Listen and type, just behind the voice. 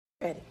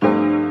Ready.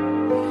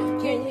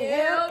 Can you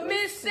help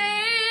me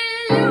say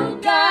you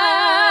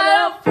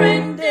got a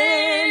friend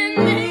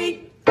in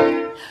me?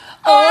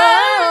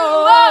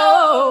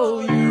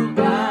 Oh, you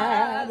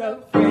got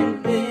a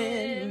friend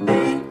in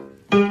me.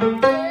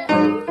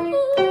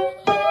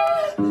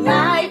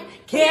 Life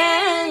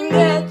can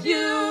get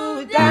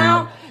you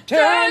down.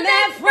 Turn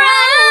that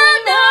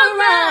friend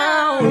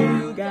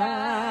around. You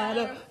got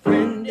a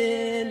friend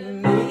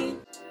in me.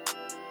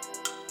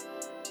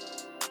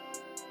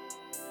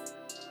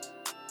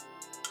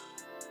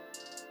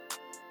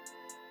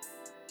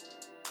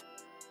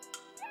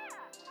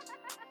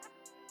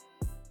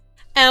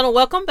 And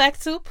welcome back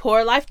to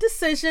Poor Life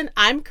Decision.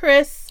 I'm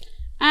Chris.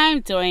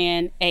 I'm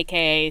Doyen,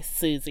 aka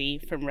Susie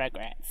from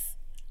Rugrats.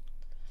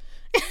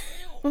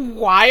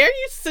 Why are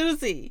you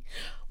Susie?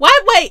 Why?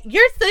 Wait,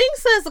 your thing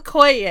says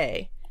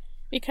Okoye.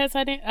 Because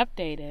I didn't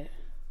update it.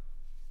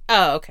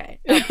 Oh, okay.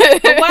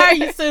 But why are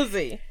you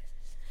Susie?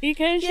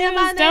 Because Yeah, she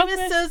my was name dope is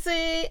as,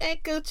 Susie,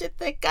 and Gucci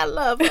think I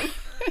love him.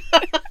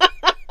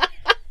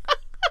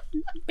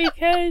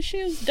 because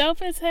she was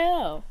dope as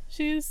hell.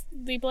 She was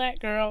the black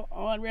girl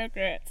on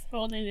Rugrats,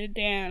 holding it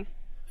down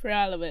for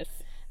all of us.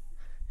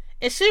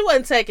 And she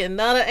wasn't taking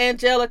none of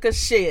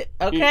Angelica's shit,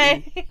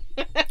 okay?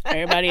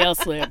 Everybody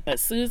else would, but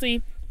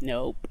Susie,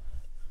 nope.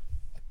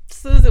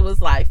 Susie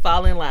was like,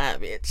 fall in line,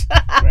 bitch.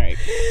 Right.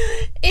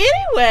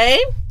 Anyway,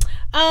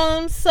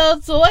 so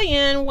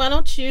Doyen, why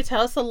don't you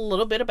tell us a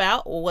little bit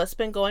about what's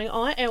been going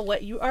on and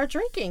what you are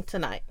drinking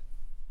tonight?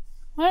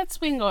 What's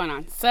been going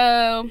on?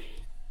 So,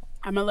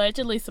 I'm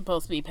allegedly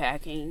supposed to be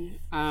packing.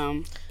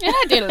 And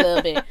I did a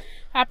little bit.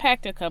 I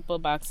packed a couple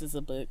boxes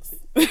of books.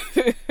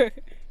 Because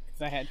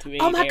I had to.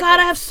 Oh my God,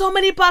 I have so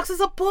many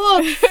boxes of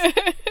books.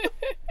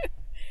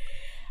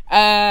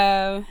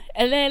 And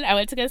then I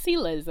went to go see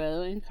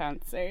Lizzo in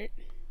concert.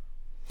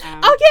 Oh yeah,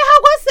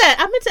 how was that?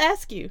 I meant to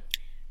ask you.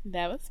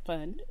 That was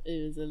fun.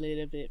 It was a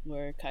little bit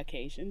more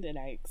Caucasian than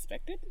I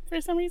expected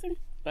for some reason.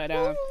 But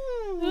it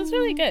was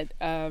really good.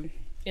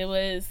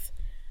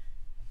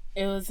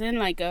 It was in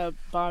like a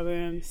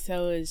ballroom,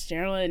 so it was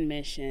general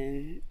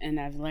admission, and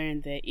I've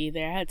learned that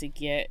either I had to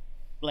get,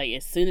 like,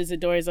 as soon as the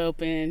doors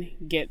open,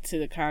 get to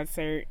the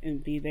concert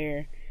and be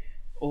there,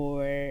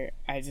 or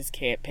I just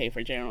can't pay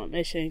for general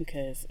admission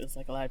because it was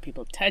like a lot of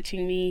people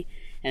touching me,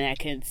 and I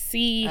couldn't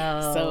see,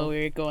 so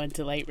we were going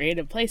to like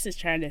random places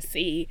trying to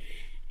see,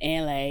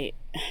 and like,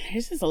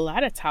 there's just a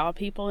lot of tall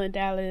people in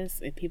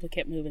Dallas, and people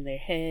kept moving their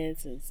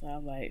heads, and so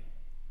I'm like,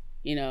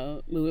 you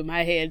know, moving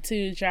my head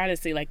too, trying to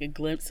see like a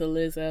glimpse of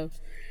Lizzo.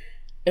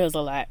 It was a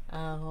lot,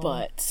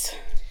 but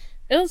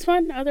it was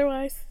fun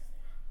otherwise.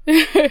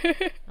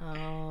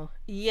 Oh,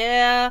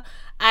 yeah.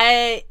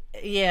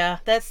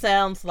 That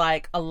sounds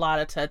like a lot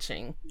of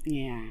touching.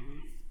 Yeah.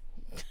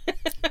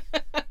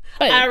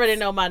 I already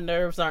know my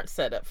nerves aren't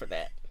set up for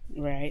that.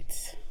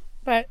 Right.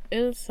 But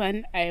it was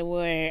fun. I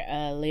wore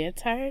a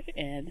leotard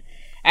and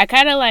I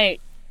kind of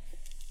like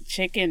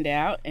chickened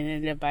out and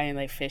ended up buying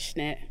like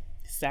fishnet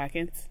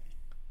stockings.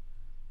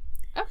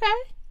 Okay.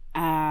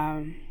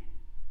 And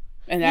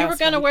you were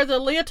going to wear the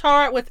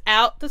leotard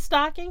without the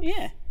stocking?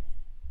 Yeah.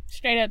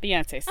 Straight up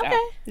Beyonce style.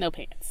 Okay. No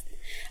pants.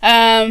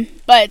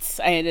 But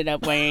I ended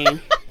up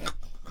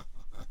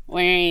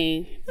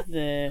wearing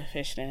the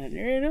fishnet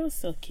under it. It was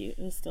still cute.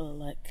 It was still a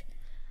look.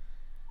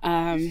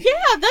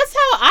 Yeah, that's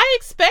how I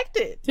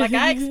expected. Like,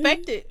 I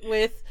expected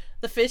with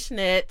the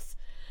fishnets.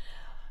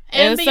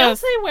 And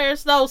Beyonce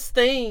wears those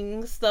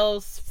things,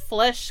 those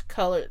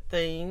flesh-colored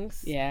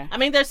things. Yeah. I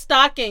mean, they're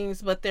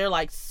stockings, but they're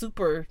like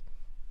super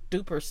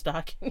duper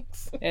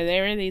stockings. And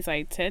they were these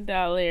like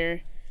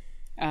 $10,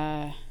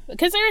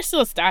 because they were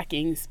still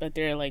stockings, but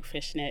they're like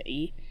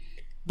fishnet-y.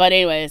 But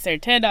anyways, they're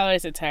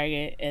 $10 at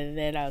Target, and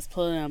then I was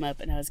pulling them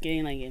up, and I was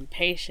getting like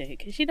impatient,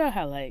 because you know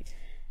how like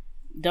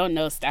don't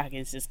know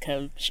stockings just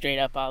come straight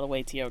up all the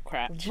way to your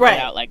crotch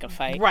without like a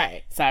fight.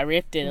 Right. So I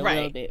ripped it a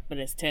little bit, but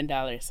it's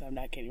 $10, so I'm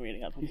not getting rid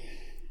of them.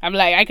 I'm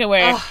like, I could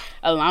wear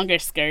a longer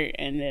skirt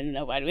and then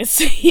nobody would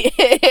see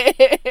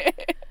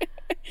it.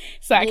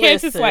 So I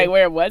can't just like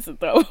wear it once and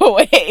throw it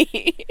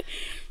away.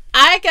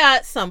 I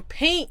got some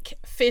pink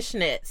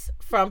fishnets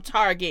from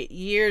Target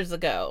years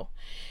ago.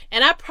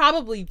 And I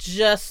probably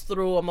just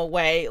threw them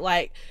away,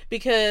 like,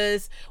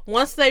 because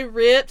once they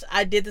ripped,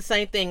 I did the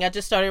same thing. I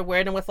just started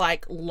wearing them with,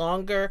 like,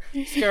 longer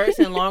skirts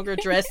and longer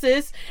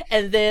dresses.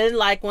 And then,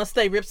 like, once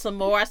they ripped some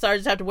more, I started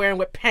just have to wear them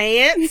with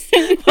pants.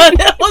 But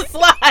it was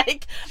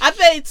like, I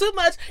paid too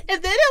much.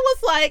 And then it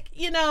was like,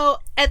 you know,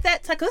 at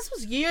that time, because this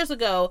was years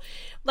ago,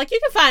 like, you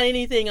can find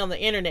anything on the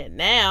internet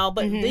now,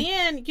 but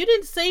then you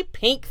didn't see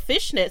pink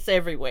fishnets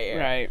everywhere.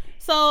 Right.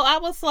 So I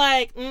was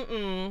like,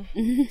 I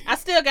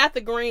still got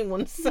the green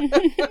ones.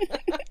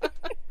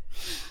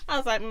 I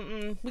was like,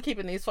 we're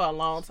keeping these for a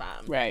long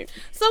time. Right.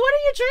 So what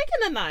are you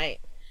drinking tonight?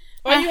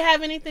 Or you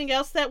have anything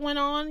else that went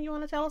on you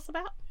want to tell us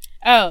about?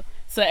 Oh,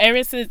 so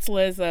ever since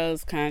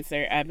Lizzo's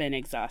concert, I've been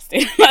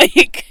exhausted.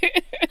 Like,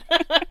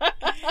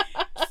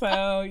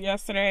 so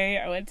yesterday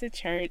I went to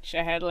church.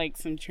 I had like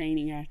some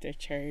training after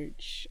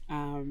church.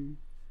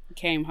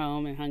 Came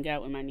home and hung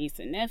out with my niece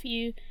and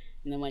nephew.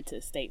 and then went to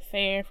the state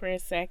fair for a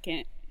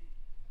second.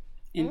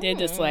 And then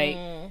just like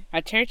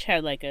our church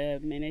had like a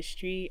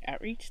ministry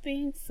outreach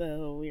thing,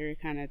 so we were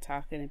kind of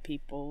talking to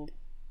people,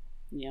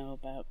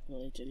 about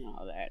religion and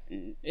all that.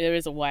 And there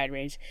was a wide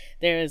range.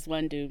 There was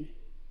one dude,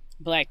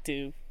 black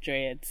dude,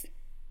 dreads.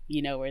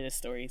 You know where the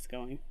story's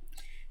going.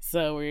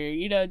 So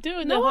we're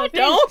doing the whole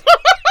thing. Don't.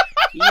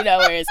 You know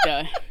where it's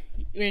going.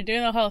 We're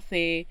doing the whole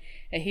thing,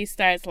 and he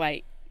starts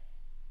like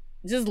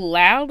just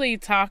loudly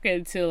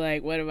talking to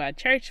like one of my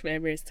church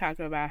members,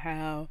 talking about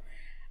how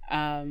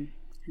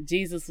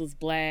Jesus was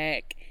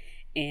black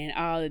and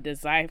all the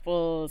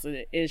disciples and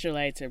the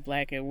Israelites are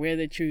black and we're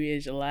the true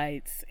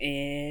Israelites,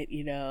 and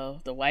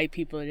the white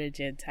people are the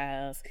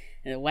Gentiles,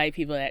 and the white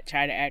people that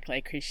try to act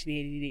like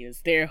Christianity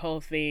is their whole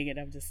thing. And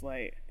I'm just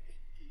like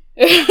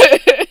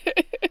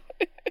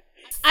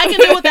I can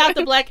do without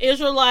the black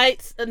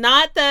Israelites.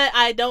 Not that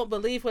I don't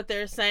believe what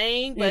they're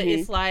saying, but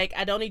it's like,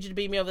 I don't need you to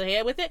beat me over the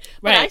head with it.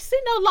 But Right. I see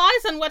no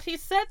lies in what he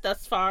said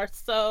thus far,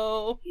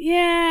 so...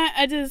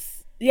 I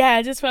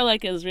just felt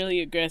like it was really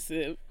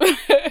aggressive.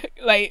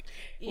 Like,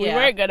 we Yeah.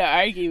 weren't going to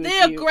argue with The you.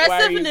 Why are you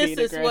aggressiveness being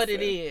is what it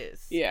aggressive?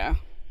 is. Yeah.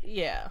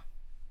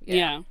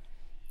 Yeah.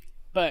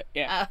 But,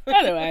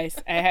 otherwise,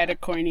 I had a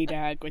corny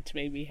dog, which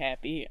made me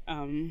happy.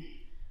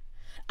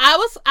 I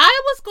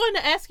was going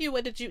to ask you,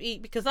 what did you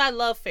eat? Because I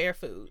love fair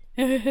food.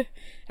 I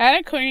had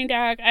a corny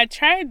dog. I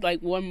tried, like,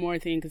 one more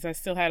thing because I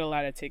still had a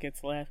lot of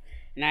tickets left,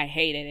 and I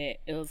hated it.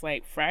 It was,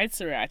 like, fried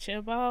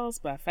sriracha balls,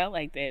 but I felt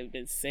like they had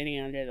been sitting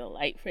under the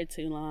light for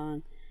too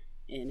long,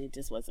 and it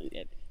just wasn't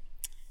good.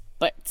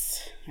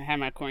 But I had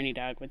my corny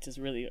dog, which is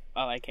really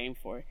all I came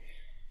for.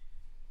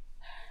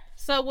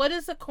 So what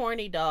is a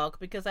corny dog?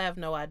 Because I have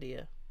no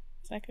idea.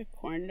 It's like a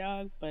corn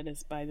dog, but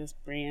it's by this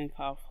brand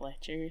called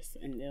Fletcher's,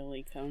 and they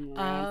only come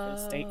around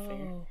for the state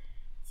fair.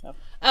 So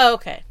Oh,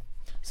 okay.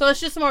 So it's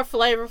just more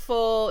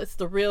flavorful. It's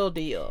the real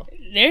deal.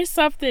 there's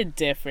something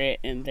different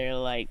in their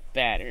like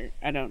batter.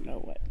 I don't know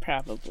what.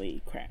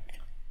 Probably crack,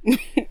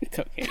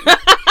 cocaine.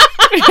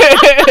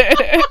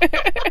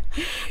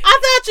 I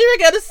thought you were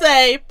going to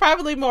say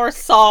probably more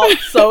salt,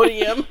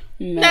 sodium.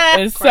 No, Nah,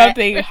 it's crack.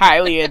 something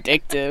highly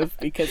addictive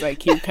because I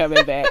keep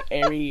coming back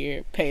every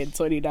year, paying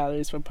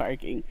 $20 for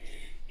parking,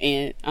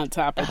 and on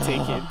top of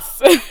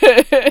tickets.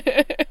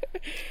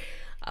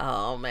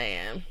 Oh,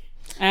 man.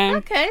 um,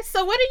 Okay,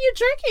 so what are you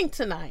drinking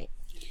tonight?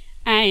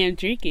 I am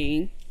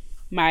drinking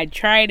my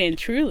tried and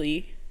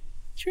truly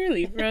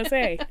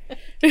rosé.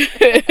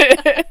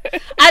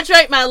 I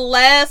drank my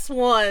last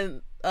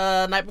one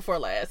night before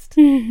last.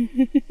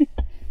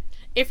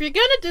 If you're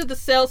gonna do the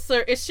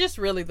seltzer, it's just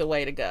really the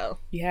way to go.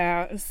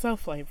 Yeah, it's so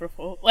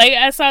flavorful. Like,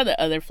 I saw the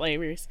other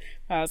flavors.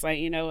 I was like,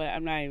 you know what?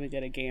 I'm not even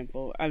gonna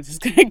gamble. I'm just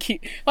gonna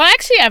keep. Well,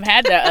 actually, I've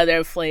had the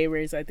other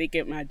flavors. I think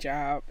at my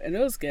job, and it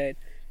was good.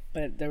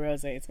 But the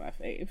rosé is my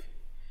fave.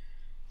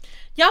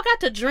 Y'all got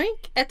to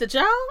drink at the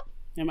job?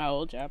 In my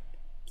old job,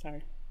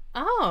 sorry,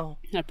 Oh,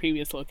 my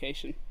previous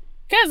location,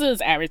 because it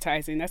was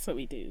advertising. That's what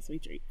we do. Is we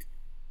drink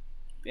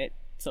at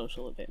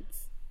social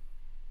events.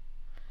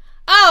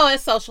 at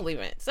social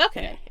events.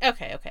 Okay.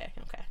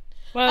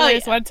 Well, Oh,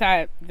 there's yeah. one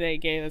time they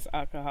gave us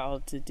alcohol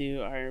to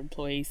do our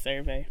employee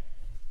survey.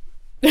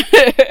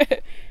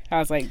 I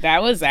was like,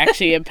 that was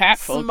actually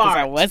impactful because I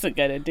Smart. wasn't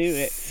going to do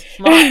it.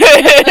 Smart.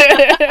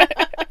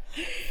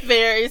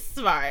 Very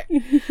smart.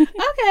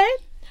 Okay.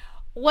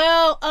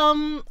 Well,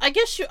 I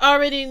guess you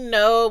already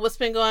know what's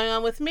been going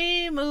on with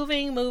me.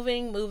 Moving.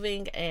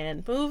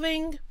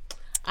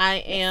 I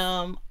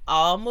am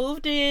all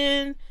moved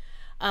in.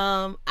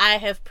 I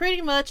have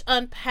pretty much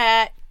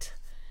unpacked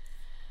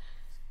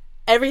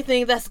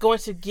everything that's going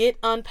to get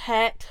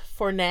unpacked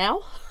for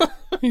now.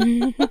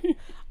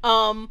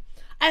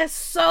 I have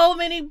so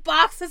many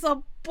boxes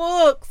of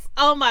books.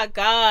 Oh my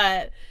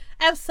God.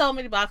 I have so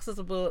many boxes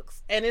of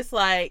books. And it's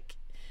like,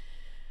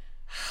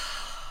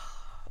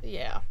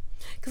 yeah.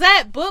 Because I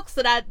had books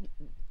that I,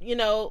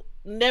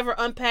 never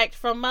unpacked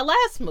from my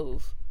last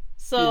move.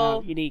 So,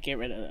 No, you need to get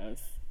rid of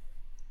those.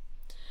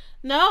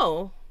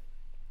 no.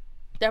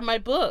 They're my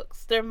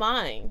books. They're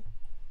mine.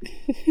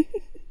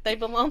 They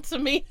belong to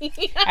me.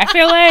 I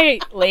feel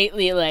like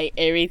lately, like,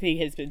 everything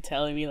has been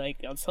telling me, like,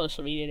 on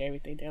social media and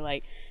everything, they're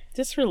like,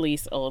 just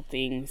release old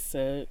things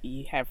so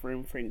you have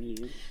room for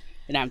new.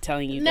 And I'm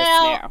telling you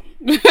Now-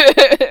 this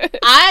now.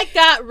 I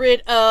got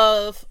rid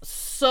of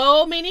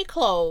so many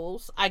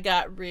clothes. I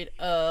got rid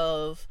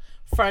of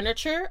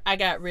furniture. I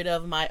got rid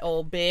of my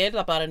old bed.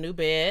 I bought a new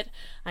bed.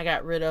 I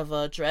got rid of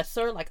a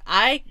dresser. Like,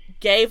 I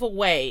gave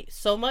away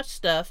so much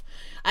stuff.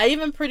 I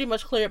even pretty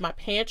much cleared my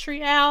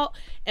pantry out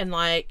and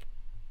like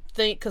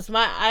because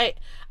I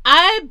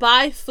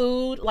buy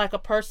food like a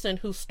person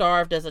who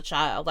starved as a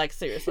child. Like,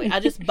 seriously, I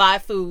just buy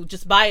food,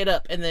 just buy it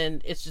up, and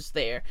then it's just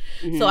there.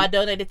 So I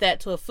donated that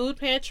to a food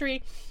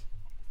pantry.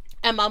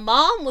 And my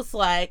mom was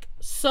like,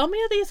 so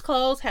many of these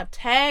clothes have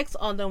tags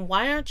on them.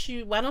 Why don't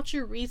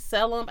you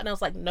resell them? And I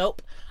was like,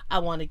 nope, I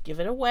want to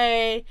give it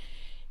away.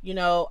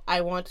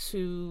 I want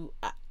to,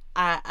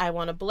 I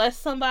want to bless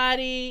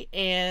somebody,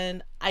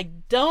 and I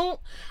don't.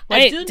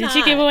 Wait, I do did not.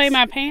 you give away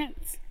my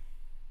pants?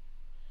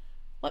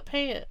 What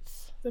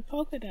pants? The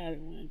polka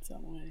dotted ones I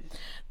wanted.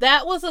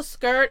 That was a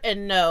skirt,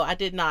 and no, I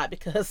did not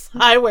because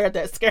I wear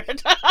that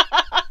skirt.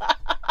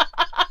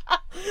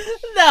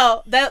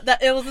 No, that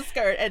it was a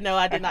skirt, and no,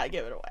 I did not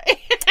give it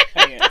away.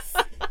 Yes.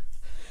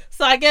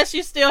 So I guess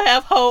you still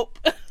have hope.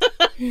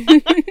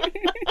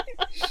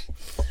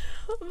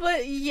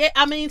 But yeah,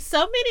 I mean,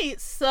 so many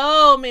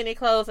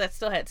clothes that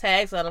still had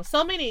tags on them.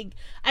 So many.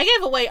 I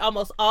gave away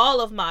almost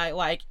all of my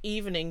like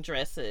evening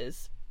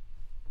dresses,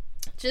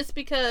 just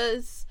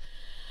because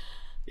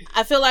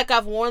I feel like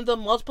I've worn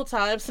them multiple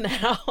times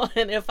now,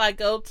 and if I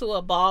go to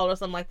a ball or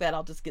something like that,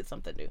 I'll just get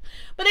something new.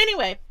 But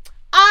anyway,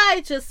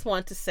 I just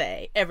want to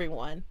say,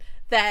 everyone,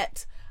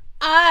 that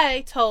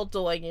I told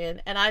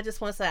Doyen, and I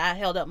just want to say I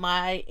held up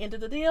my end of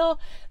the deal,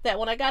 that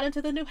when I got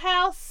into the new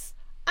house,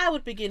 I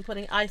would begin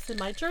putting ice in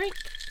my drink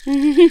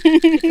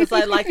because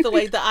I like the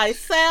way the ice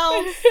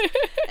sounds.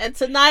 And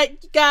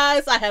tonight,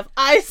 guys, I have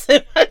ice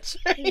in my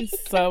drink.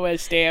 So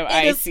much damn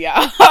ice,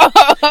 y'all.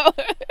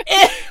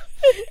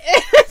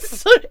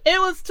 It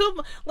was too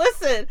much.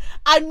 Listen,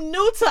 I'm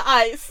new to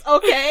ice,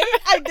 okay?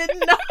 I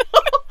didn't know.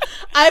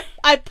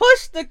 I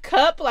pushed the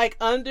cup like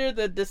under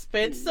the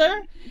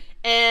dispenser,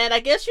 and I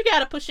guess you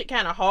gotta push it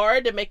kind of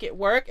hard to make it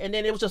work, and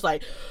then it was just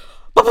like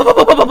it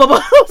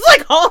was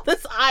like all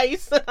this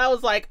ice, and I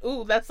was like,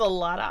 ooh, that's a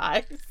lot of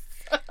ice.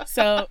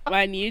 So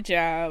my new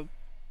job,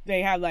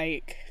 they have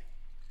like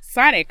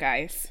Sonic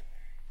ice.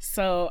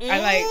 So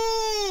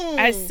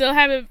I still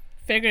haven't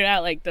figured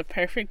out like the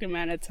perfect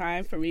amount of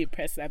time for me to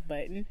press that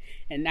button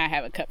and not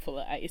have a cup full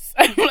of ice.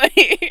 I'm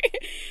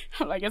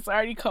like, it's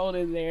already cold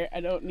in there. I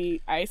don't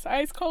need ice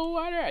cold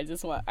water. I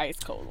just want ice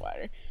cold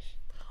water.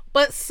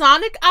 But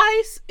Sonic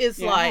ice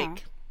is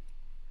like,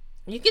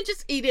 you can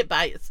just eat it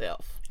by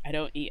itself. I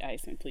don't eat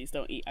ice, and please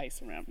don't eat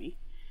ice around me.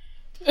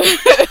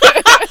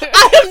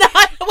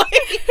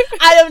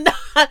 I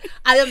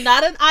am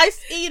not an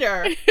ice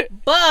eater,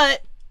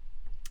 but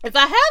if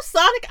I have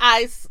Sonic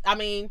ice, I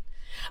mean,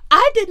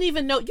 I didn't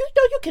even know. You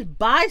know, you can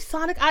buy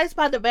Sonic ice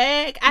by the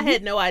bag. I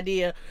had no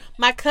idea.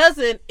 My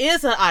cousin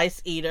is an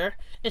ice eater,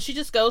 and she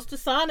just goes to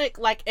Sonic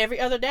like every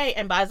other day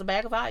and buys a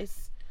bag of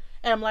ice.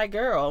 And I'm like,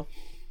 girl.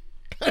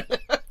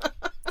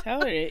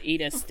 Tell her to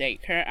eat a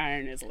steak. Her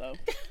iron is low.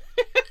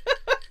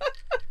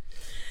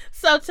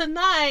 So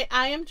tonight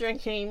I am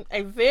drinking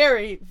a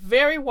very,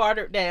 very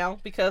watered down,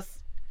 because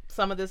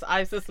some of this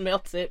ice is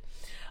melted.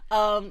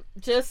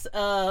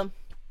 Southern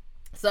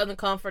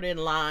Comfort and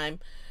lime.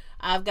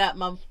 I've got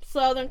my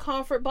Southern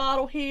Comfort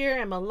bottle here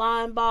and my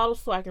lime bottle,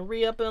 so I can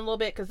re-up it a little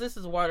bit, because this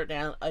is watered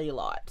down a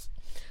lot.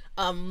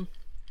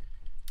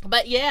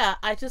 But yeah,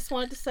 I just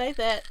wanted to say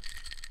that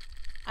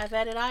I've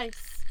added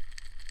ice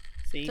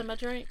to my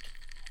drink.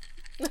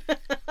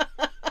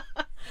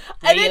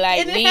 And it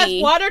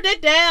has watered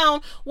it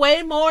down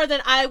way more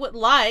than I would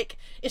like.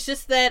 It's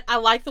just that I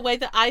like the way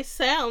the ice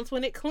sounds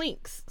when it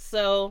clinks.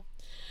 So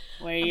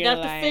I've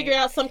got to figure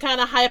out some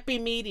kind of happy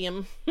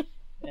medium.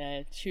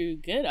 A true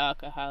good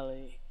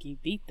alcoholic, you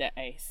beat the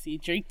ice. You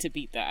drink to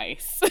beat the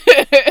ice.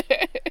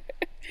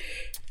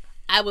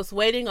 I was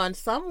waiting on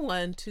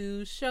someone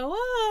to show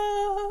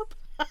up.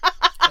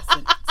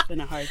 It's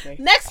been a hard day.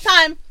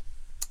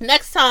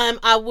 Next time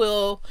I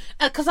will,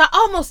 because I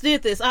almost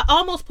did this. I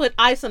almost put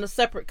ice in a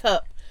separate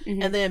cup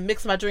and then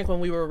mix my drink when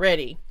we were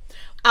ready.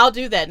 I'll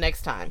do that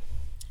next time.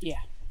 Yeah.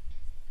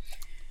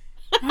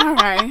 All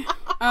right.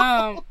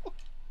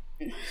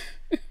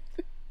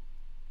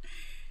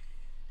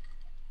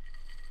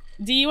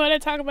 Do you want to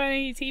talk about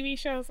any TV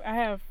shows? I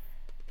have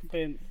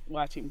been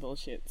watching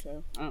bullshit,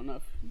 so I don't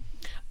know.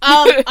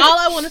 All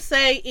I want to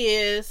say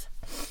is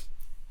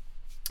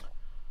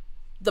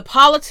The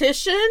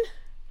Politician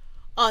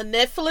on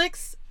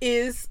Netflix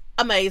is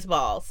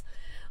amazeballs.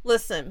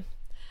 Listen,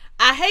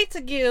 I hate to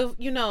give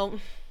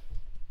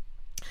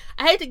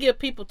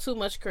people too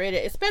much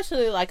credit,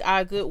 especially like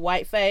our good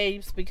white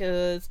faves,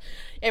 because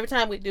every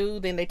time we do,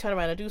 then they turn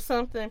around and do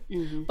something.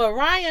 But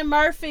Ryan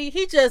Murphy,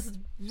 he just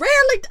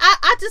rarely,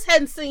 I just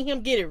hadn't seen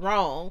him get it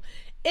wrong.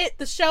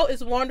 The show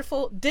is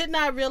wonderful. Did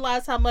not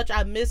realize how much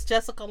I miss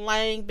Jessica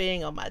Lange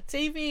being on my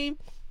TV.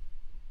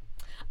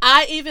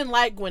 I even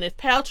like Gwyneth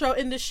Paltrow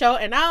in the show,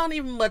 and I don't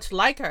even much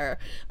like her,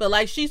 but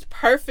like, she's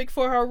perfect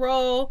for her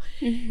role.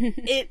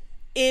 It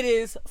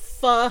is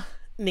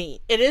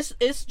funny.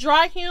 It's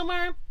dry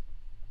humor,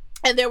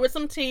 and there were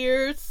some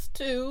tears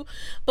too,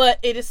 but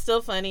it is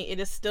still funny. It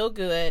is still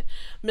good.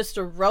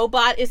 Mr.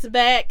 Robot is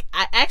back.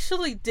 I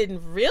actually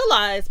didn't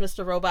realize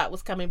Mr. Robot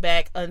was coming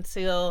back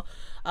until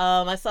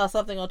I saw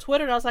something on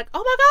Twitter, and I was like,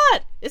 oh my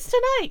God, it's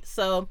tonight.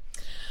 So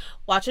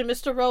watching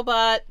Mr.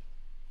 Robot.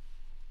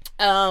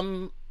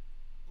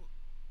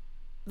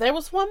 There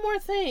was one more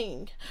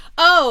thing.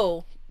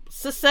 Oh,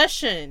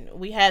 Succession.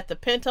 We had the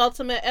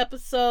penultimate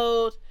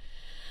episode.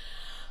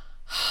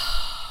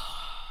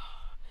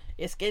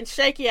 It's getting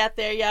shaky out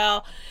there,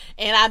 y'all.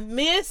 And I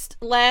missed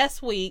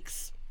last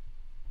week's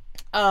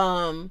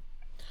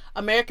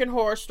American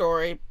Horror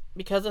Story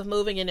because of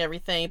moving and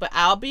everything. But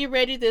I'll be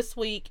ready this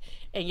week.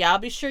 And y'all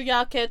be sure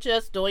y'all catch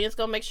us. Doyen's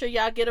gonna make sure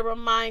y'all get a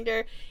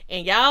reminder.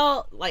 And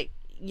y'all, like,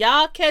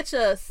 y'all catch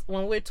us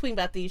when we're tweeting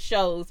about these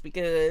shows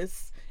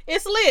because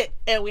it's lit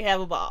and we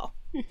have a ball.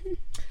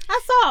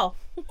 That's all.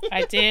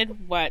 I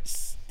did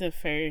watch the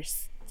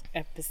first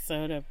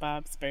episode of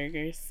Bob's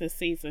Burgers this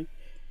season.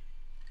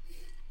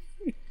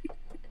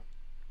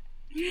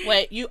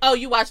 Wait, you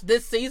watched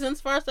this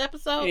season's first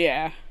episode?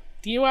 Yeah.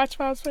 Do you watch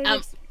Bob's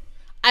Burgers?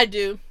 I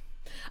do.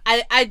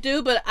 I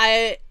do, but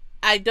I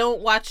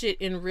don't watch it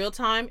in real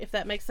time, if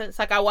that makes sense.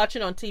 Like, I watch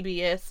it on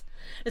TBS.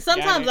 And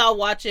sometimes I'll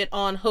watch it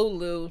on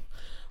Hulu.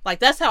 Like,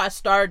 that's how I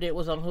started it,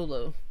 was on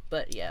Hulu.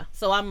 But, yeah.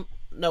 So, I'm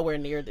nowhere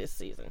near this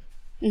season.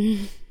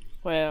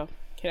 Well,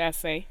 can I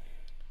say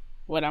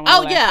what I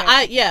want to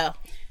yeah.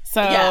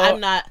 So, yeah, I'm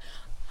not...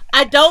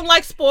 I don't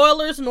like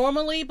spoilers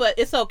normally, but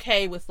it's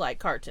okay with, like,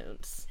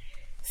 cartoons.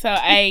 So,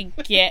 I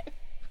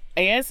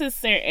guess it's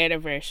their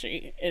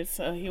anniversary. And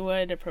so, he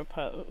wanted to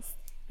propose.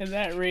 And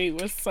that ring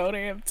was so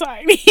damn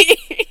tiny.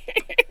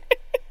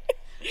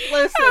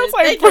 Listen,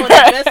 like, they doing the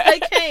best they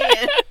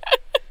can.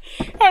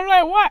 I'm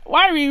like,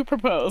 why do you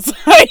propose?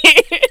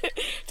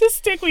 Just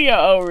stick with your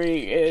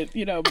O-ring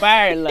and,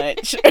 buy her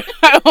lunch.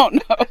 I don't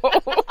know.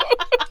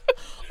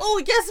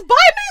 Oh, yes, buy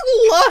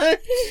me lunch.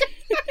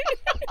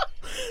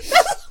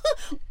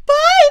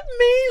 Buy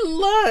me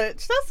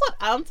lunch. That's what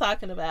I'm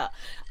talking about.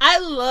 I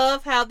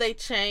love how they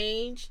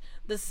change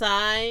the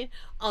sign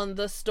on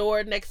the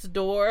store next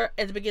door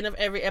at the beginning of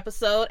every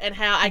episode, and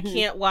how I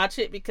can't watch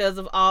it because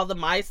of all the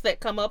mice that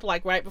come up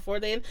like right before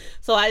then.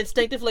 So I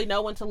instinctively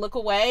know when to look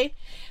away.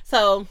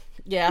 So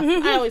yeah,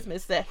 I always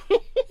miss that.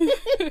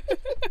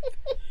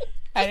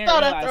 I didn't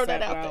realize that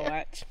when I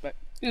watched, but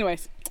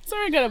anyways, so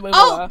we're gonna move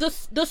on. Oh,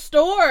 the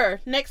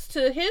store next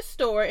to his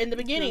store in the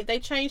beginning, they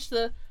changed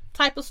the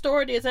type of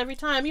store it is every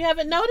time. You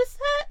haven't noticed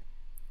that?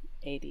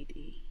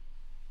 ADD.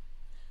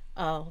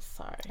 Oh,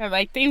 sorry. I have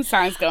like theme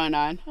songs going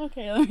on.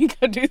 Okay, let me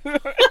go do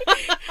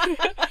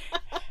that.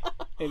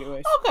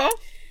 Anyways. Okay.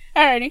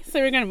 Alrighty, so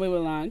we're gonna move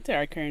along to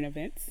our current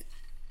events.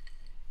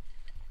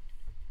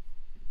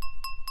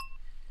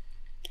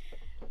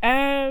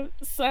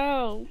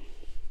 So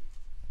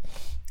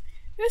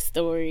this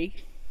story,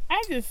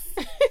 I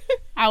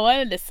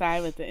wanted to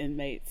side with the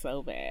inmate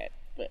so bad,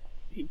 but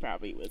he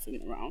probably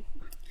wasn't wrong.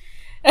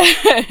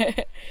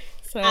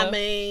 So I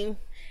mean,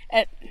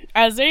 I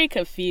was very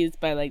confused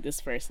by like this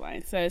first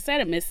line. So it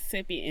said a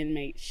Mississippi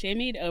inmate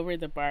shimmied over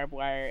the barbed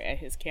wire at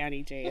his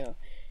county jail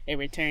and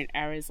returned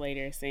hours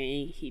later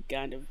saying he'd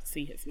gone to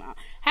see his mom.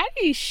 How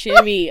do you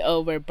shimmy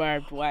over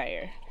barbed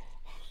wire?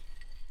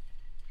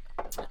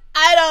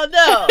 I don't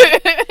know.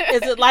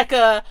 Is it like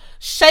a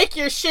shake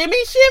your shimmy,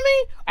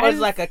 or is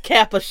it like a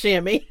Kappa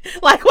shimmy?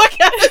 Like, what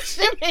kind of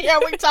shimmy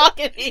are we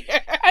talking here?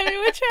 I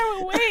mean,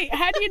 whichever way.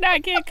 How do you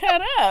not get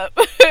cut up?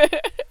 I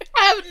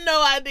have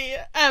no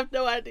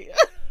idea.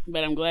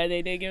 But I'm glad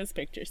they did give us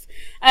pictures.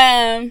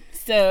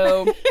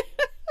 So,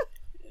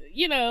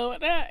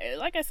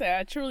 like I said,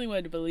 I truly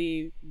wanted to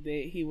believe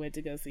that he went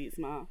to go see his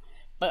mom.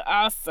 But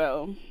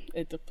also,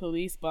 at the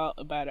police vault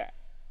about a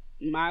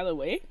mile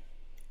away,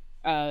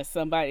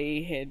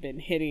 somebody had been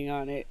hitting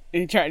on it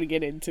and trying to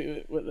get into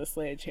it with a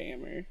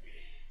sledgehammer,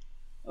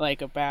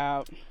 like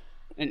about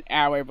an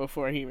hour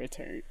before he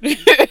returned.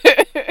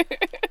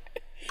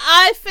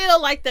 I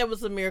feel like that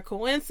was a mere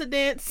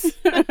coincidence.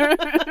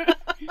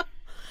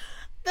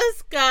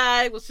 This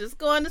guy was just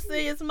going to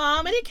see his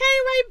mom and he came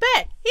right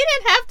back. He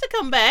didn't have to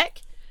come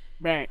back.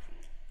 Right.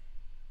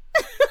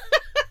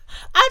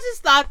 I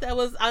just thought that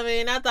was,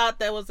 I thought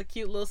that was a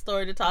cute little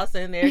story to toss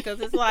in there,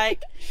 because it's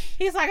like,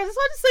 he's like, I just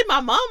want to see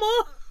my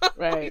mama.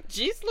 Right.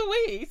 Jeez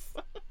Louise.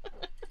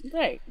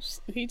 Right.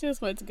 He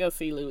just went to go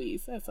see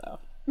Louise. That's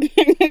all.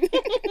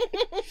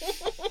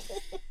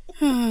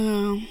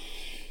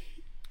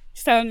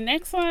 So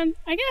next one,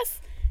 I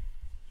guess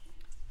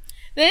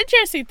the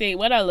interesting thing,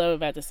 what I love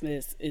about the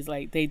Smiths is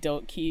like they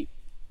probably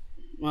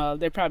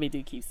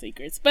do keep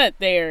secrets, but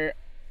they're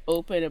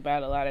open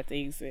about a lot of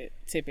things that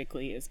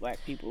typically as Black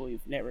people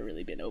we've never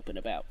really been open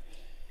about.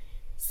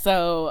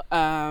 So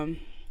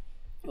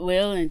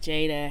Will and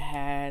Jada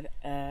had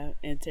an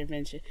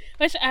intervention,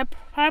 which I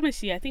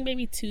promise you, I think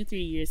maybe 2-3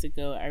 years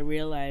ago I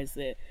realized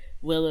that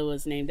Willa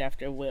was named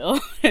after Will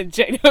and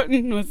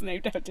Jada was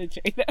named after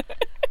Jada.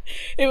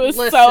 It was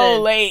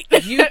so late.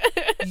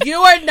 You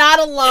are not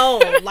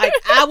alone. Like,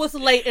 I was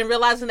late in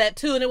realizing that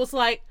too, and it was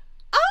like,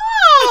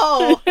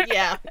 oh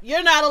yeah,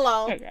 you're not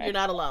alone. Okay. You're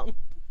not alone.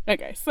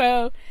 Okay,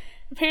 so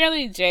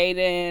apparently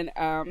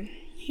Jaden,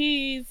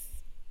 he's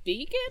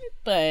vegan,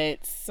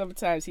 but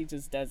sometimes he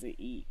just doesn't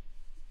eat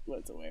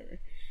whatsoever.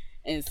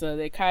 And so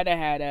they kind of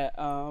had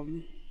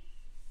an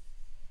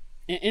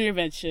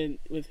intervention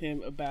with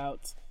him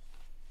about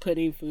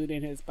putting food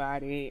in his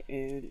body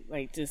and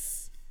like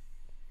just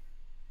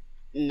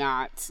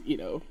not,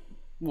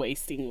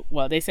 wasting.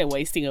 Well, they said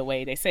wasting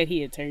away. They said he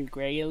had turned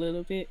gray a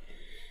little bit,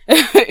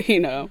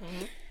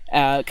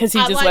 because he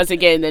just wasn't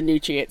getting the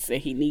nutrients that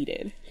he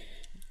needed.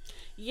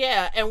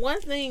 Yeah, and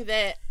one thing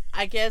that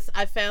I guess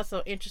I found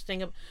so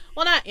interesting,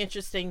 well, not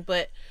interesting,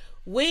 but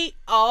we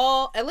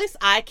all, at least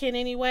I can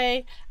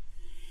anyway,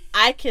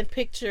 I can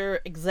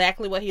picture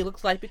exactly what he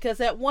looks like, because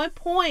at one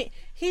point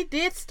he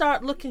did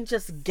start looking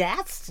just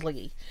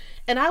ghastly.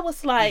 And I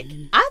was like,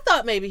 I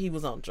thought maybe he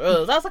was on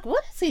drugs. I was like,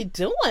 what is he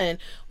doing?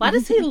 Why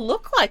does he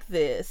look like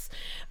this?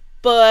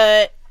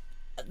 But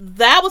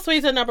that was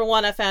reason number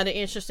one. I found it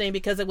interesting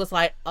because it was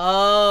like,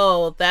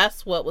 oh,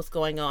 that's what was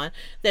going on.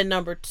 Then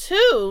number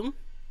two,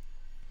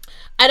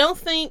 I don't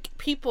think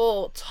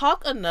people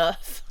talk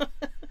enough.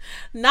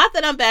 Not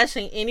that I'm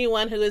bashing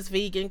anyone who is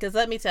vegan, because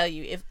let me tell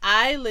you, if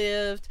I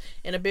lived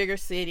in a bigger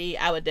city,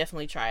 I would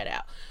definitely try it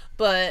out.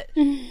 But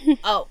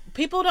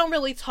people don't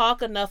really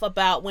talk enough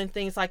about when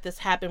things like this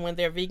happen when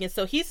they're vegan.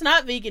 So he's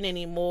not vegan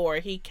anymore.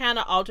 He kind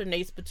of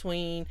alternates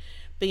between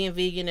being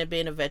vegan and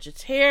being a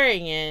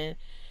vegetarian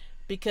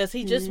because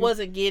he just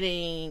wasn't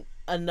getting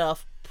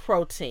enough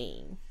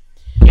protein.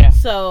 Yeah.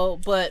 So,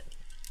 but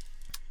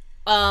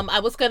I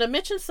was going to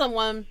mention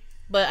someone,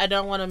 but I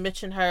don't want to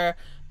mention her.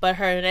 But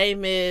her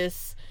name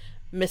is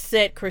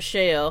Missette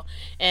Chrishell.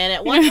 And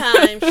at one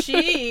time,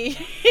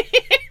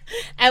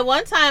 at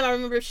one time, I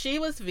remember she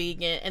was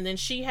vegan, and then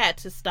she had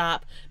to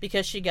stop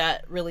because she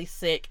got really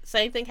sick.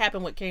 Same thing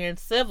happened with Karen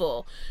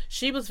Civil.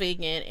 She was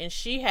vegan, and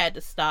she had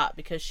to stop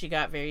because she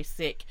got very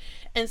sick.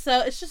 And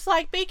so it's just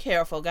like, be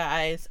careful,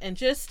 guys. And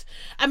just,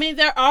 I mean,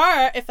 there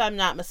are, if I'm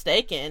not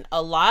mistaken,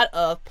 a lot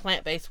of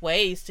plant-based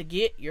ways to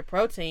get your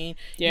protein.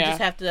 Yeah. You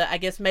just have to, I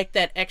guess, make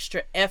that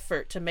extra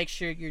effort to make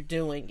sure you're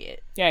doing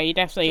it. Yeah, you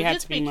definitely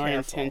have to be more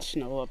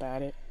intentional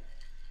about it.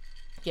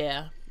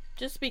 Yeah,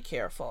 just be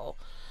careful.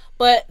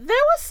 But there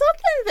was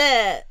something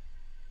that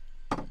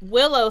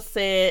Willow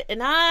said,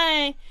 and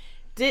I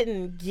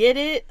didn't get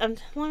it. Let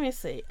me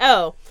see.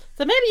 Oh,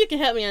 so maybe you can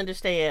help me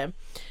understand.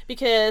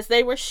 Because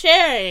they were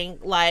sharing,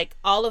 like,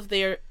 all of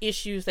their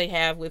issues they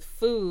have with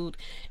food.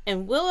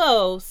 And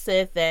Willow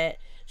said that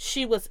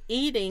she was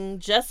eating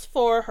just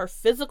for her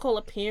physical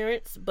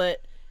appearance,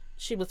 but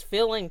she was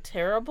feeling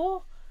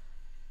terrible.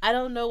 I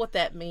don't know what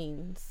that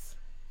means.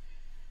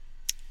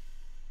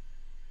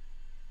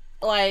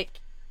 Like...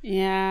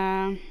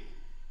 Yeah...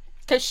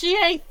 Because she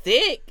ain't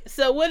thick.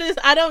 So what is...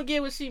 I don't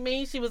get what she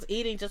means. She was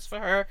eating just for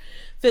her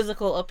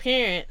physical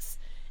appearance.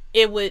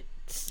 It would...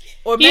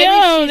 Or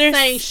maybe she's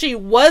saying she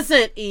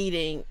wasn't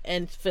eating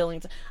and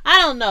feeling... I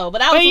don't know.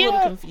 But I was a little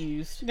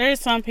confused. There's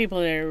some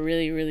people that are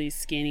really, really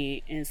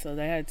skinny. And so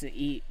they had to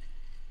eat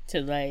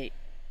to, like,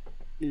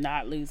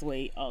 not lose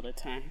weight all the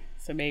time.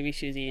 So maybe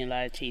she was eating a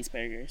lot of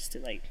cheeseburgers to,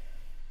 like,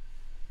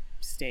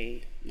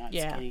 stay not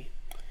skinny.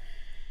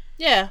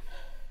 Yeah.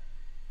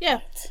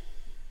 Yeah.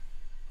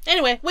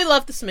 Anyway, we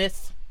love the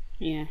Smiths.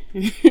 Yeah.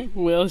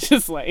 Will's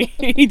just like,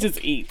 he just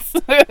eats.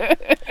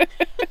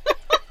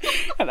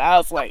 And I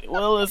was like,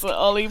 Will is the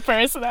only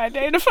person I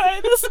identify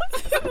in this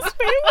family. He's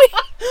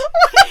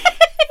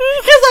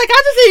like,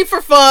 I just eat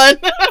for fun.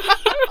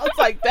 I was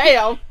like,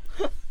 damn.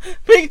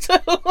 Me too.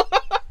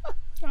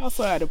 I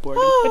also had a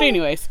boredom. But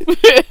anyways.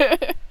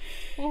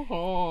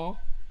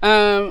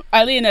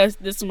 Oddly enough,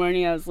 this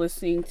morning I was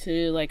listening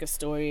to like a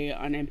story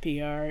on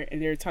NPR,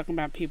 and they were talking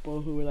about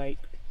people who were like,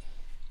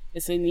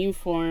 it's a new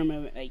form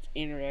of like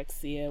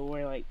anorexia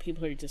where like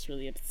people are just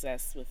really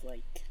obsessed with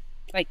like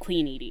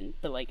clean eating,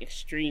 but like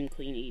extreme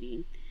clean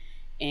eating.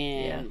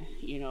 And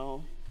you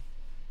know,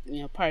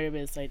 part of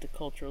it is like the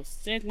cultural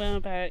stigma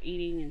about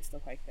eating and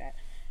stuff like that.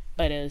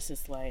 But it's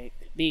just like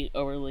being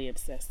overly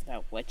obsessed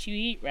about what you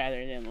eat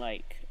rather than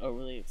like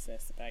overly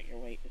obsessed about your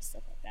weight and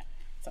stuff like that.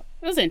 So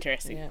it was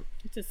interesting. Yeah.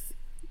 It's just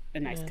a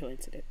nice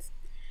coincidence.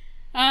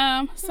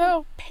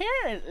 So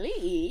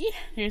apparently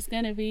there's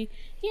gonna be,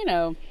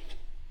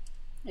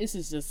 this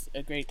is just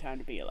a great time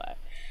to be alive.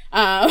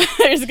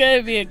 There's going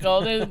to be a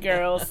Golden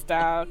Girls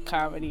style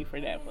comedy for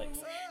Netflix.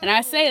 And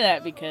I say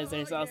that because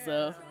there's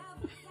also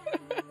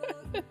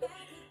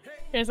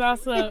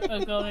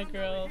a Golden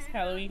Girls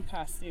Halloween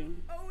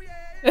costume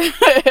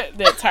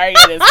that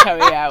Target is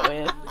coming out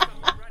with.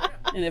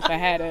 And if I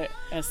had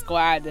a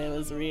squad that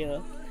was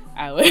real,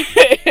 I would.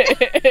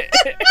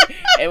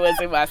 It was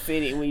in my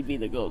city, we'd be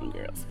the Golden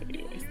Girls. But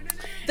anyways.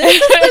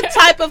 This is the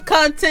type of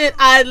content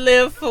I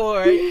live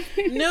for.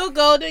 New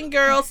Golden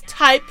Girls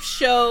type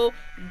show,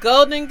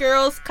 Golden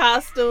Girls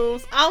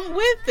costumes. I'm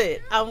with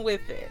it.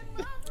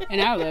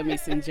 And I love me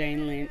some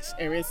Jane Lynch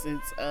ever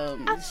since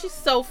she's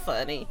so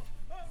funny.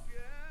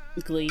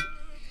 Glee.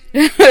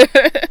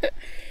 But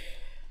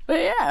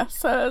yeah,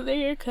 so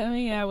they're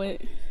coming out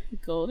with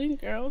Golden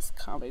Girls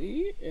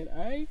comedy, and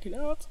I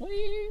cannot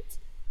wait.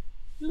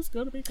 It's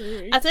gonna be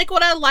great. I think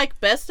what I like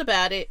best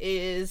about it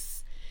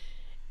is,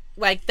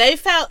 like, they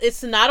found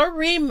it's not a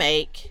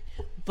remake,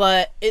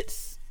 but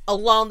it's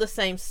along the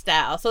same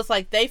style. So it's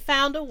like they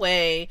found a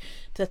way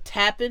to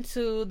tap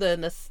into the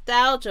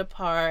nostalgia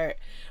part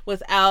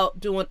without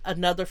doing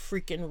another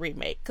freaking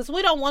remake. Because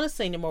we don't want to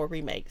see any more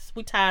remakes.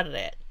 We tired of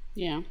that.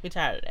 Yeah. We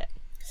tired of that.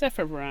 Except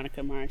for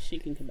Veronica Mars. She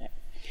can come back.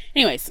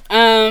 Anyways.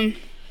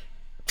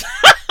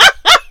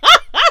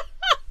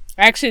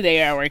 Actually,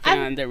 they are working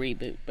on the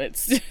reboot, but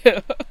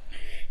still.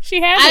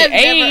 She hasn't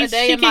aged.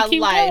 She can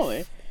keep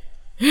going.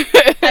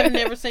 I've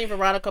never seen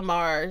Veronica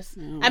Mars.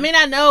 I mean,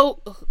 I know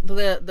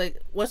the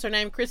what's her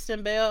name,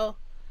 Kristen Bell.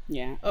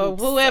 Yeah. Or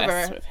whoever.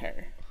 Obsessed with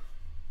her.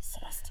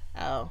 Obsessed.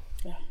 Oh.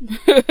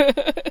 Yeah.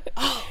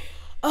 Oh.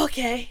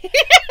 Okay.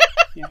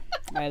 Yeah,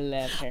 I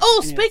love her.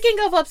 Oh, And speaking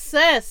of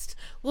obsessed,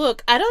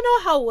 look, I don't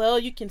know how well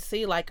you can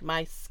see like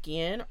my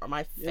skin or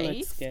my it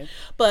looks face, good.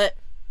 but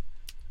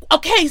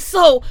okay,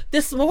 so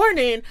this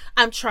morning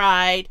I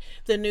tried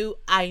the new.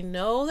 I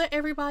know that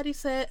everybody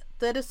said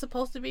that it's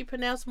supposed to be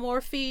pronounced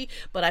Morphe,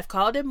 but I've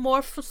called it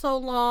Morph for so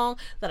long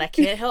that I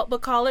can't help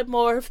but call it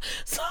Morph.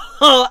 So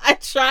I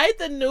tried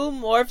the new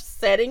Morph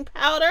setting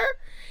powder,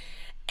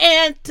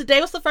 and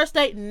today was the first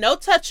day, no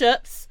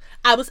touch-ups.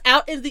 I was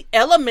out in the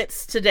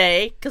elements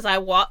today because I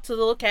walked to the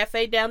little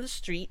cafe down the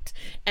street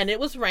and it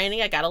was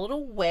raining. I got a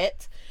little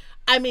wet.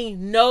 I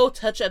mean, no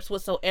touch-ups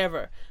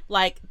whatsoever.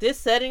 Like, this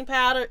setting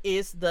powder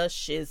is the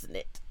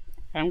shiznit.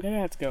 I'm gonna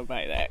have to go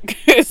buy that.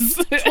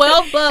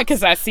 $12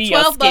 because I see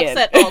your $12 skin.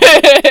 at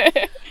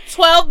Ulta.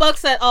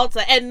 $12 at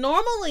Ulta. And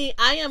normally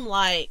I am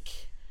like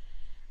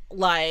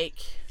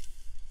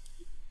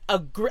I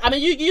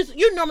mean,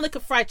 you normally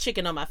could fry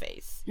chicken on my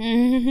face.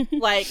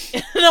 Like,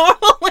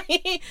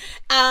 normally.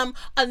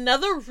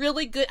 Another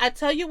really good, I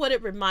tell you what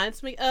it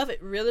reminds me of.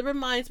 It really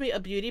reminds me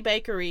of Beauty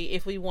Bakery,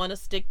 if we want to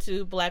stick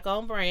to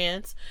black-owned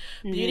brands.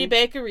 Beauty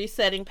Bakery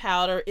setting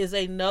powder is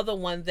another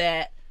one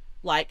that,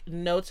 like,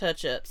 no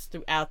touch-ups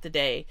throughout the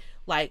day.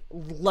 Like,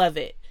 love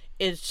it.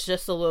 It's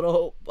just a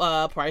little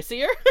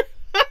pricier.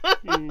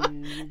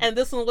 And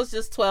this one was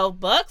just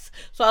 $12.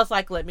 So I was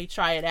like, let me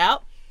try it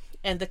out.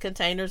 And the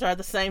containers are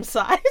the same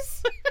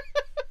size.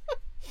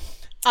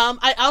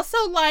 I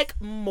also like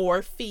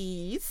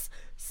Morphe's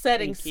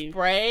setting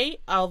spray,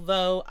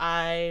 although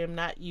I am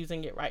not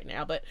using it right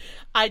now, but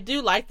I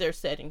do like their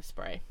setting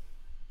spray.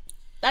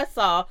 That's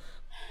all.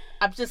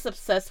 I'm just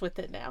obsessed with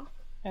it now.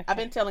 Okay. I've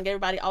been telling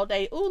everybody all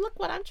day, ooh, look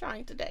what I'm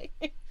trying today.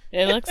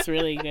 It looks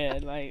really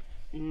good. Like,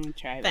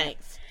 try that.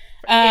 Thanks.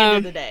 End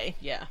of the day,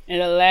 yeah.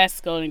 And the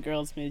last Golden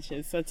Girls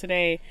mention. So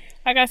today,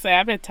 like I said,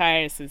 I've been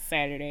tired since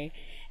Saturday.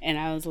 And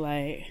I was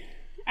like,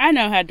 I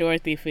know how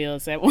Dorothy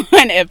feels at one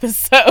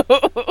episode.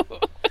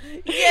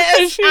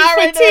 Yes, I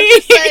already know what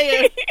you're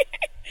saying.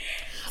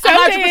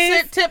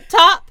 100% tip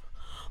top.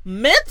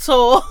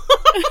 Mental.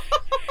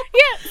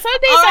 Yeah, some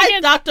days all right,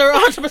 Doctor,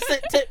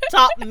 100% tip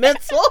top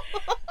mental.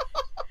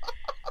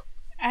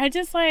 I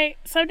just like,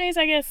 some days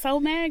I get so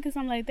mad because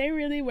I'm like, they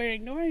really were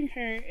ignoring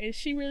her and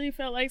she really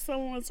felt like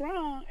someone was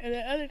wrong. And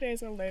then other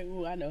days I'm like,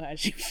 ooh, I know how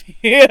she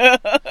feels.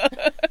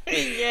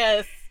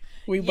 Yes.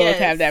 We both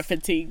have that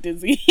fatigue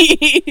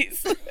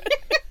disease.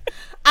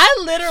 I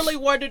literally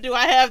wonder, do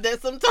I have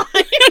that sometimes?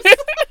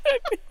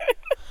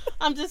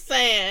 I'm just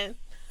saying.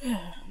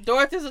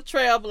 Dorothy's a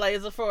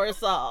trailblazer for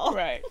us all.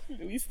 Right.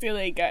 We still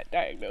ain't got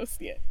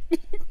diagnosed yet.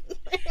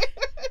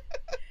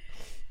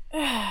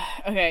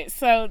 Okay,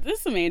 so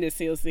this Amanda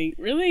Seales thing,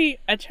 really,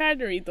 I tried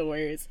to read the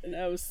words and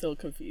I was so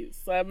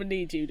confused. So I'm gonna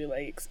need you to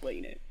like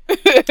explain it.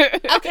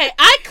 Okay,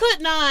 I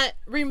could not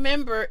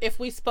remember if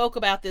we spoke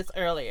about this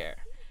earlier.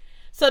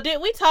 So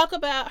did we talk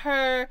about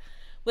her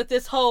with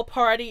this whole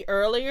party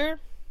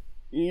earlier?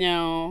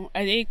 No,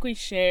 I think we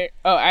shared.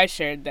 Oh, I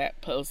shared that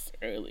post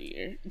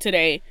earlier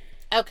today.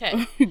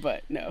 Okay,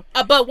 but no.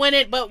 But when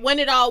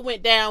it all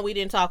went down, we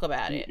didn't talk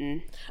about it.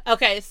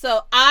 Okay,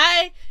 so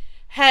I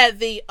had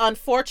the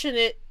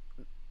unfortunate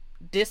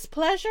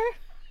displeasure.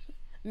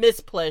 I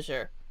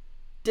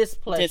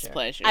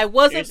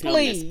wasn't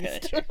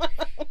pleased.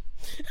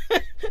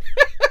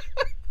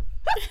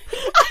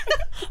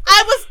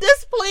 I was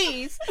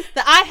displeased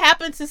that I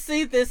happened to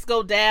see this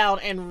go down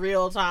in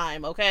real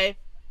time, okay?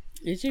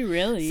 Did you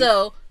really?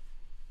 So,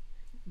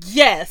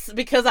 yes,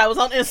 because I was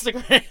on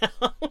Instagram.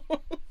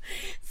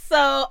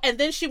 So, and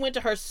then she went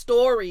to her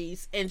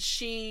stories and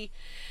she...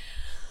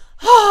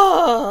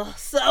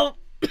 so,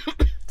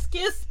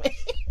 excuse me.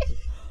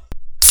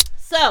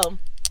 So,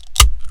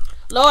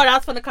 Lord, I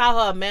was going to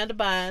call her Amanda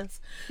Bynes.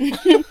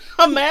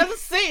 Amanda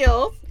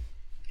Seales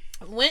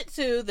went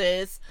to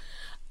this...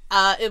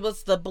 it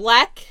was the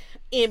Black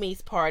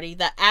Emmys party,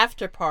 the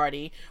after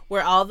party,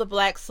 where all the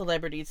black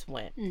celebrities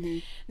went.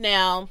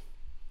 Now,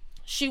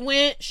 she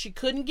went, she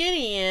couldn't get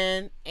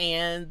in,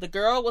 and the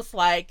girl was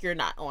like, you're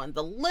not on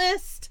the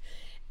list.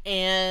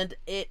 And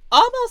it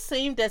almost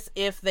seemed as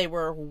if they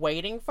were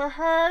waiting for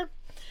her.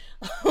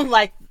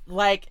 like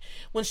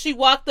when she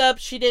walked up,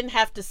 she didn't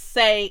have to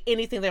say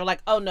anything. They were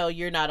like, oh no,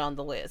 you're not on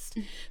the list.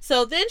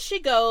 So then she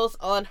goes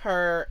on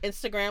her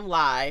Instagram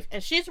live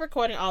and she's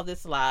recording all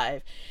this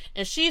live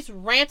and she's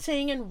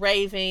ranting and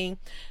raving.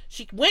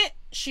 She went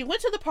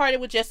to the party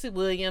with Jesse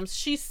Williams.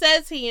 She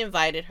says he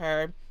invited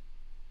her.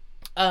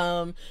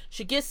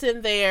 She gets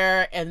in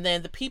there and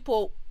then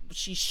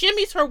she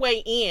shimmies her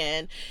way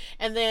in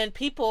and then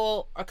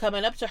people are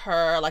coming up to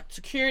her, like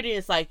security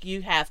is like,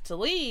 you have to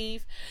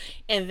leave.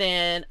 And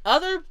then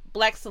other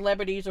black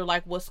celebrities are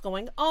like, what's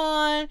going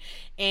on?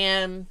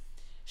 And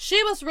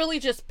she was really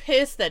just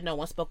pissed that no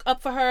one spoke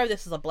up for her.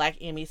 This is a Black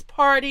Emmys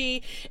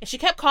party. And she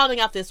kept calling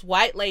out this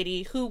white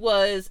lady who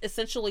was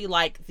essentially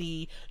like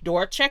the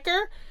door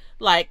checker.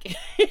 Like,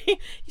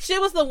 she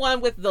was the one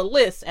with the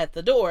list at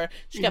the door.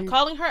 She kept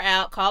calling her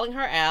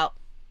out.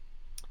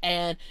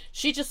 And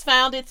she just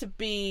found it to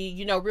be,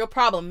 you know, real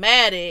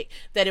problematic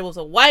that it was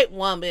a white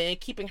woman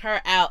keeping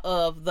her out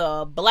of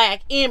the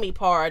Black Emmy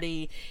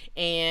party.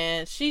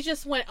 And she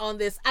just went on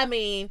this. I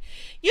mean,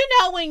 you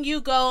know, when you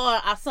go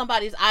on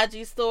somebody's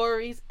IG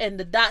stories and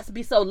the dots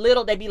be so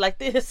little, they be like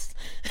this.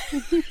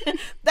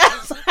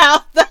 That's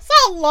how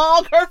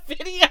long her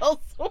videos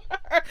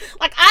were.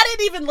 Like, I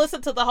didn't even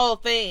listen to the whole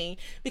thing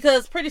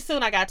because pretty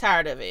soon I got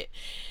tired of it.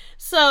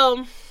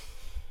 So,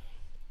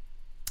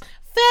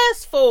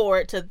 fast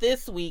forward to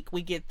this week,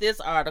 we get this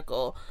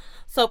article.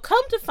 So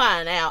come to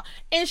find out,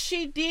 and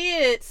she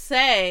did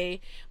say,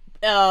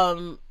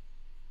 when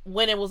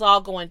it was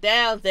all going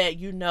down, that,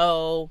 you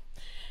know,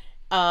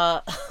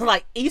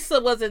 like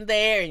Issa wasn't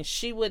there and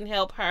she wouldn't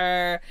help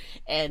her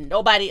and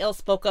nobody else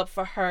spoke up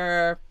for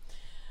her.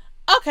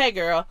 Okay,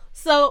 girl.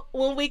 So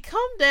when we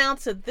come down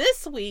to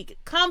this week,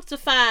 come to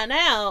find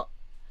out,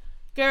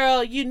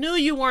 girl, you knew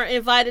you weren't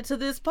invited to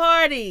this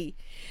party.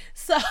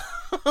 So,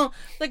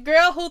 the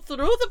girl who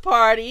threw the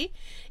party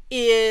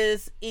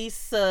is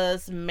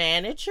Issa's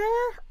manager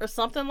or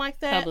something like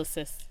that.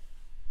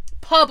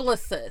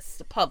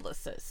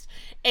 Publicist.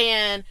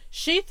 And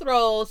she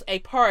throws a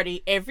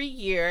party every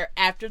year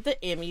after the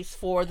Emmys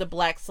for the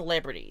Black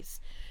celebrities.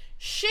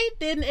 She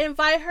didn't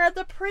invite her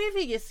the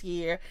previous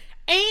year,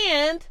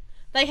 and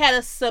they had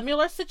a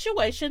similar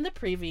situation the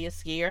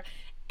previous year,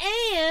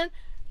 and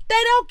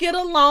they don't get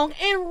along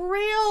in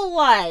real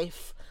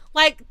life.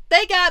 Like,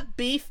 they got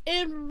beef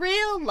in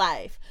real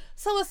life.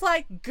 So it's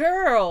like,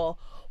 girl,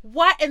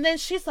 why? And then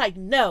she's like,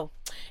 no,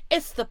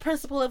 it's the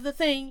principle of the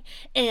thing,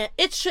 and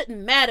it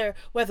shouldn't matter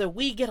whether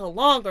we get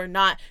along or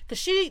not. Because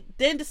she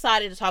then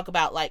decided to talk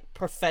about, like,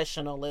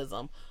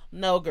 professionalism.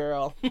 No,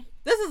 girl.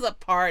 This is a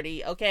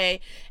party, okay?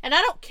 And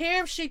I don't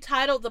care if she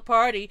titled the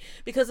party,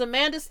 because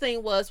Amanda's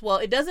thing was, well,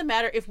 it doesn't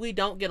matter if we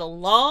don't get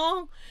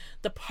along.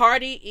 The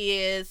party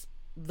is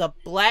the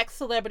Black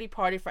celebrity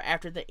party for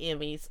after the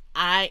Emmys.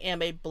 I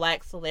am a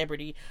Black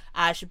celebrity.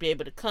 I should be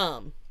able to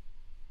come.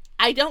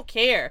 I don't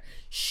care.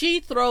 She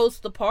throws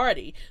the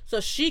party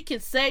so she can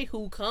say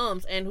who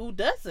comes and who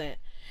doesn't.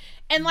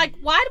 And like,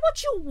 why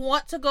would you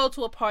want to go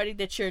to a party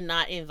that you're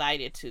not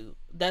invited to?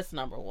 That's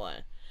number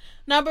one.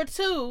 Number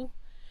two,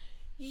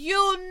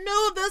 you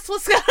knew this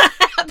was going to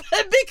happen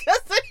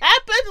because it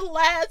happened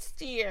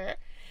last year.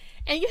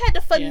 And you had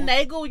to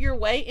finagle your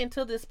way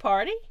into this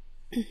party?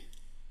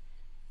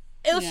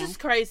 It was just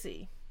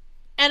crazy.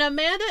 And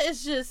Amanda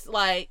is just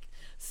like,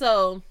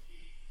 so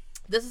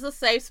this is a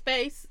safe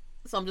space,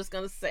 so I'm just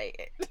going to say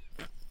it.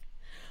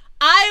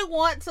 I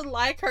want to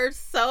like her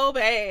so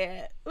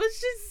bad, but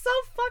she's so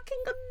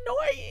fucking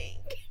annoying.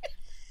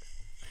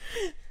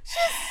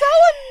 She's so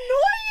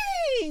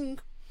annoying.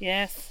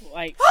 Yes,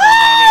 like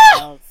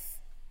somebody else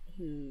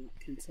who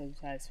can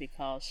sometimes be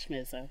called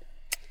Schmizzo.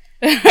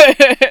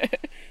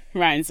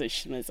 Rhymes with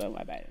Schmizzo,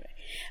 my bad.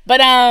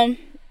 But,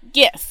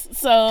 yes,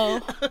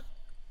 so...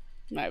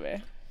 My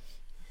bad.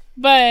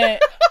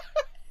 But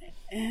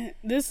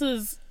this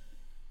is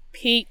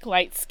peak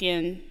light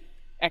skin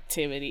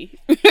activity.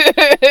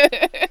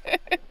 Okay.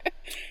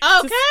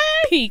 Just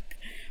peak.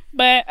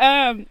 But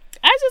I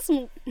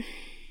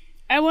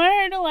want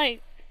her to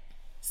like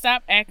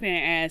stop acting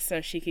an ass so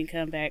she can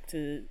come back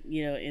to,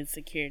 you know,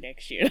 Insecure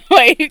next year.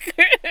 Like,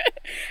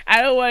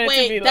 I don't want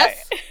it to be like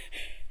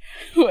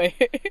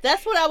wait.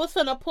 That's what I was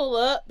gonna pull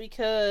up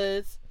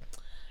because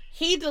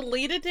he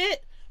deleted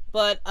it.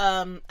 But,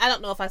 I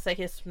don't know if I say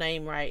his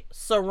name right.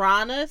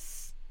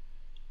 Sarunas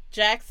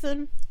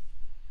Jackson.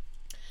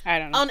 I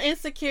don't know. On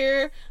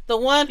Insecure. The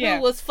one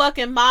who was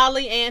fucking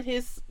Molly and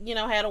his, you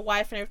know, had a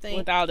wife and everything.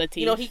 With all the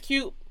teeth. You know, he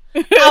cute.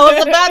 I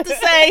was about to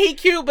say he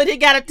cute, but he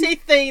got a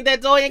teeth thing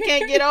that Dorian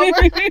can't get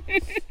over.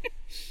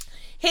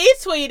 He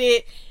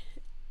tweeted,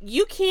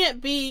 you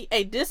can't be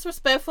a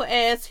disrespectful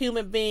ass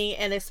human being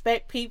and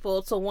expect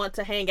people to want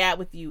to hang out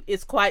with you.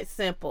 It's quite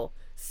simple.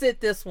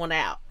 Sit this one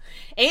out.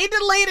 And he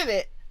deleted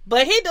it.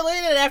 But he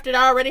deleted it after it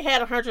already had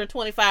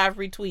 125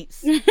 retweets.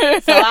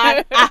 So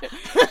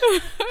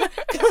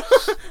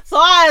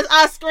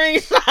I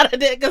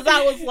screenshotted it because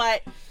I was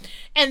like,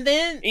 and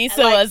then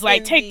Issa was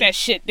like, take that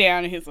shit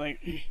down, and he's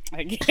like,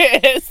 I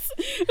guess.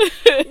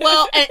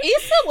 Well, and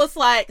Issa was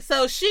like,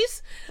 so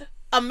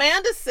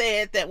Amanda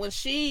said that when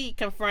she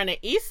confronted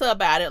Issa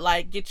about it,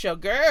 like, get your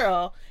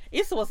girl,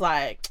 Issa was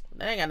like,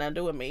 that ain't got nothing to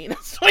do with me.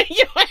 That's between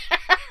you and her.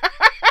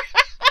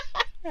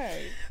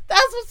 Hey.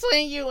 That's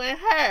between you and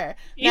her.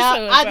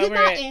 Now,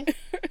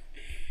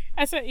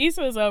 I said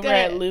Issa was over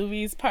at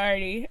Luby's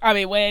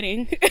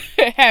wedding,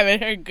 having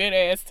her good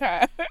ass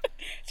time,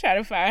 trying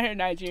to find her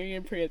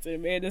Nigerian prince, and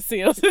Amanda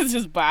Seals is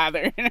just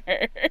bothering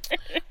her.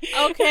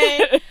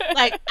 Okay,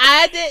 like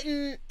I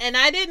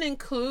didn't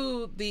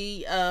include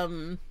the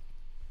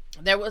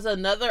there was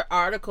another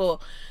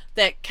article.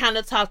 that kind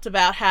of talked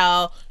about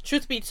how,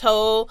 truth be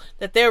told,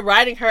 that they're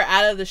writing her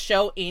out of the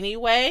show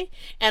anyway,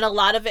 and a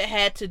lot of it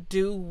had to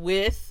do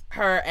with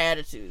her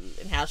attitude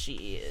and how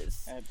she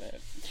is. I bet.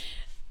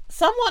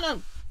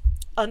 Someone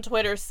on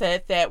Twitter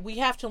said that we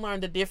have to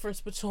learn the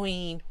difference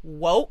between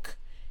woke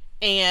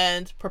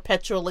and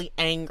perpetually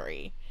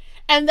angry.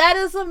 And that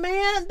is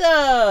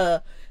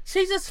Amanda.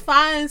 She just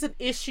finds an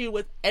issue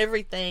with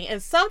everything.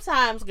 And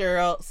sometimes,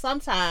 girl,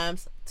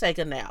 take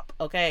a nap,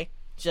 okay?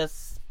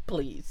 Just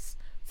please.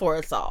 For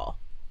us all.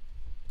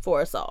 For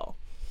us all.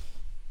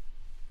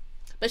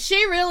 But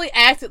she really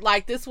acted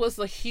like this was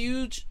a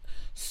huge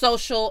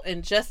social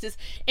injustice.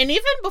 And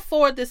even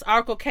before this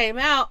article came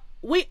out,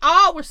 we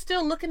all were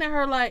still looking at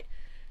her like,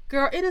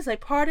 girl, it is a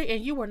party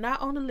and you were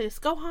not on the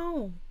list. Go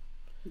home.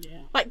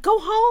 Yeah. Like, go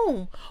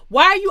home.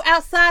 Why are you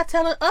outside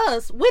telling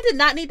us? We did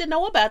not need to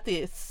know about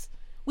this.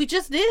 We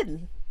just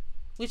didn't.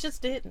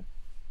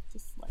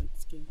 Just light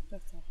skin.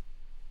 That's all.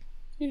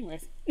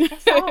 Anyways.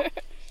 That's all.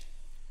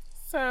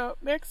 So,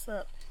 next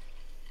up.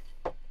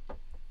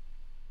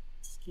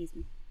 Excuse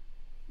me.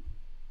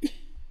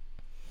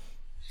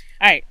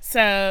 Alright,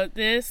 so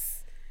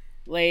this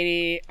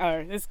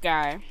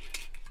guy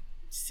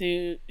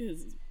sued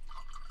his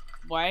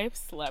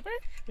wife's lover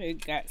who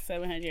got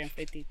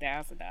 $750,000.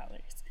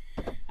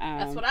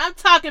 That's what I'm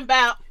talking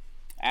about.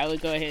 I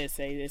would go ahead and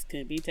say this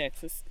could be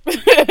Texas.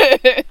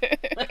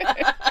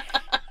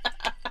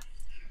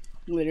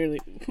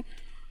 Literally.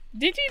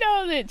 Did you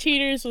know that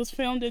Cheaters was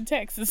filmed in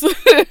Texas?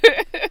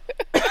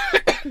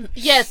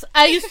 Yes,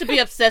 I used to be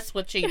obsessed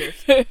with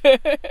Cheaters.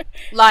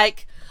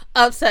 Like,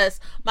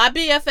 obsessed. My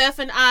BFF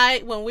and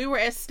I, when we were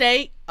at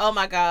State, oh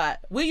my God,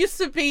 we used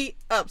to be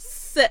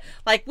upset.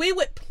 Like, we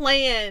would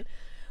plan,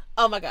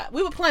 oh my God,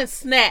 we would plan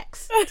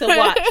snacks to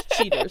watch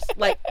Cheaters.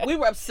 Like, we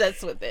were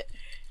obsessed with it.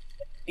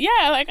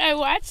 Yeah, like, I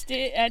watched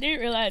it. I didn't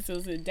realize it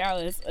was in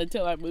Dallas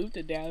until I moved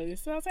to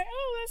Dallas. So I was like,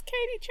 oh, that's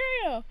Katie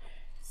Trail.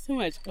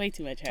 Way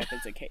too much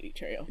happens at Katy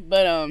Trail.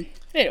 But,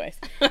 anyways.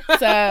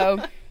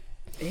 So,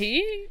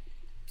 he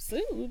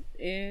sued,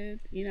 and,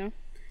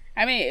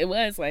 I mean, it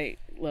was, like,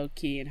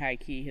 low-key and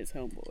high-key his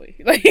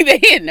homeboy. Like, they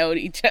didn't know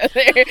each other.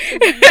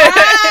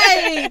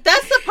 Right!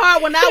 That's the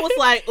part when I was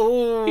like,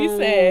 ooh. He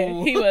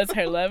said he was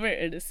her lover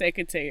and the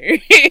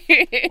secretary.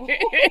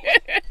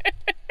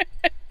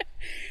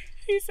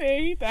 He said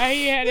he thought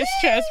he had his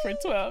trust for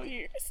 12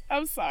 years.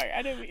 I'm sorry,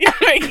 I didn't mean to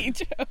make you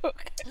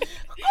joke.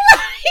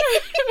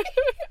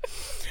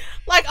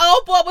 Like,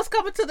 old boy was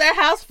coming to their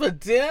house for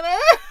dinner.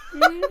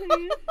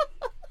 Mm-hmm.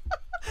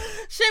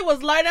 She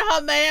was learning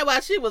her man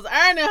while she was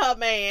earning her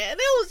man. And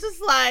it was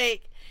just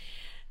like,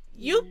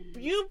 you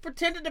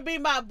pretended to be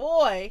my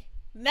boy.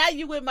 Now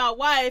you with my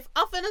wife.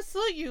 I'm finna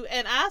sue you.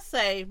 And I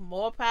say,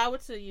 more power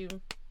to you.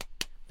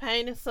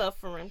 Pain and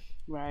suffering.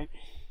 Right.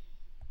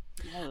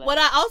 What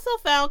I also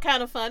found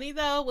kind of funny,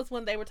 though, was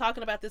when they were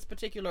talking about this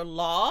particular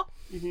law,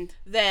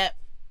 that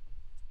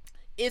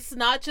it's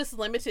not just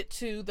limited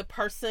to the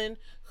person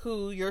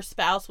who your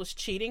spouse was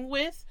cheating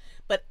with,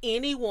 but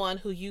anyone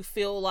who you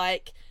feel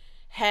like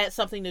had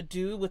something to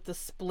do with the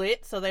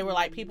split. So they were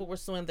like, people were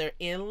suing their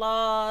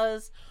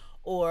in-laws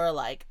or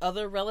like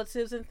other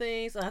relatives and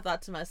things. And I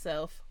thought to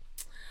myself,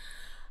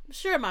 I'm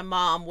sure my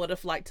mom would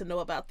have liked to know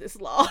about this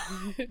law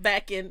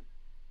back in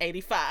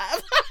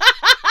 85.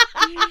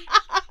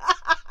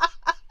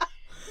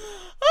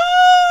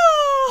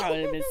 I would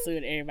have been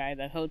suing everybody,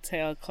 the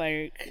hotel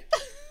clerk,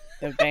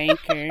 the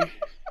banker.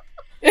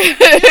 You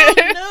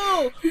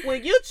knew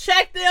when you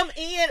checked them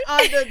in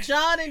on the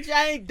John and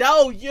Jane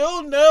Doe,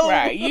 you knew.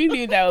 Right, you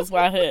knew that was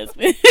my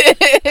husband.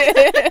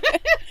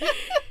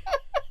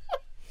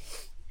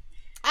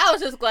 I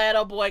was just glad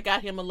old boy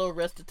got him a little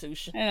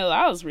restitution. And the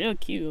law was real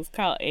cute. It was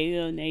called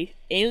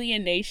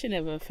alienation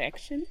of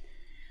affection.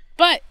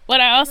 But what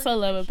I also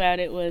love about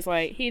it was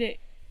like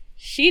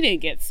she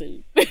didn't get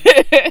sued.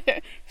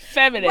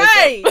 Feminism.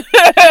 Right.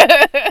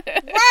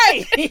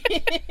 Right.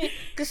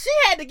 Because she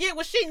had to get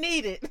what she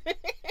needed.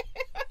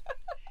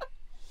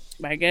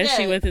 But I guess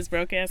she with his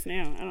broke ass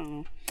now. I don't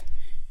know.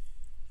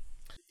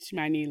 She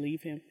might need to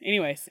leave him.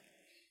 Anyways.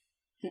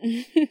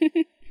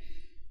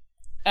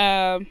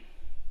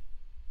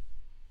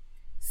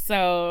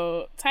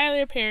 So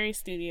Tyler Perry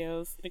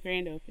Studios, the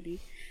grand opening.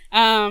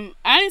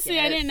 Honestly,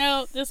 I didn't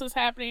know this was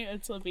happening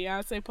until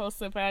Beyonce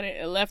posted about it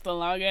and left a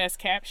long ass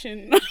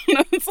caption.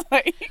 It's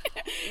like,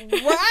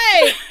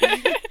 right,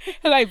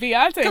 like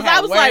Beyonce had I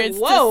was words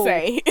like, whoa. to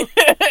say.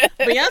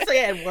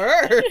 Beyonce had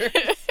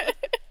words.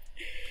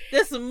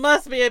 This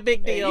must be a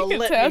big deal. You can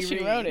Let tell me she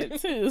read. wrote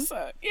it too.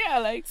 So yeah,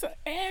 like so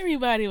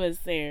everybody was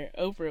there.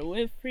 Oprah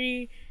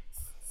Winfrey,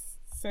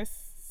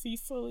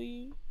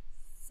 Cecily.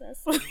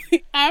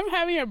 I'm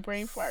having a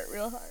brain fart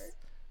real hard.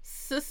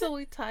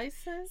 Cicely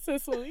Tyson?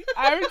 Cicely.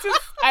 I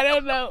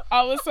don't know.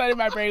 All of a sudden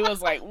my brain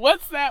was like,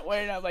 what's that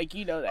word? I'm like,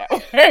 you know that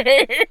word.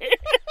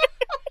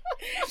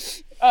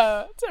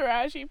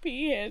 Taraji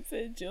P.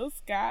 Henson, Jill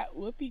Scott,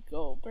 Whoopi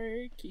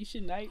Goldberg,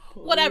 Keisha Knight.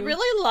 What I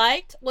really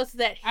liked was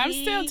that I'm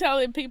still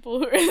telling people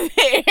who are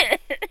there.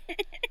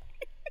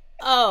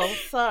 Oh,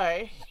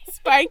 sorry.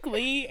 Spike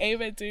Lee,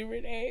 Ava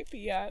DuVernay,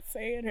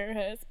 Beyonce and her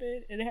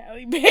husband, and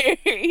Halle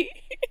Berry,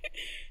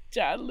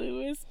 John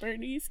Lewis,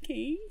 Bernice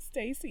King,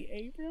 Stacey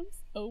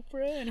Abrams,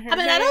 Oprah, and her. I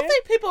mean, I don't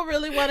think people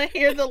really want to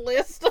hear the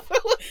list of who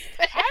was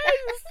there. I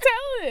was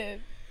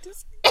telling.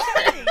 Just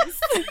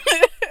curious.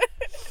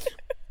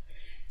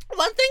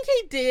 One thing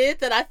he did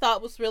that I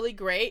thought was really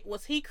great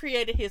was he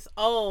created his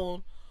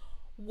own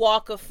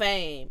Walk of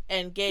Fame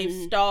and gave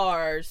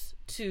stars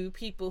to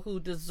people who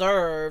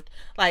deserved,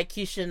 like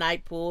Keisha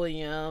Knight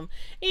Pulliam,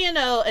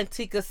 and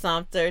Tika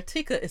Sumpter.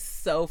 Tika is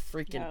so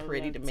freaking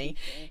pretty to me.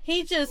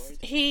 Tika.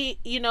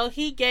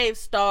 He gave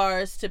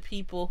stars to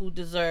people who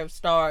deserve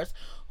stars,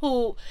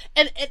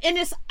 and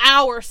it's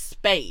our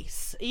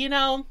space,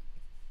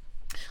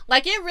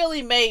 Like, it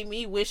really made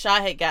me wish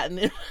I had gotten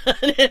an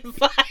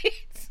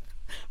invite.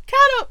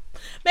 Kind of,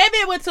 maybe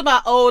it went to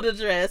my old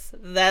address.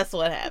 That's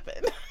what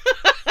happened.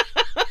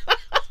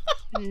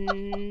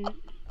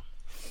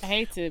 I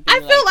hate to. I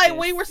feel like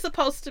we were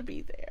supposed to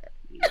be there.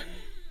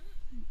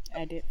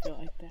 I did feel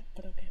like that,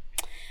 but okay.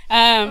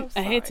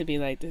 I hate to be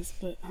like this,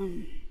 but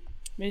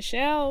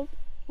Michelle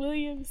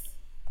Williams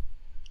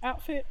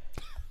outfit.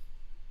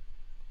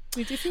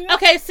 Did you see that?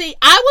 Okay, see,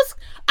 I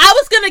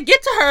was gonna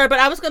get to her, but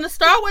I was gonna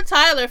start with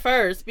Tyler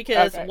first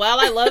because while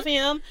I love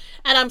him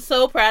and I'm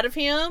so proud of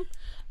him,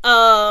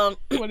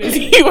 what is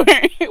he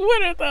wearing?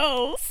 What are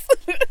those?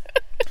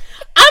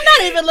 I'm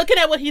not even looking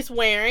at what he's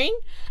wearing.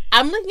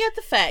 I'm looking at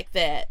the fact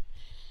that.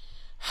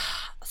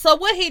 So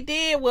what he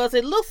did was,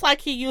 it looks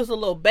like he used a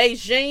little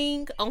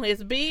Beijing on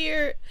his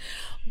beard.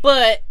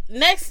 But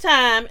next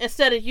time,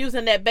 instead of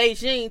using that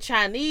Beijing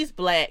Chinese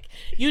black,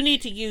 you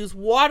need to use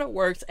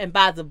Waterworks and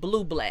buy the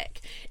blue black.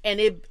 And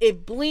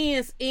it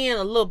blends in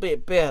a little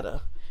bit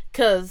better.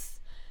 Because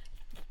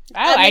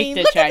I like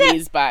the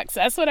Chinese box.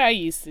 That's what I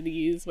used to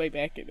use way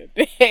back in the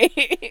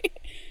day.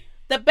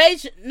 The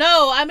Beijing,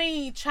 no, I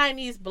mean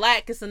Chinese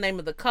black is the name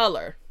of the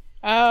color.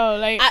 Oh,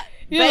 like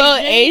the little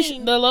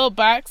Asian, the little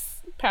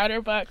box, powder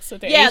box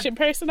with the Asian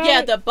person on it?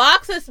 Yeah, the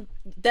box is,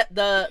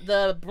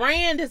 the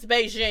brand is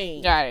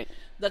Beijing. Got it.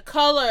 The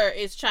color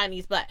is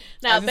Chinese black.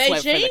 Now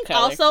Beijing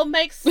also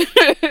makes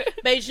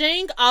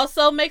Beijing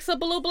also makes a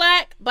blue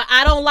black, but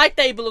I don't like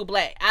they blue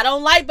black. I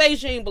don't like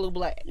Beijing blue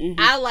black.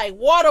 I like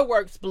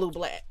Waterworks blue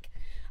black.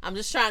 I'm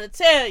just trying to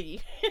tell you.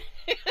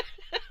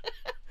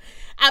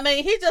 I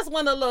mean, he just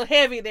went a little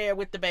heavy there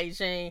with the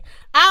Beijing.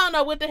 I don't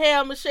know what the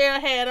hell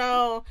Michelle had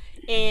on,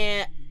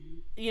 and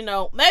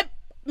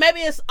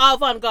maybe it's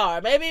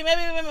avant-garde. Maybe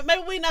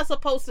we're not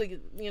supposed to,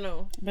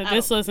 But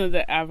this wasn't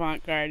the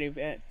avant-garde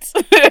event.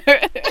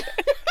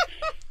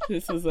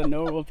 This was a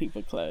normal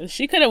people clothes.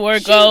 She could have wore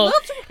gold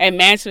and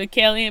matched with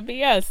Kelly and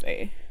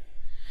Beyonce.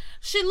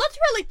 She looked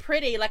really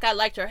pretty. Like, I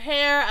liked her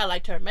hair. I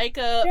liked her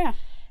makeup. Yeah.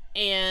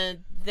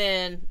 And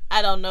then,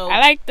 I don't know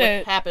what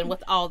happened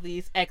with all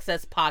these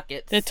excess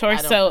pockets. The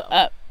torso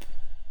up.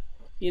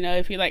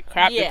 If you,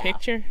 crop the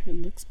picture, it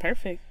looks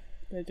perfect.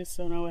 I just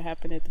don't know what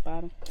happened at the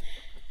bottom.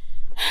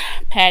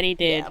 Patty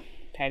did. Yeah.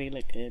 Patty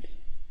looked good.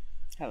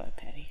 I love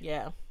Patty.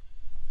 Yeah.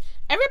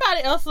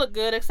 Everybody else looked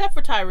good except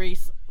for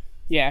Tyrese.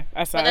 Yeah,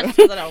 I saw that. That's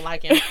because I don't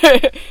like him.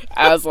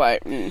 I was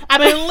like, I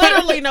mean,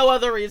 literally no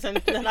other reason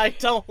than I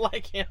don't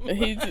like him.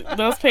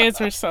 Those pants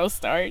were so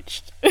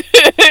starched.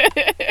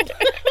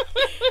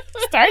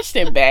 Starched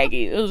and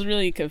baggy. It was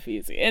really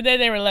confusing. And then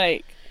they were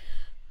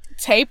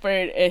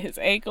tapered at his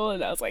ankle,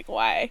 and I was like,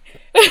 why?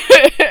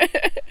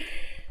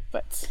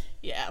 But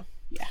yeah.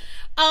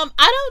 I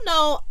don't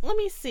know. Let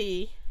me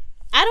see.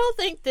 I don't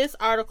think this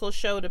article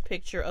showed a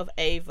picture of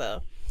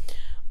Ava,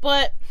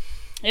 but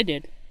it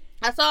did.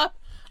 I saw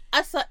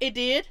it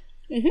did.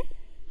 Mm-hmm.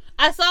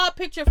 I saw a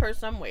picture of her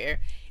somewhere,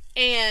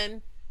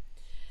 and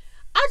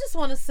I just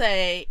want to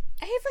say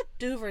Ava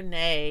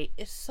DuVernay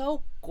is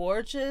so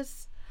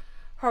gorgeous.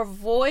 Her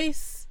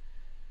voice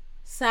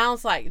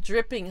sounds like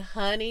dripping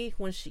honey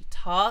when she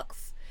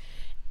talks,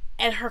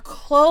 and her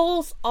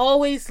clothes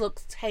always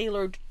look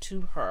tailored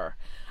to her.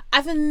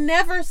 I've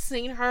never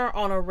seen her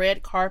on a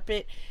red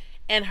carpet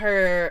and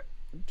her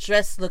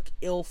dress look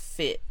ill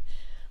fit.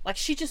 Like,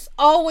 she just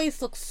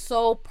always looks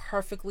so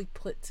perfectly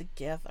put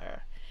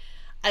together.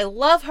 I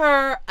love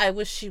her. I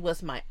wish she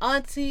was my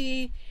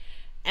auntie.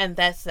 And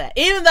that's that.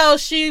 Even though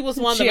she was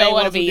one of the main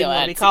ones who didn't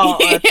want to be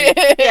called auntie.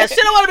 Yeah, she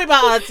didn't want to be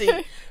my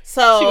auntie.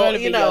 So, she wanted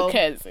to be your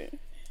cousin.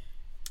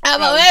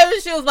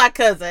 Maybe she was my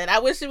cousin. I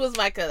wish she was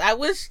my cousin. I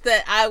wish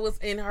that I was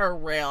in her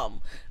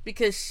realm.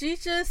 Because she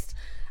just...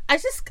 I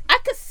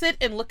could sit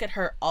and look at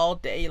her all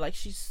day. Like,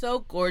 she's so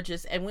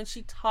gorgeous. And when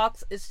she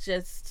talks, it's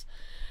just...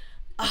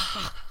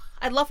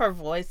 I love her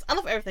voice. I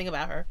love everything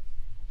about her.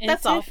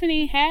 That's all.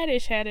 Tiffany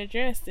Haddish had a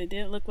dress that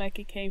didn't look like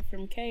it came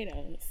from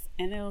Cato's.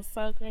 And it was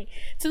so great.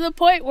 To the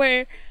point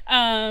where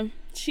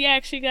she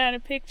actually got a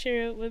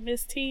picture with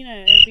Miss Tina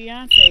and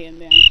Beyonce and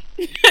them.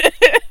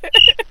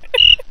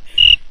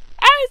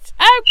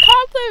 I'm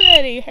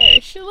complimenting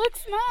her. She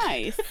looks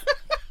nice.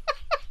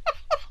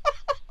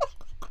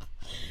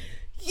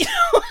 You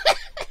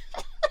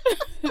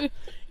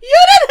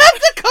didn't have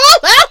to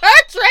call out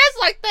her dress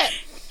like that.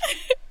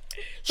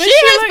 She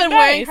has been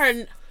wearing wearing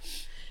her.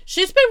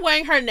 She's been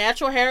wearing her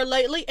natural hair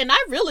lately, and I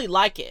really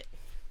like it.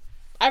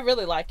 I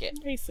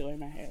used to wear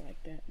my hair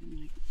like that. I'm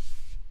like,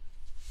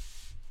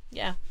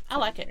 yeah, I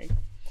like it.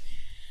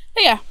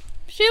 But yeah,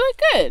 she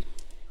looked good.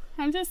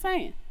 I'm just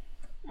saying.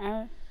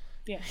 Yeah.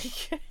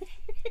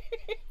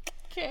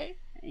 Okay.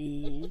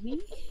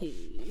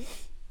 Anywho.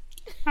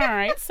 All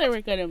right, so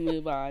we're gonna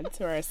move on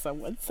to our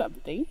someone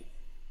something.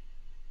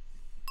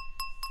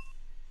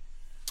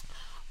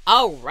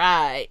 All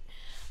right.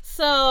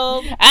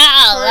 So.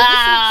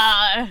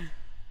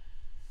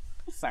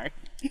 Sorry.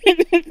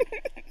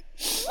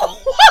 What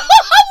was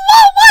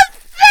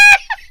that?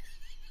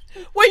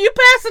 Were you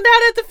passing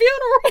out at the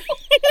funeral?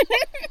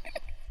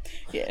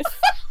 Yes.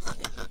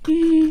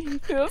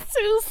 It was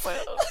too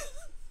soon.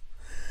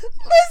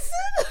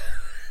 Listen.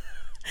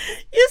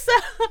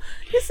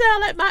 You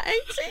sound like my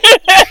auntie.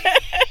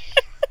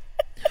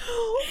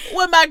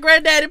 When my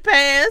granddaddy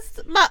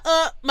passed,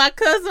 my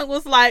cousin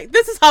was like,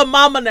 "This is her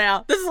mama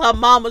now. This is her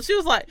mama." She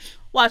was like,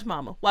 "Watch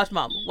mama, watch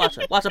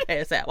her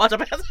pass out, watch her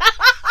pass out."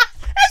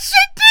 And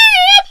she did.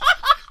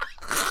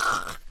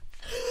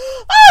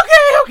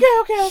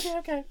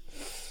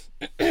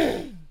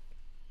 Okay.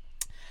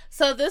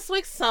 So this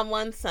week's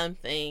someone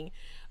something.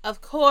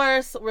 Of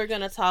course, we're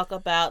gonna talk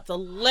about the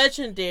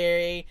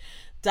legendary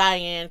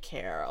Diahann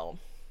Carroll.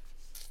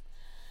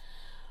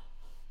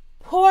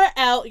 Pour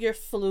out your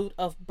flute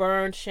of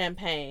burned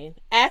champagne.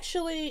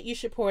 Actually, you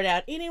should pour it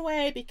out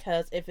anyway,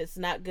 because if it's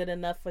not good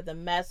enough for the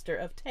master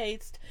of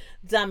taste,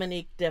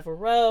 Dominique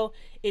Devereaux,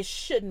 it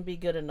shouldn't be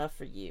good enough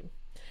for you.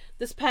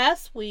 This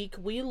past week,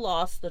 we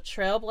lost the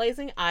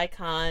trailblazing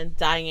icon,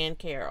 Diahann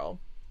Carroll.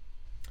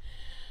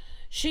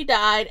 She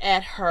died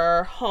at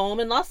her home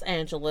in Los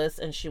Angeles,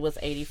 and she was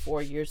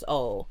 84 years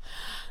old.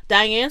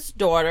 Diane's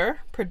daughter,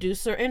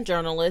 producer and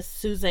journalist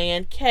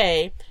Suzanne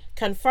Kay,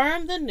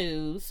 confirmed the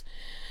news,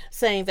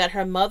 saying that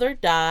her mother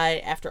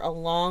died after a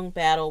long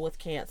battle with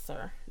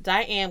cancer.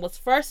 Diahann was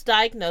first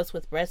diagnosed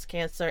with breast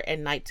cancer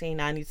in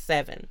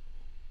 1997.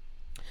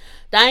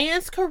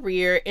 Diane's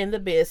career in the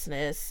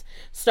business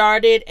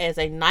started as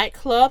a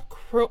nightclub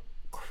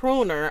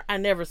crooner. I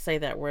never say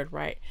that word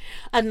right.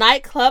 A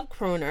nightclub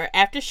crooner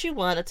after she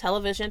won a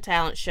television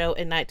talent show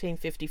in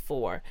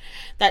 1954.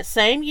 That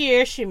same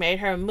year, she made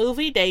her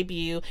movie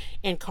debut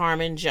in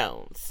Carmen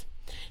Jones.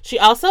 She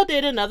also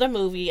did another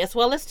movie as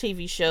well as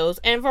TV shows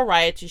and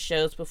variety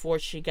shows before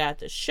she got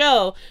the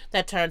show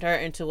that turned her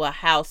into a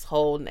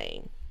household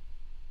name.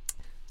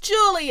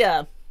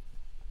 Julia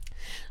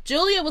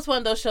was one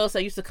of those shows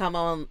that used to come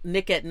on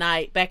Nick at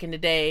Night back in the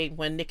day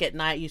when Nick at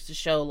Night used to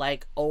show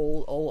like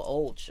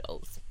old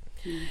shows.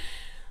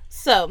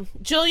 So,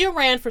 Julia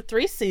ran for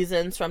 3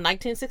 seasons from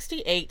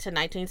 1968 to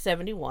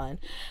 1971.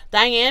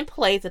 Diahann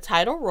played the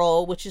title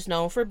role, which is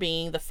known for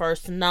being the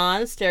first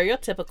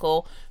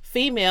non-stereotypical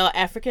female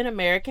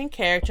African-American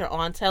character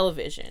on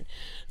television.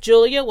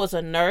 Julia was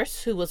a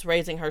nurse who was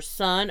raising her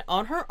son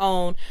on her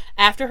own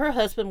after her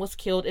husband was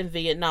killed in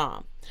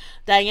Vietnam.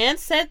 Diahann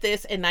said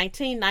this in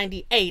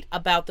 1998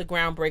 about the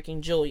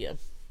groundbreaking Julia.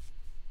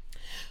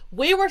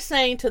 "We were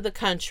saying to the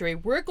country,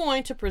 we're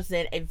going to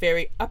present a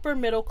very upper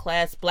middle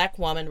class black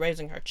woman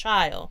raising her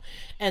child,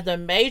 and the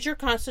major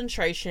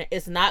concentration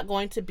is not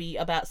going to be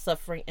about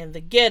suffering in the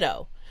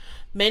ghetto.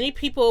 Many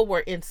people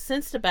were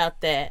incensed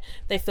about that.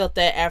 They felt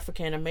that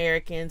African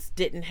Americans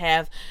didn't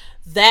have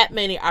that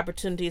many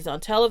opportunities on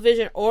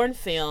television or in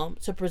film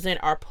to present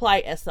our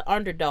plight as the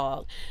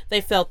underdog. They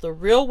felt the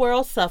real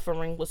world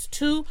suffering was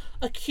too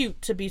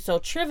acute to be so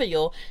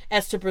trivial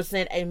as to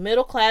present a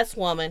middle class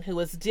woman who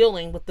was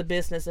dealing with the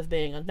business of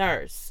being a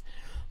nurse.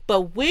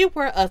 But we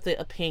were of the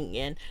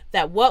opinion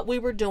that what we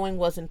were doing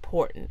was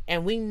important,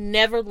 and we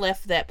never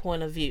left that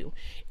point of view.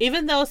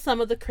 Even though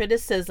some of the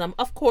criticism,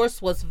 of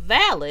course, was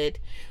valid,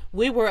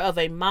 we were of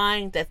a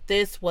mind that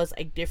this was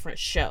a different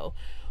show.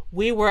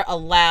 We were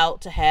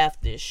allowed to have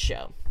this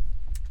show."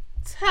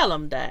 Tell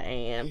him,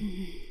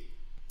 Diahann.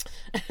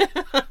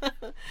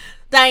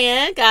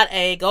 Diahann got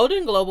a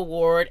Golden Globe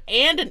Award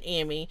and an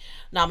Emmy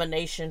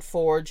nomination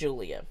for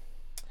Julia.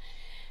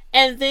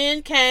 And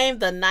then came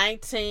the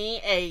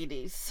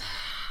 1980s.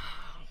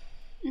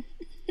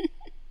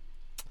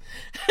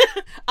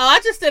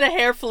 I just did a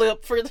hair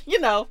flip for,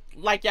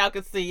 like y'all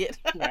could see it.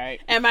 Right.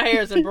 And my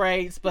hair's in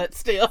braids, but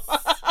still.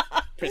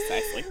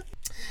 Precisely.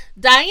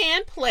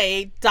 Diahann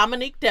played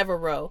Dominique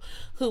Devereaux,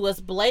 who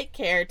was Blake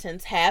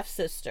Carrington's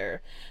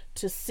half-sister,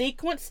 to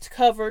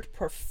sequence-covered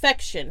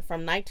perfection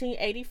from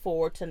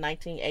 1984 to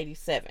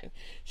 1987.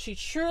 She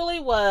truly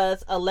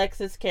was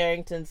Alexis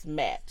Carrington's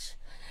match.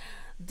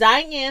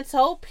 Diahann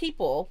told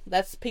People,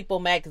 that's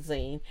People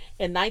magazine,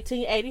 in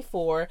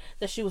 1984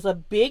 that she was a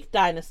big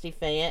Dynasty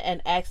fan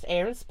and asked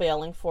Aaron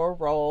Spelling for a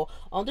role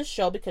on the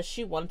show because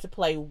she wanted to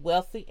play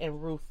wealthy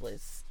and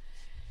ruthless.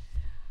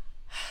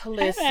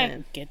 Listen. How did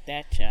I get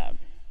that job?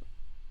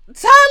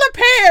 Tyler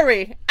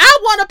Perry, I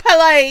want to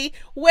play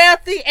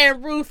wealthy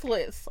and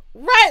ruthless.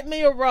 Write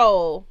me a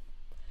role.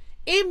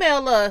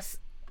 Email us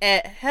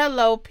at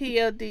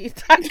hellopod.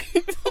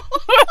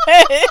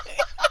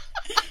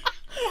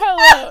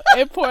 Hello,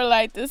 and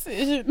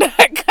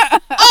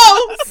poorlightdecision.com.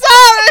 Oh,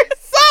 sorry.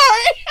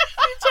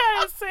 You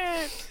trying to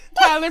send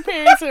Tyler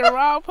Perry to the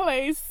wrong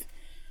place.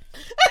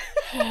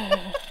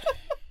 Anyway.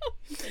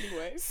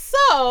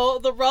 So,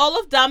 the role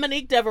of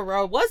Dominique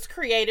Devereaux was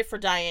created for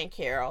Diahann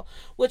Carroll,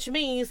 which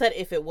means that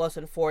if it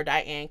wasn't for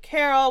Diahann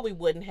Carroll, we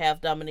wouldn't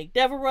have Dominique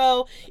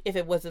Devereaux. If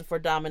it wasn't for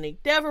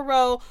Dominique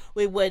Devereaux,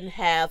 we wouldn't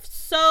have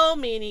so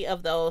many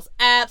of those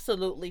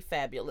absolutely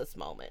fabulous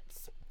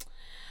moments.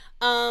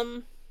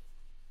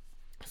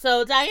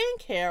 So Diahann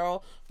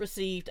Carroll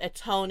received a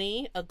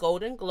Tony, a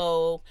Golden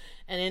Globe,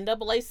 an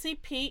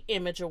NAACP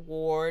Image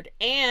Award,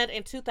 and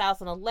in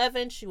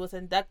 2011 she was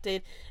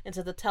inducted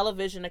into the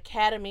Television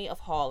Academy of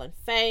Hall of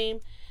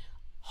Fame.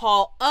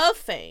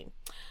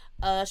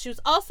 She was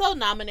also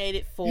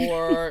nominated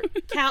for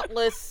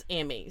countless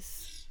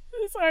Emmys.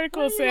 This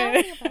article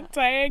said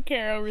Diahann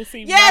Carroll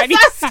received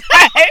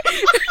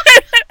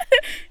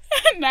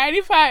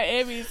 95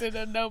 Emmys and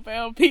a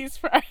Nobel Peace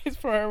Prize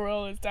for her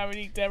role as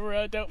Dominique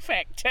Devereaux. Don't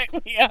fact check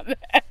me on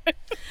that.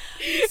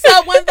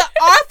 So when the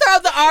author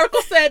of the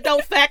article said,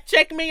 "Don't fact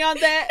check me on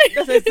that,"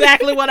 that's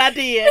exactly what I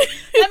did.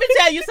 Let me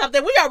tell you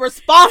something. We are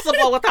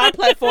responsible with our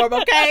platform,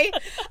 okay?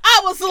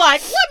 I was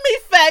like, let me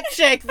fact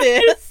check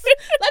this.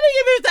 Let me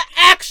give you the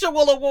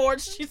actual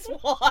awards she's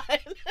won.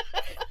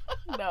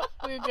 No,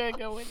 we're going to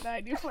go with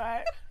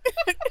 95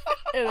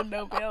 and a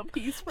Nobel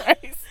Peace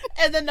Prize.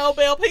 And the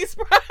Nobel Peace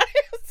Prize.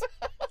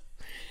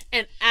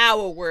 In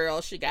our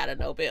world, she got a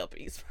Nobel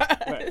Peace Prize.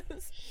 Right.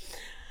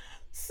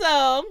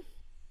 So,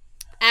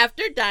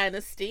 after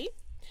Dynasty,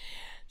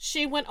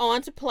 she went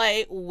on to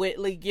play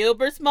Whitley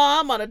Gilbert's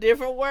mom on A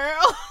Different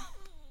World.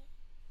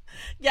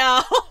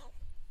 Y'all,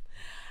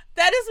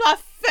 that is my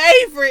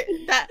favorite.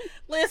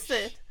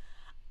 Listen,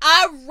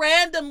 I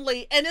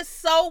randomly, and it's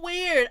so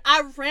weird,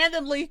 I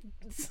randomly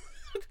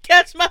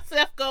catch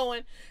myself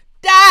going,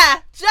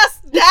 die,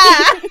 just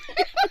die.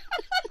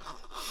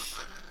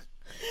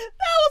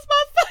 That was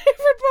my favorite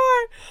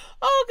part.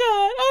 Oh,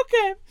 God.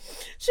 Okay.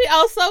 She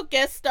also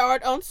guest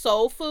starred on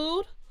Soul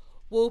Food,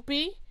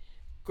 Whoopi,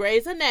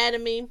 Grey's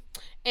Anatomy,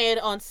 and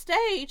on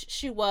stage,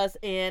 she was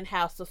in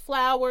House of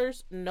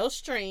Flowers, No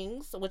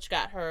Strings, which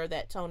got her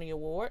that Tony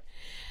Award,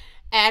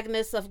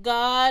 Agnes of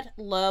God,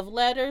 Love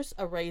Letters,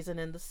 A Raisin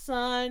in the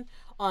Sun,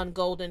 on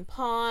Golden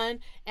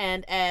Pond,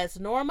 and as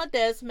Norma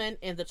Desmond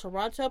in the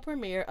Toronto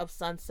premiere of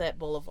Sunset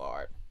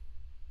Boulevard.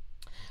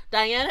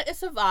 Diana is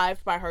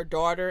survived by her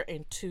daughter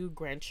and 2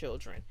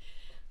 grandchildren.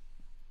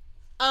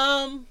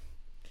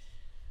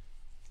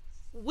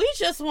 We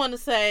just want to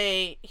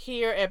say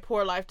here at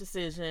Poor Life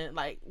Decision,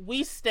 like,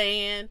 we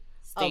stand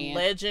a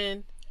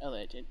legend. A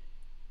legend.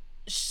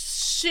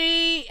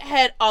 She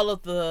had all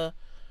of the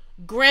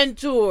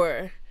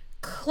grandeur,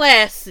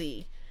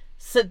 classy,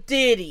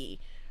 sedity,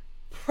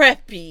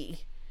 preppy,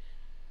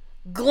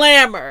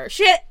 glamour.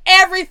 She had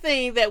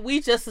everything that we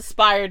just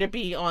aspire to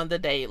be on the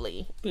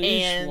daily.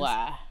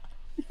 Bourgeois.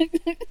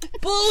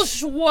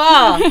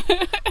 Bourgeois.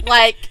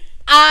 Like,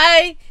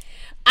 I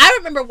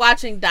remember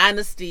watching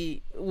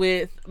Dynasty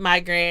with my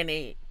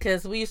granny,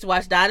 because we used to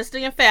watch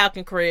Dynasty and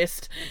Falcon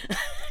Crest.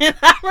 And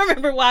I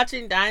remember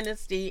watching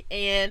Dynasty,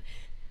 and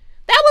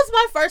that was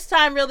my first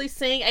time really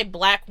seeing a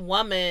black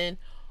woman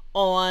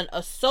on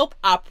a soap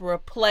opera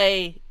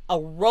play a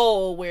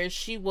role where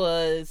she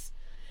was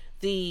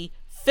the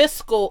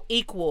fiscal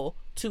equal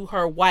to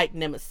her white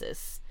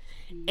nemesis.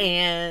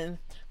 And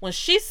when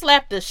she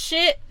slapped the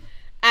shit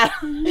out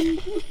of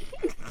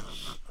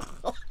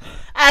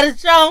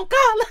Joan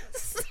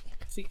Collins.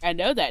 See, I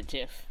know that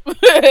GIF.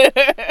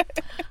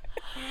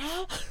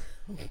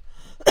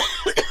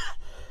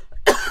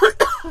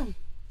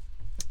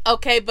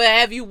 Okay, but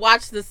have you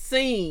watched the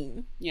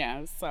scene? Yeah,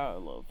 I saw a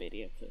little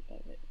video clip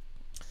of it.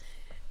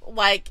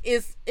 Like,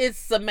 it's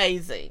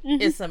amazing.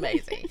 It's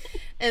amazing.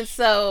 And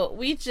so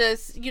we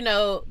just,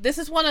 this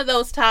is one of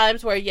those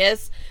times where,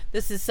 yes,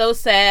 this is so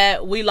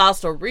sad. We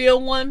lost a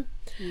real one.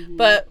 Mm-hmm.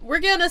 But we're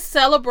going to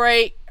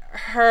celebrate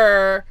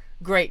her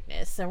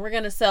greatness. And we're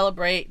going to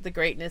celebrate the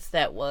greatness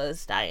that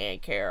was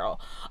Diahann Carroll.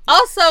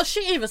 Also,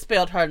 she even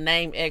spelled her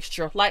name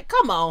extra. Like,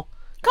 come on.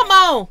 Come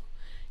on.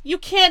 You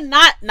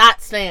cannot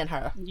not stand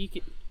her. You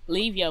can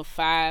leave your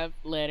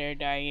 5-letter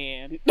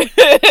Diane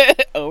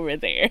over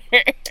there.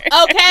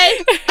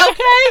 Okay.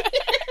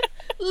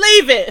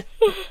 Leave it.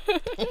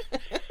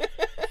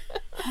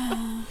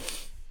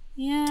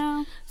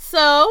 Yeah.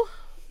 So,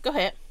 go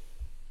ahead.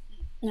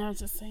 No, I was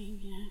just saying,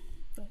 yeah.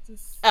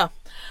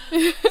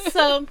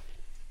 So,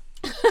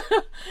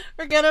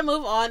 we're going to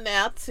move on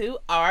now to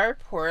our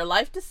Poor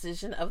Life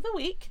Decision of the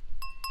Week.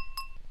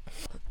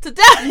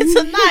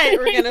 Tonight,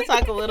 we're going to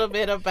talk a little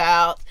bit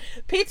about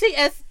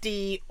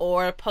PTSD,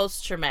 or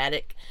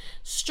post-traumatic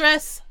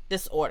stress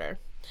disorder.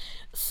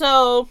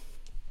 So,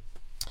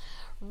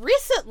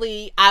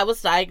 recently, I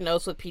was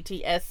diagnosed with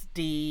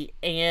PTSD,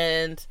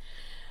 and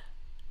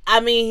I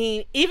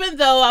mean, even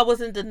though I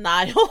was in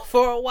denial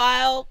for a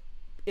while,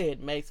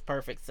 it makes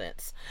perfect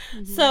sense.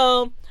 Mm-hmm.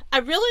 So, I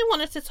really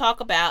wanted to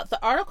talk about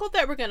the article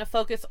that we're going to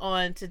focus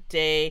on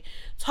today.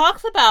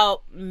 Talks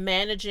about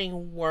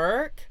managing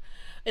work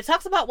It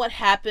talks about what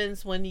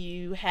happens when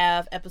you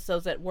have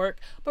episodes at work,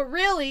 but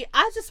really,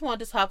 I just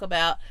wanted to talk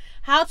about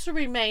how to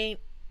remain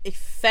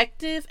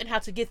effective and how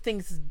to get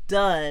things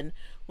done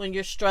when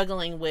you're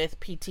struggling with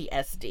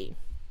PTSD.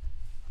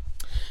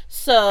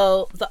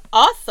 So, the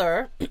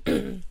author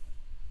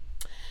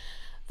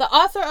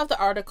of the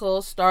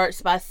article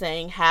starts by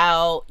saying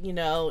how,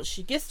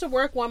 she gets to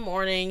work one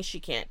morning, she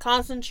can't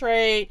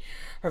concentrate,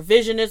 her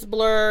vision is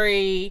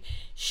blurry,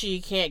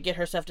 she can't get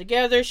herself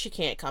together, she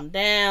can't come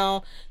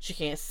down, she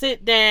can't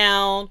sit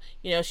down,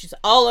 she's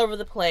all over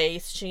the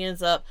place. She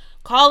ends up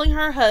calling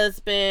her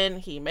husband,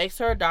 he makes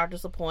her a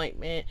doctor's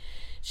appointment,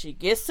 she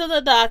gets to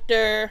the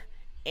doctor,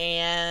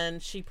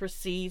 and she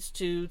proceeds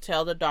to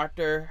tell the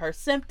doctor her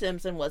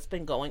symptoms and what's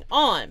been going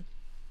on.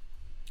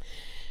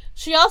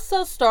 She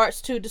also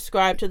starts to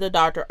describe to the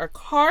doctor a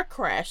car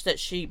crash that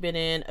she'd been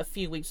in a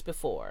few weeks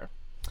before.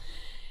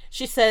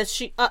 She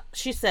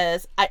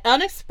says, I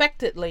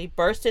unexpectedly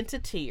burst into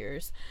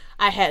tears.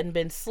 I hadn't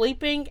been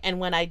sleeping, and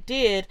when I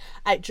did,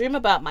 I'd dream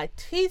about my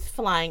teeth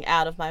flying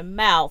out of my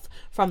mouth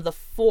from the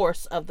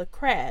force of the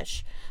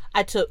crash.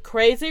 I took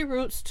crazy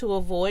routes to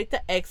avoid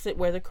the exit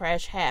where the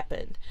crash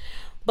happened.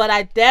 But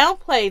I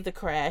downplayed the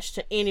crash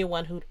to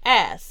anyone who'd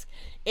ask.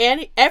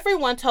 And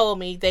everyone told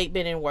me they'd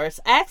been in worse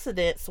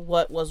accidents.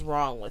 What was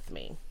wrong with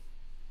me?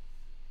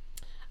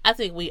 I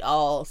think we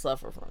all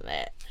suffer from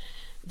that.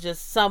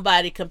 Just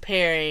somebody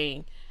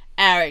comparing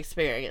our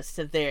experience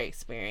to their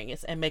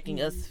experience and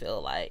making us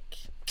feel like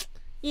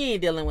you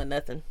ain't dealing with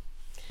nothing.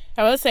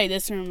 I will say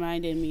this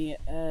reminded me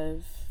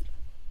of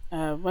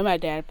when my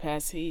dad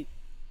passed. He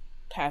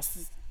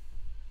passed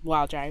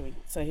while driving,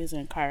 so he was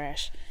in a car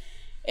crash.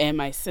 And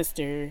my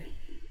sister,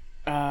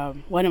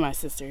 one of my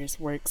sisters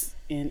works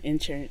in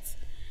insurance.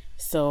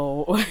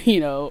 So,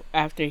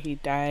 after he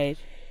died,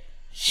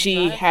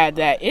 she had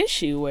that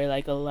issue where,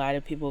 like, a lot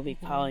of people be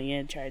calling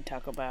in trying to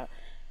talk about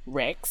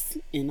wrecks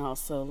and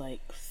also,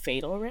 like,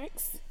 fatal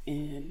wrecks.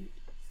 And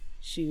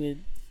she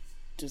would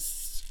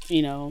just,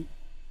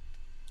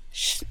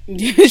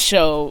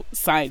 show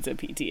signs of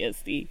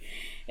PTSD.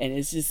 And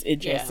it's just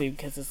interesting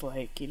because it's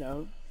like,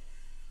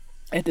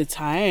 at the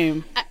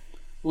time...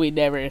 we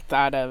never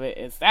thought of it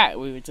as that.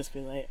 We would just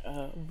be like,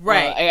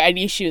 right. Well, I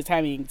knew she was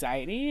having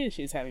anxiety and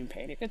she was having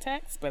panic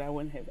attacks, but I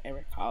wouldn't have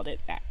ever called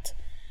it that.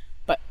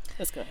 But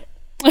let's go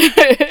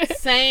ahead.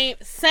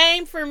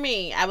 Same for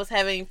me. I was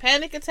having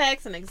panic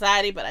attacks and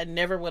anxiety, but I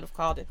never would have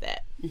called it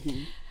that.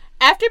 Mm-hmm.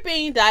 After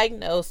being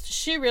diagnosed,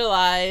 she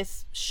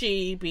realized,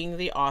 she being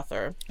the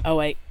author. Oh,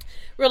 wait.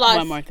 Realized.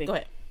 One more thing. Go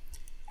ahead.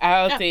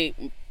 I don't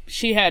think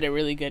she had a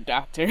really good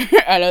doctor.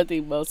 I don't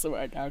think most of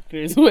our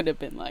doctors would have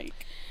been like,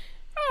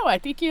 oh, I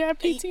think you have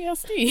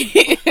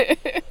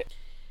PTSD.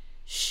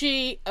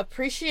 She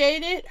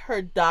appreciated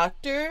her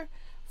doctor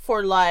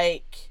for,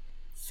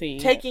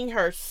 taking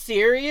her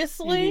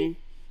seriously,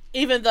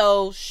 even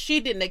though she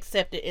didn't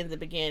accept it in the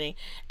beginning.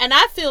 And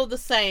I feel the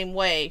same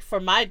way for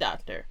my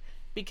doctor,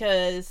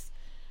 because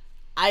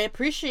I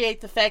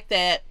appreciate the fact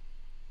that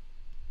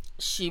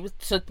she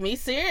took me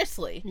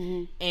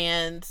seriously.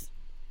 And,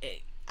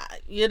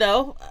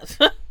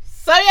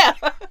 So, yeah.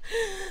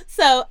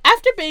 So,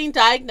 after being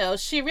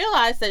diagnosed, she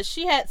realized that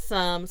she had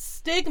some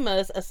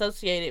stigmas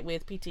associated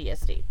with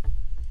PTSD.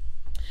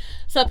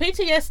 So,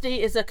 PTSD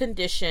is a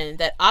condition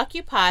that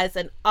occupies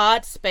an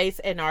odd space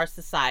in our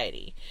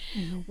society.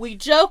 We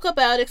joke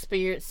about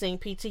experiencing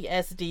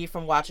PTSD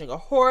from watching a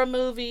horror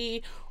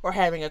movie or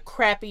having a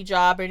crappy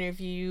job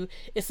interview.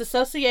 It's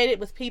associated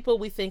with people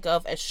we think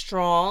of as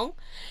strong.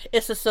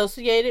 It's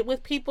associated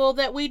with people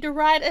that we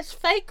deride as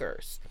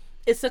fakers.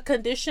 It's a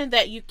condition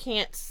that you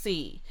can't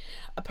see.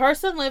 A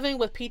person living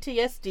with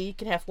PTSD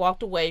can have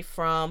walked away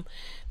from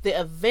the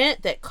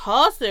event that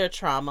caused their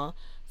trauma,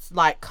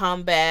 like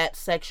combat,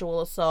 sexual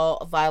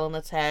assault, a violent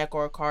attack,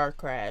 or a car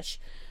crash.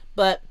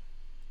 But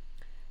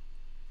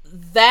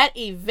that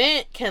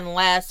event can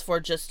last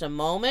for just a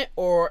moment,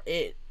 or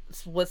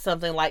it's with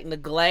something like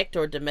neglect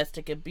or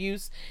domestic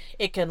abuse,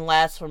 it can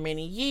last for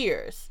many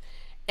years.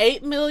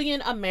 8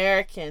 million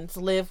Americans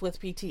live with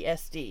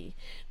PTSD.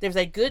 There's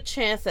a good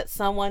chance that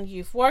someone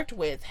you've worked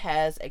with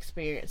has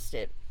experienced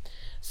it.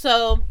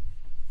 So,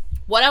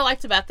 what I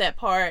liked about that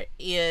part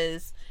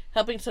is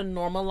helping to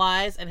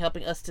normalize and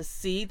helping us to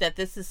see that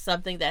this is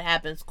something that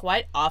happens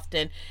quite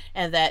often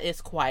and that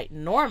is quite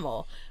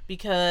normal.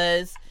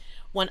 Because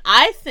when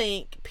I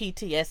think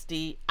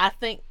PTSD, I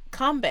think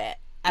combat.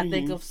 I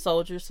think of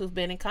soldiers who've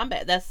been in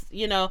combat. That's,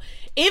 even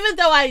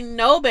though I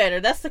know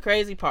better, that's the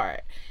crazy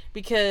part.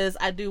 Because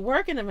I do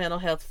work in the mental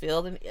health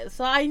field, and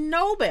so I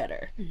know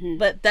better.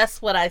 But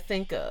that's what I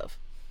think of.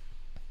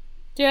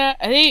 Yeah,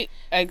 I think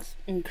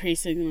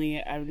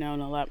increasingly I've known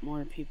a lot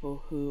more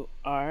people who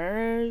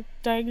are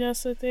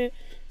diagnosed with it.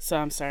 So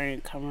I'm starting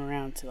to come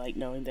around to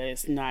knowing that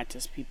it's not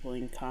just people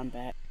in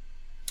combat.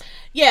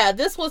 Yeah,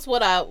 this was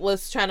what I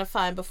was trying to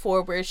find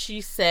before, where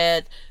she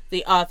said,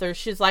 the author,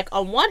 she's like,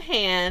 on one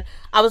hand,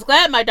 I was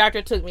glad my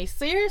doctor took me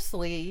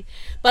seriously,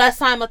 but I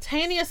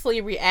simultaneously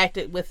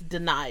reacted with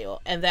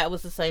denial. And that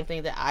was the same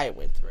thing that I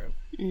went through.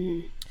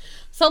 Mm-hmm.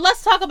 So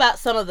let's talk about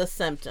some of the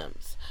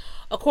symptoms.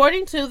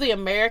 According to the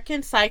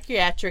American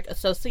Psychiatric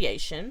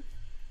Association,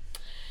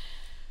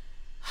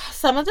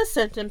 some of the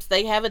symptoms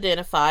they have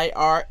identified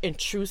are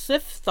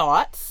intrusive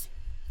thoughts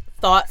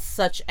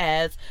such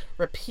as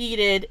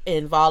repeated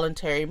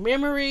involuntary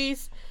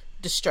memories,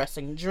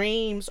 distressing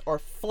dreams, or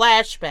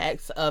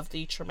flashbacks of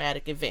the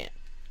traumatic event.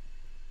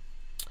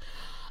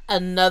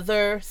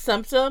 Another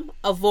symptom,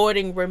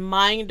 avoiding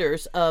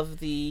reminders of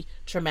the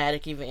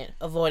traumatic event,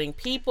 avoiding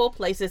people,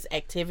 places,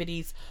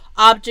 activities,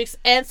 objects,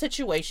 and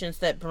situations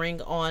that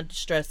bring on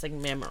distressing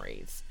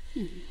memories.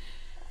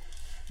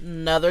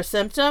 Another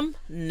symptom,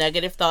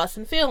 negative thoughts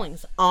and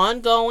feelings,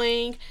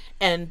 ongoing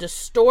and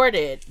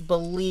distorted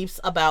beliefs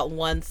about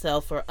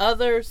oneself or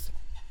others.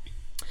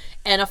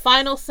 And a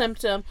final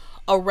symptom,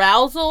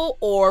 arousal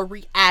or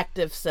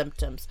reactive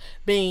symptoms,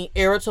 being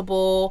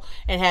irritable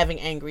and having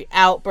angry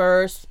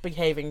outbursts,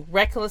 behaving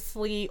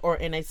recklessly or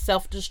in a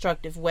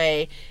self-destructive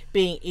way,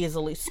 being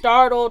easily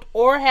startled,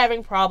 or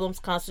having problems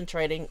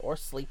concentrating or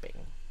sleeping.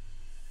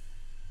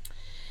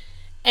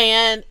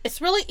 And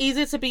it's really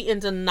easy to be in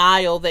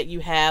denial that you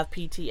have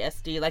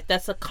PTSD. Like,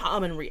 that's a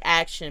common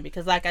reaction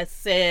because, like I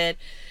said,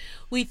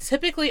 we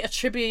typically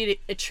attribute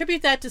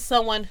that to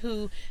someone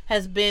who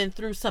has been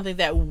through something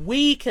that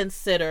we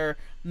consider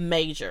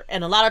major.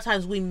 And a lot of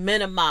times we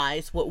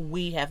minimize what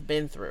we have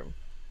been through.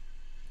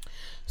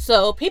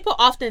 So people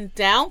often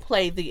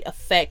downplay the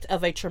effect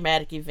of a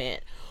traumatic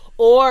event.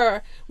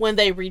 Or when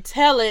they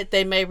retell it,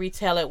 they may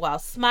retell it while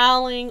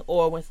smiling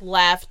or with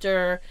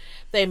laughter.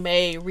 They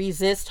may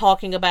resist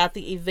talking about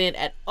the event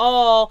at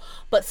all,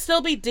 but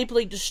still be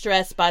deeply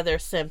distressed by their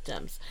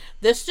symptoms.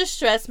 This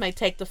distress may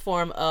take the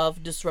form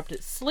of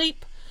disrupted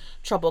sleep,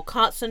 trouble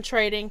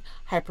concentrating,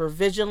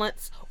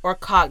 hypervigilance, or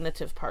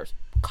cognitive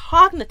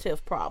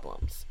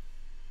problems.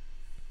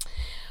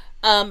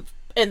 In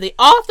the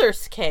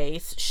author's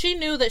case, she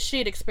knew that she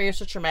had experienced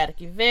a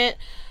traumatic event,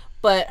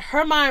 but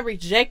her mind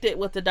rejected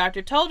what the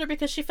doctor told her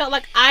because she felt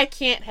like, I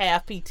can't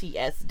have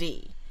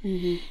PTSD.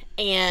 Mm-hmm.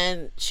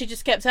 And she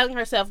just kept telling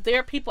herself, there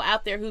are people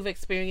out there who've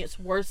experienced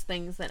worse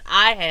things than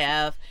I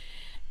have,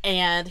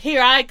 and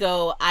here I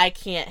go, I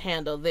can't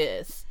handle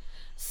this.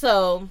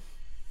 So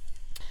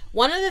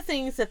one of the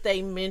things that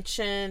they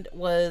mentioned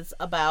was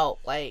about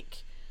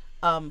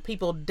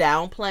people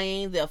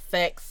downplaying the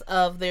effects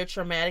of their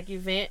traumatic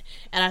event,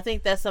 and I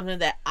think that's something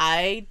that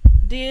I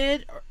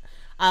did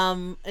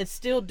and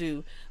still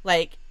do.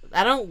 Like,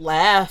 I don't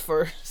laugh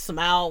or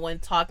smile when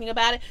talking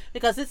about it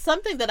because it's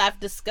something that I've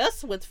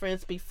discussed with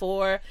friends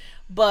before,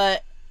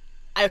 but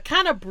I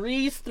kind of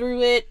breeze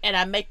through it and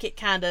I make it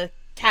kind of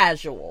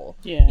casual.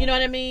 Yeah. You know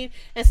what I mean?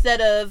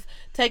 Instead of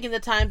taking the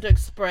time to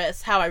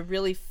express how I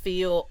really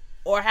feel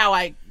or how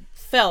I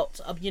felt,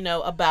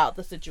 about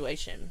the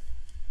situation.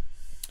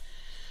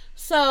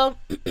 So,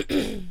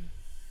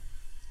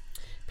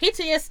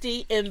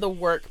 PTSD in the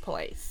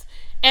workplace.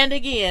 And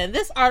again,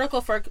 this article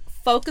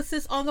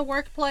focuses on the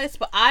workplace,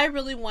 but I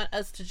really want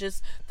us to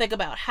just think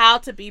about how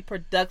to be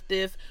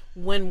productive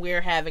when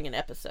we're having an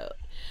episode.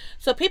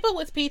 So people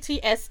with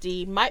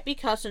PTSD might be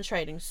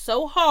concentrating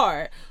so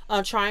hard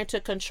on trying to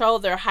control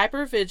their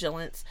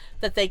hypervigilance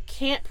that they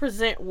can't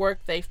present work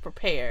they've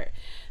prepared.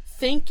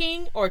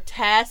 Thinking or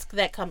tasks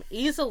that come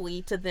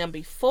easily to them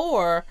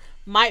before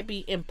might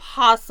be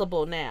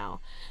impossible now.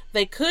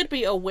 They could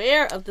be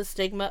aware of the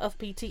stigma of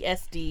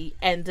PTSD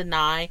and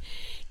deny,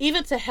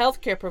 even to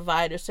healthcare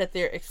providers, that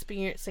they're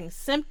experiencing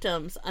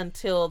symptoms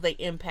until they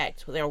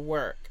impact their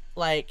work,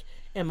 like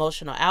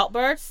emotional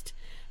outbursts,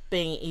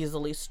 being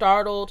easily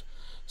startled,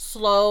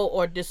 slow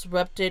or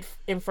disrupted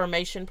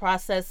information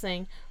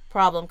processing,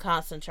 problem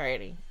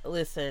concentrating.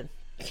 Listen.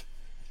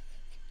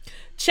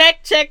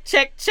 Check, and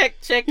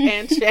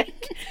check.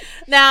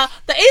 Now,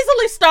 the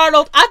easily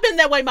startled, I've been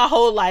that way my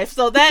whole life,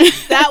 so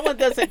that one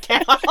doesn't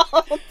count.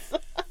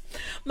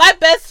 My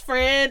best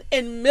friend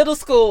in middle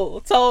school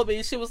told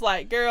me, she was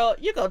like, girl,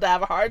 you're going to die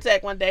of a heart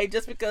attack one day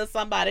just because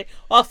somebody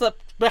walks up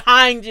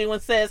behind you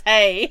and says,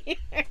 hey.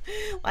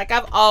 Like,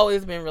 I've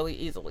always been really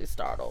easily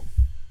startled.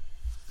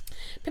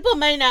 People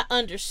may not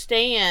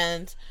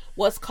understand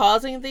what's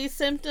causing these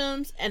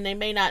symptoms, and they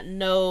may not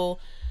know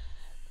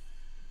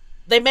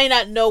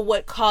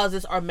what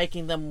causes are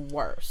making them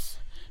worse.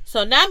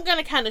 So now I'm going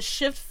to kind of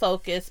shift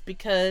focus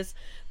because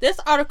this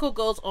article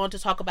goes on to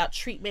talk about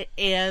treatment,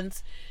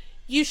 and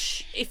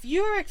if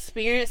you're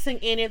experiencing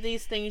any of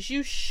these things,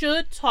 you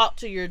should talk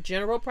to your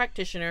general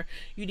practitioner.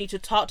 You need to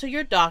talk to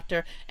your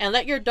doctor and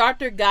let your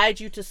doctor guide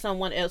you to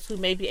someone else who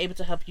may be able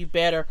to help you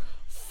better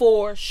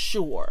for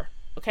sure.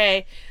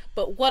 Okay?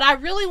 But what I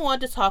really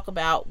wanted to talk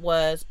about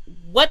was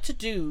what to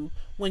do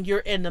when you're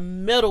in the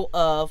middle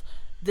of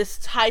this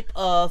type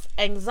of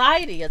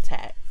anxiety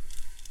attack.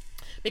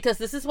 Because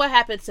this is what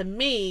happened to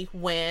me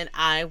when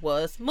I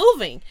was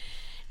moving.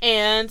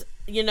 And,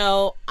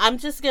 I'm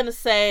just going to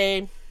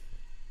say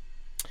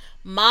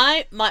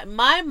My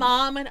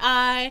mom and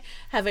I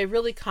have a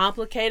really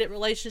complicated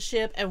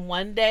relationship, and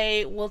one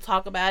day we'll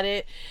talk about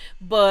it.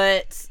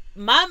 But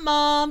my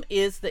mom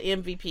is the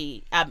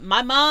MVP.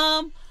 My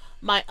mom,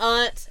 my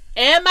aunt,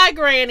 and my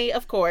granny,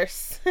 of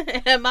course,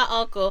 and my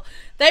uncle,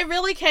 they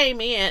really came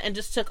in and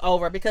just took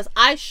over because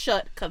I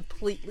shut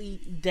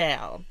completely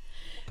down.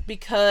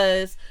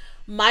 Because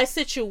my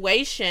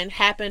situation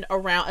happened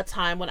around a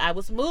time when I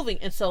was moving,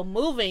 and so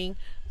moving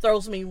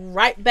throws me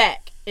right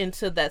back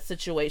into that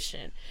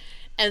situation.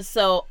 And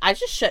so I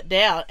just shut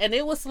down, and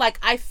it was like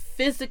I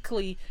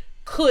physically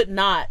could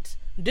not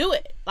do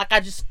it. Like I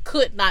just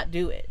could not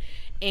do it.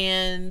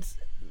 And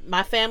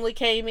my family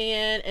came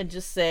in and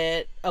just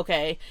said,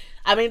 okay.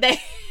 I mean,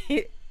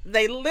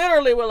 they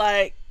literally were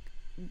like,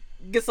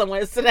 get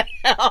somewhere to sit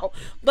down.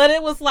 But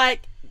it was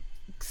like,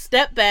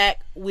 step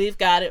back, we've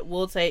got it,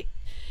 we'll take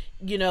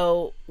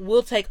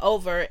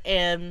over,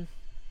 and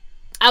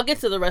I'll get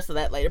to the rest of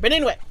that later. But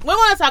anyway, we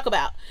want to talk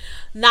about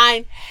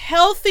 9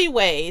 healthy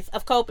ways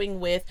of coping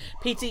with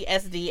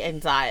PTSD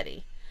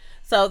anxiety.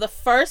 So the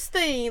first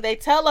thing they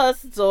tell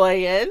us,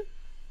 Doyen,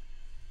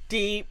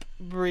 deep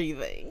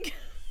breathing.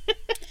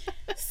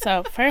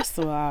 So first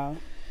of all,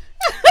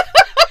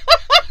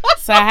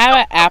 so I have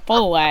an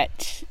Apple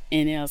Watch,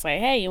 and it was like,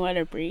 hey, you want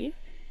to breathe?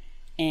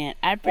 And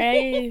I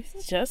breathe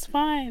just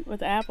fine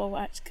with the Apple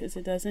Watch because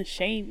it doesn't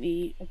shame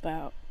me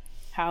about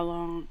how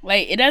long.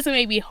 Like, it doesn't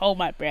make me hold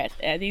my breath.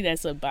 I think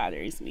that's what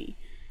bothers me.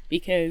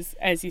 Because,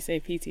 as you say,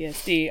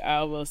 PTSD, I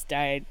almost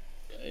died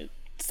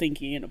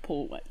sinking in a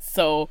pool once.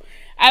 So,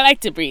 I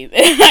like to breathe.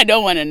 I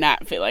don't want to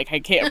not feel like I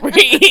can't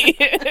breathe.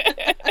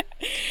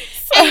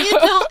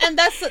 And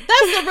that's a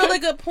really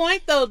good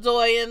point, though,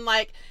 Doyen.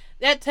 Like,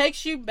 that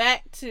takes you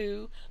back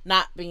to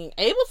not being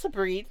able to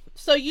breathe.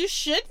 So you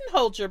shouldn't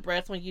hold your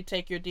breath when you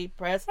take your deep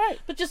breaths. Right.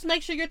 But just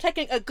make sure you're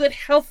taking a good,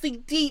 healthy,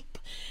 deep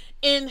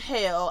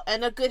inhale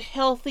and a good,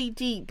 healthy,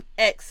 deep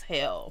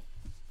exhale.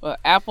 Well,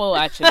 Apple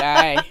Watch and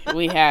I,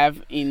 we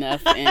have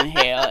enough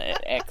inhale and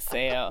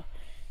exhale,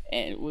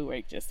 and we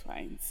work just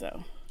fine.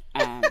 So,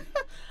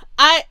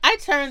 I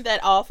turned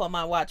that off on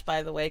my watch,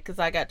 by the way, because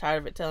I got tired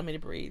of it telling me to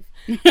breathe.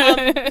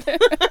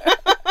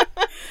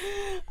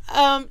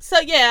 So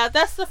yeah,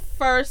 that's the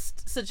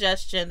first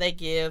suggestion they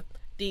give: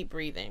 deep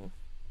breathing.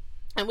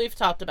 And we've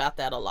talked about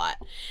that a lot.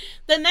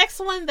 The next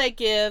one they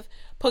give: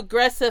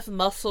 progressive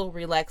muscle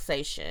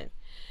relaxation.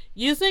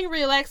 Using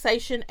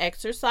relaxation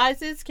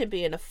exercises can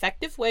be an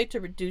effective way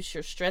to reduce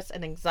your stress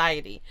and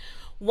anxiety.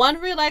 One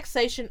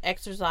relaxation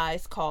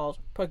exercise called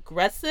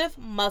progressive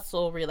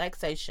muscle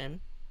relaxation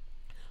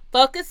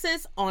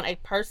focuses on a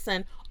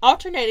person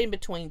alternating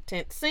between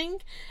tensing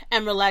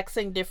and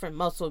relaxing different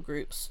muscle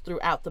groups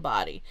throughout the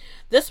body.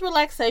 This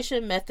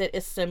relaxation method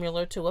is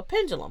similar to a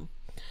pendulum.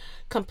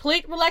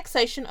 Complete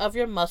relaxation of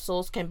your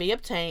muscles can be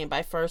obtained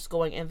by first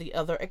going in the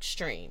other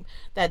extreme,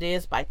 that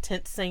is, by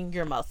tensing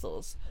your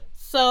muscles.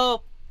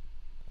 So,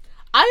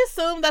 I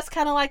assume that's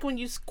kind of like when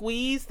you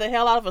squeeze the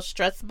hell out of a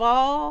stress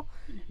ball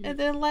and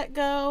then let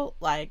go.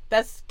 Like,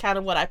 that's kind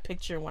of what I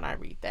picture when I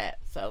read that.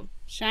 So,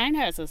 Shine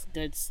has a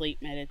good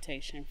sleep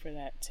meditation for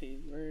that too,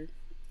 where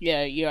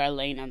you are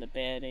laying on the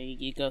bed and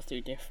you go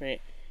through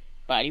different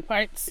body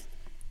parts.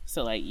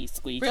 So like you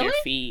squeeze your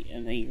feet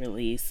and then you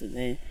release, and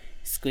then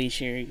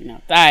squeeze your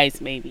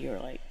thighs maybe, or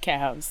like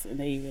calves, and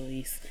then you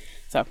release.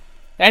 So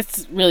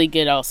that's really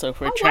good also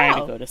for trying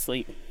to go to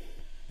sleep.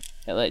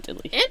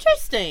 Allegedly.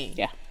 Interesting.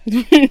 Yeah.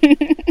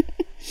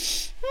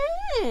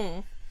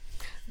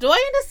 Doyen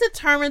is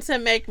determined to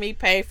make me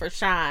pay for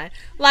Shine.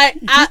 Like,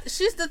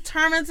 she's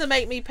determined to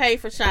make me pay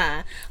for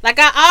Shine. Like,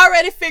 I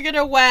already figured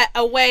a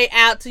way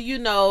out to,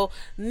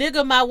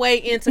 nigger my way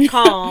into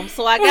Calm.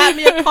 So I got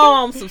me a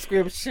Calm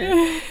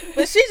subscription.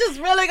 But she just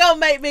really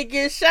gonna make me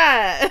get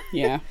Shine.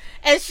 Yeah.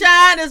 And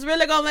Shine is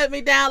really gonna make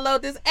me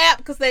download this app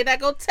because they not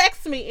gonna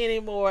text me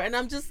anymore. And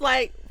I'm just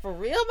like, for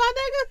real, my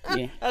nigga?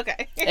 Yeah.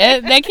 Okay.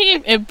 They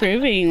keep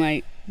improving,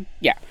 like,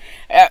 yeah.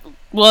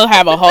 We'll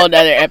have a whole other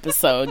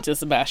episode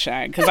just about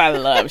Shine, because I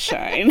love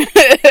Shine.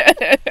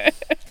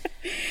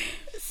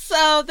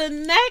 So the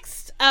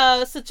next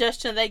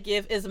suggestion they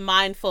give is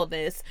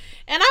mindfulness.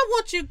 And I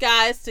want you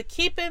guys to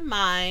keep in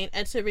mind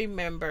and to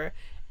remember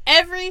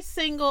almost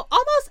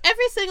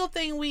every single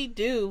thing we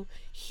do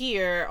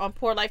here on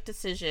Poor Life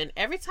Decision,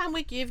 every time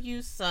we give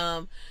you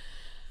some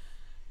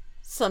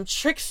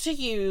tricks to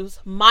use,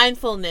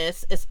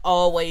 mindfulness is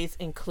always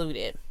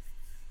included.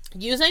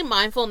 Using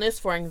mindfulness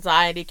for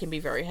anxiety can be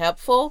very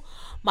helpful.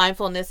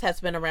 Mindfulness has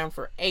been around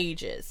for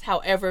ages.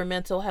 However,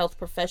 mental health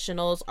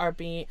professionals are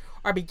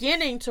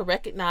beginning to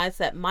recognize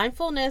that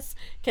mindfulness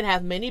can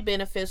have many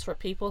benefits for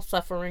people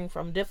suffering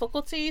from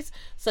difficulties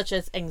such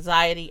as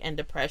anxiety and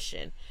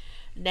depression.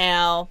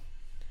 Now,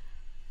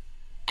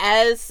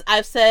 as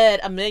I've said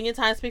a million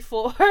times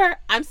before,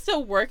 I'm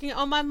still working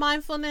on my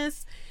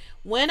mindfulness.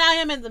 When I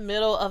am in the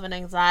middle of an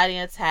anxiety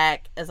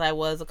attack, as I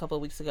was a couple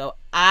of weeks ago,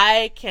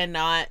 I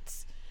cannot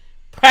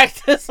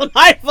practice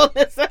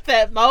mindfulness at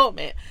that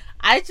moment.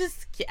 I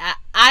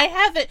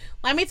haven't,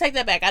 let me take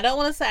that back. I don't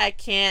want to say I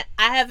can't.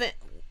 I haven't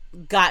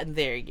gotten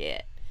there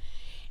yet.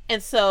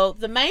 And so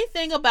the main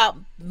thing about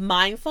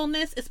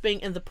mindfulness is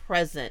being in the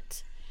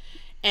present.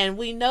 And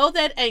we know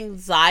that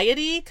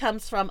anxiety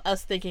comes from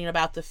us thinking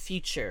about the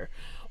future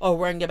or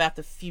worrying about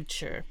the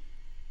future.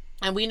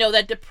 And we know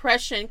that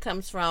depression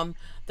comes from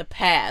the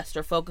past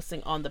or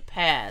focusing on the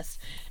past.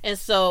 And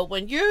so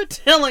when you're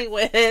dealing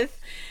with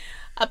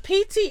a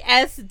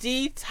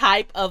PTSD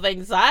type of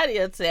anxiety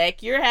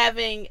attack, you're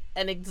having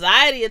an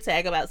anxiety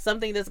attack about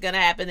something that's going to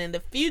happen in the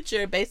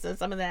future based on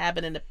something that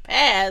happened in the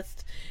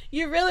past,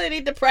 you really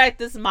need to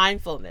practice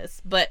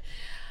mindfulness. But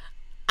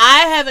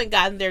I haven't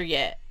gotten there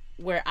yet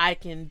where I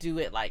can do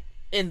it like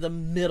in the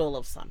middle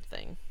of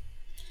something.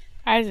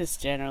 I just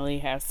generally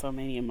have so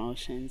many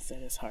emotions that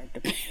it's hard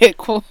to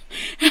pick one.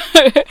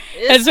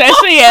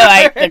 Especially at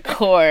like the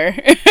core.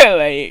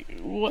 Like,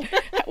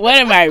 what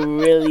am I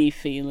really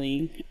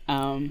feeling?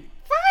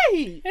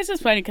 Right. It's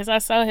just funny because I'm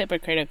so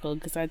hypocritical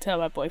because I tell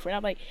my boyfriend,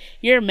 I'm like,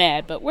 you're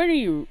mad, but what are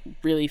you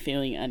really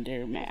feeling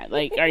under mad?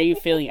 Like, are you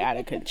feeling out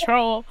of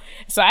control?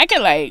 So I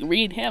can like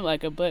read him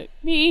like a book.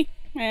 Me,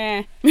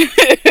 eh.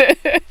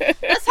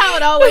 That's how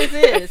it always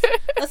is.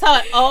 That's how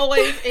it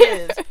always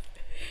is.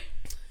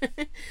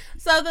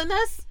 So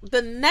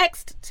the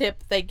next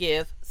tip they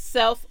give,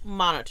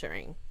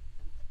 self-monitoring.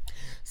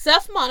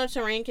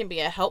 Self-monitoring can be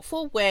a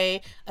helpful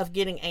way of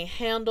getting a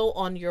handle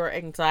on your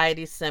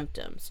anxiety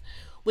symptoms.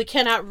 We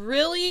cannot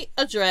really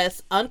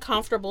address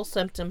uncomfortable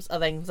symptoms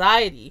of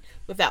anxiety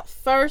without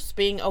first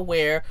being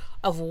aware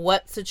of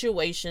what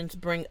situations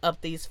bring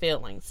up these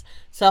feelings.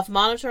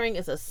 Self-monitoring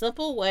is a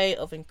simple way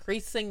of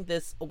increasing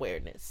this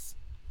awareness.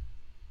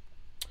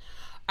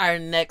 Our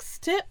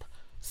next tip,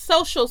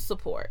 social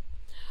support.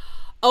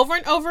 Over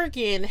and over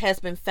again, it has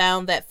been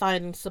found that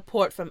finding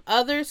support from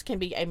others can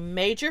be a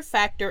major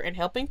factor in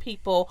helping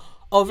people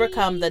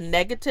overcome the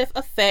negative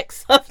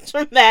effects of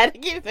traumatic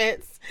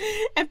events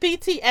and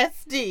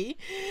PTSD.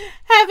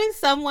 Having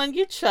someone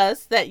you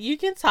trust that you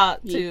can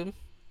talk to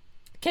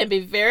can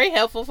be very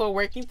helpful for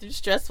working through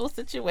stressful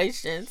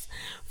situations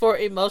for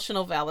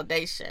emotional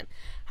validation.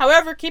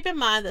 However, keep in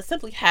mind that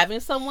simply having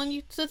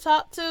someone to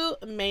talk to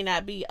may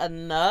not be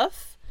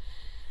enough.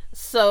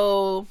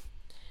 So,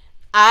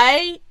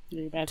 I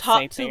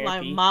talked to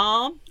my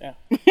mom. Oh.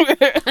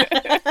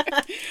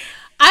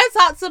 I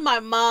talked to my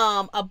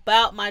mom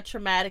about my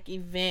traumatic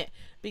event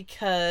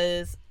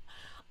because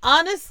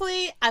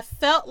honestly, I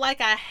felt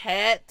like I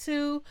had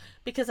to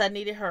because I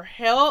needed her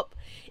help,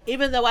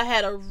 even though I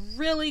had a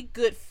really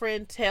good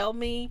friend tell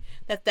me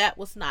that that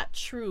was not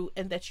true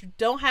and that you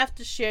don't have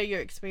to share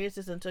your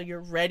experiences until you're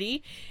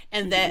ready,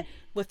 and that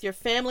with your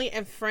family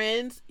and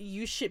friends,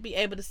 you should be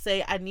able to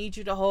say, I need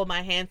you to hold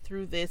my hand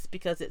through this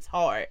because it's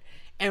hard.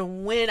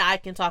 And when I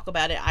can talk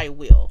about it, I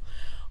will.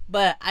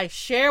 But I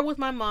share with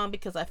my mom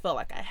because I felt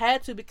like I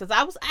had to, because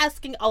I was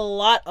asking a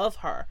lot of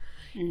her.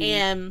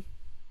 And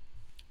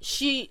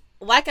she,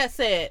 like I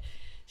said,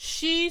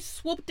 she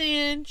swooped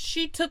in,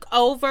 she took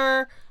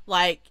over,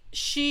 like,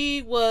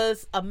 she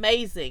was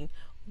amazing.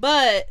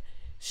 But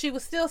she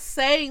was still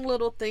saying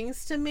little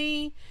things to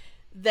me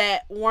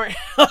that weren't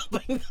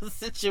helping the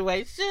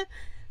situation,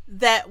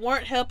 that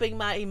weren't helping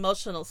my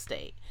emotional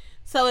state.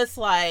 So it's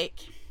like,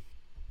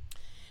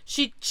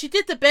 she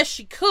did the best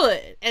she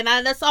could, and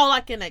that's all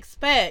I can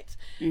expect.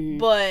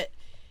 But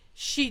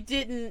she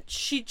didn't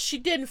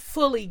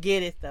fully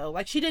get it though.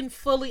 Like, she didn't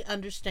fully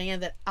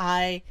understand that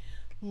I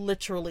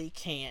literally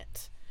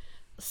can't.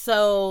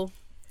 So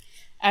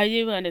I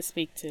do want to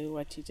speak to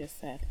what you just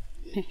said.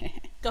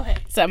 Go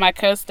ahead. So my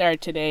co-star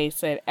today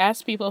said,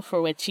 ask people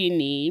for what you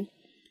need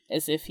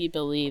as if you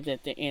believe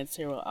that the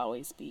answer will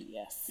always be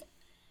yes.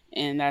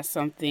 And that's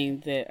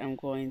something that I'm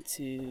going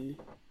to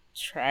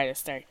try to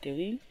start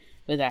doing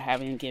without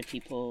having to give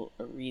people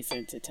a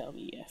reason to tell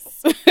me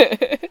yes.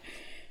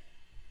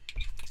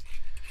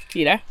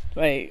 You know?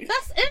 Like,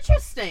 that's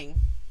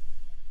interesting.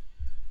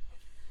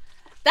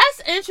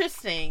 That's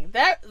interesting.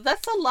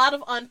 That's a lot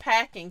of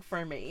unpacking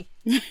for me.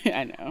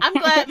 I know. I'm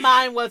glad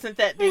mine wasn't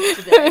that deep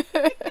today.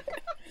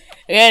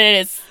 Yeah, it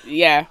is.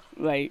 Yeah,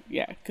 like,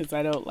 yeah, because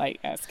I don't like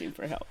asking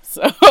for help.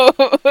 So,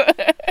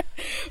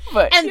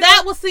 but and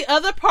that was the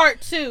other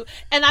part too.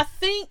 And I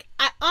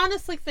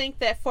honestly think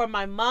that for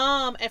my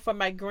mom and for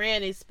my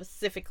granny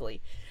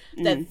specifically,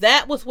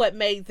 that was what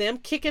made them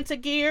kick into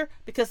gear,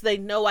 because they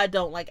know I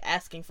don't like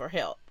asking for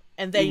help,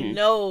 and they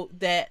know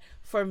that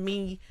for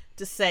me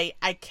to say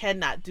I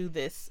cannot do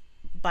this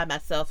by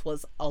myself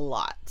was a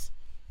lot.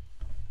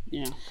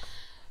 Yeah.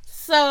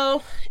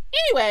 So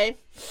anyway,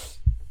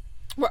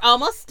 we're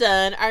almost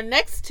done. Our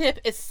next tip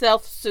is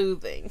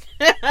self-soothing.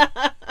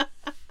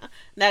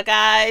 Now,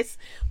 guys,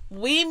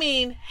 we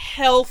mean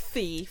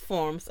healthy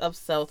forms of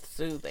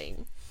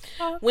self-soothing.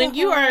 When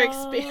you are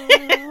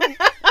experiencing...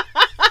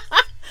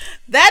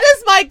 That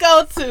is my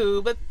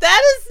go-to, but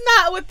that is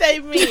not what they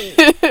mean.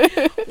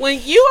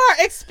 When you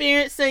are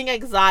experiencing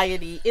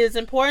anxiety, it is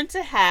important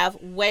to have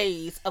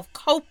ways of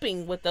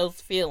coping with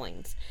those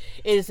feelings.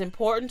 It is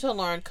important to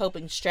learn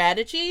coping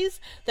strategies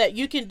that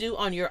you can do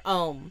on your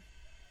own.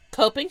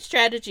 Coping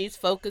strategies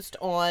focused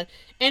on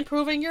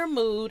improving your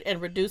mood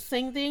and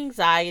reducing the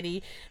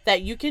anxiety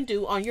that you can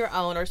do on your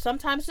own are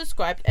sometimes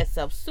described as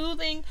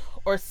self-soothing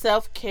or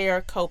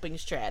self-care coping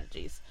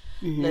strategies.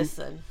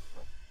 Listen,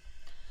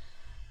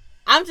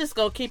 I'm just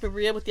going to keep it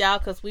real with y'all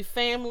because we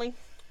family.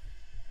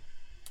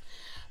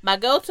 My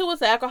go-to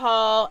was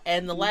alcohol,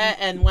 and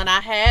and when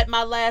I had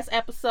my last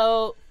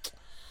episode,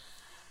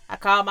 I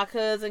called my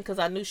cousin because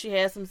I knew she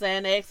had some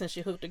Xanax, and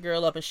she hooked the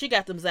girl up, and she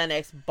got them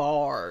Xanax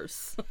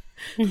bars.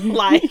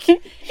 Like,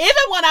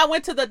 even when I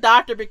went to the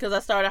doctor because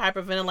I started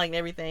hyperventilating and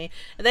everything,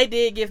 and they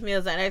did give me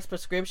a Xanax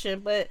prescription,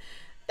 but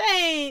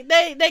they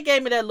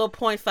gave me that little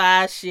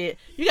 0.5 shit.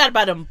 You got to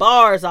buy them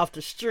bars off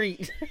the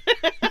street.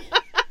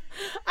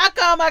 I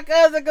called my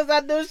cousin because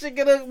I knew she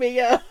could hook me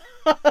up.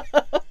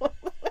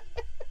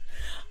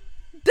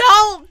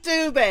 Don't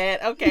do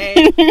that,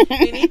 okay?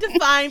 You need to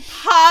find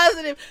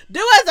positive.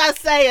 Do as I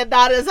say and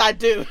not as I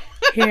do.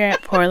 Here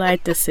at Poor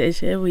Life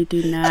Decision, we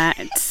do not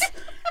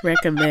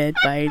recommend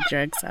buying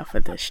drugs off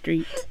of the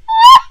street.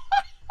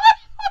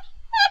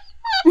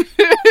 We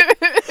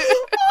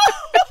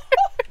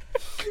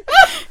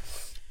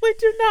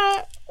do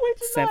not.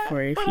 Except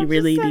for if you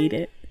really need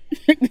it.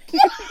 I'm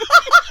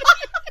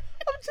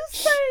just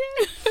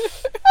saying.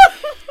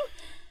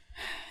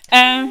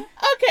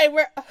 Okay,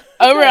 we're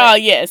overall,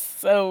 yes.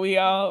 So we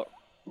all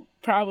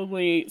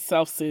probably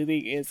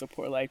self-soothing is a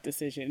poor life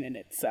decision in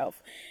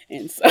itself,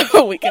 and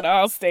so we can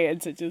all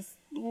stand to just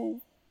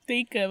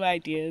think of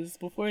ideas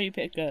before you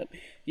pick up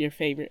your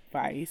favorite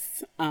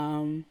vice.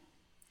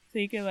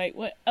 Think of like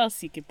what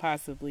else you could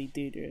possibly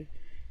do to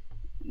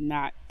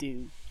not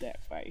do that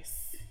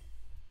vice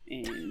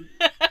and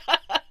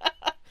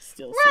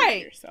still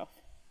soothe yourself.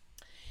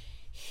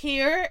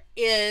 Here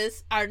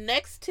is our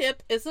next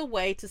tip: is a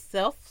way to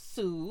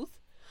self-soothe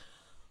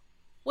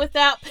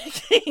without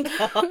picking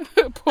up a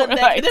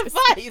negative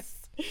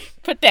vice.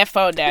 Put that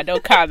phone down.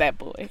 Don't call that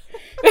boy.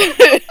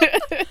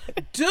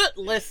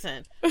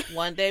 Listen,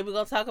 one day we're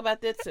going to talk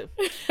about that too.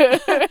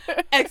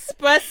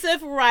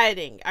 Expressive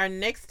writing. Our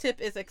next tip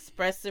is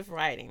expressive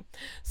writing.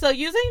 So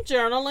using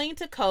journaling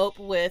to cope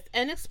with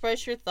and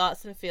express your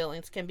thoughts and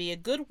feelings can be a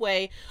good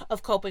way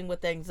of coping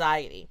with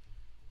anxiety.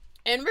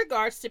 In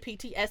regards to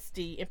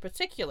PTSD in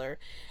particular,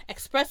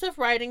 expressive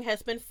writing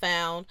has been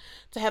found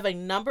to have a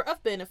number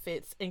of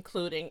benefits,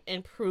 including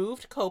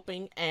improved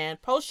coping and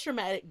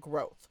post-traumatic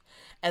growth,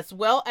 as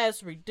well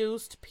as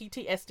reduced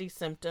PTSD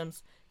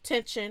symptoms,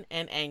 tension,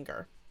 and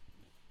anger.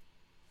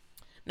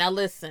 Now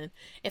listen,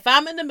 if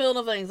I'm in the middle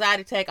of an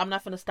anxiety attack, I'm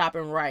not going to stop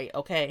and write,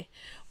 okay?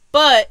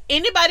 But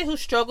anybody who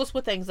struggles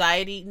with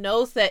anxiety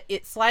knows that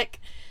it's like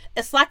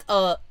it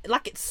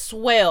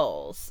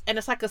swells, and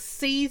it's like a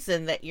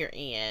season that you're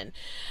in.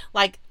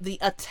 Like, the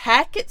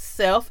attack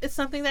itself is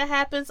something that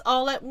happens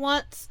all at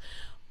once,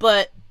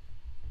 but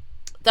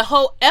the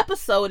whole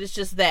episode is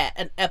just that,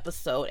 an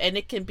episode, and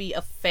it can be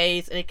a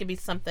phase, and it can be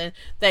something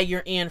that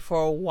you're in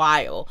for a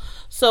while.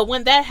 So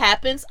when that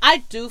happens, I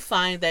do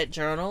find that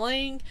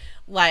journaling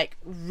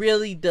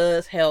really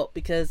does help,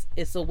 because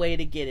it's a way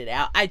to get it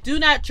out. I do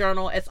not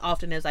journal as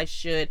often as I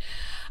should.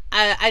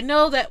 I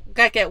know that,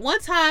 at one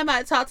time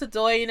I talked to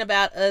Doyen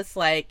about us,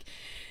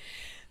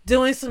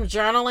 doing some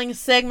journaling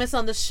segments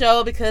on the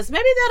show, because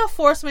maybe that'll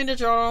force me to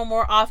journal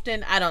more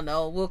often. I don't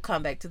know. We'll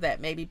come back to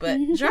that maybe, but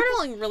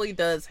journaling really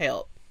does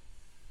help.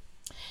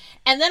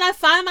 And then I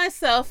find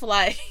myself,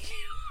 when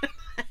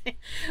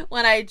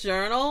I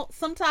journal,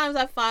 sometimes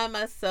I find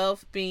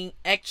myself being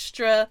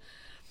extra,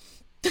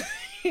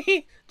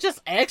 just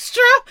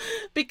extra,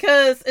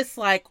 because it's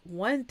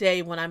one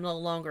day when I'm no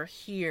longer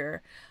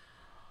here,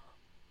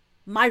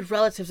 my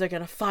relatives are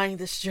going to find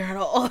this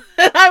journal,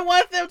 and I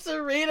want them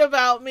to read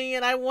about me,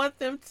 and I want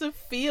them to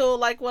feel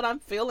like what I'm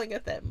feeling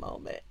at that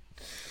moment.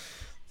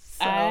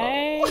 So.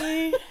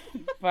 I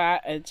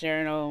bought a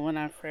journal when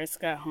I first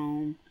got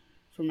home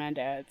from my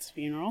dad's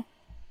funeral,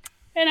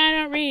 and I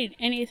don't read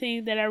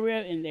anything that I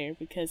wrote in there,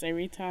 because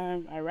every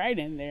time I write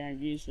in there,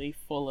 I'm usually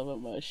full of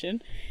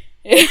emotion.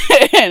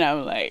 And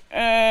I'm like,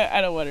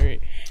 I don't want to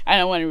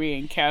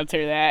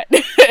re-encounter that.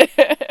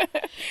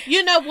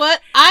 You know what?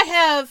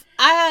 I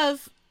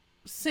have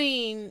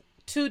seen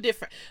two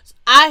different.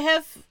 I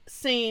have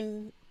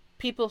seen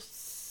people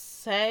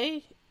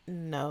say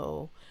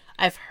no.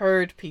 I've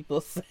heard people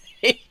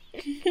say.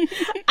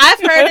 I've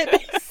heard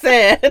it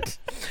said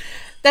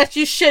that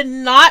you should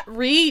not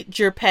read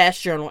your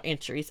past journal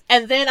entries.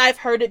 And then I've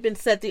heard it been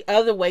said the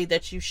other way,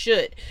 that you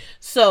should.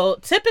 So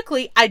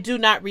typically I do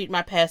not read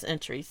my past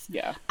entries.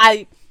 Yeah.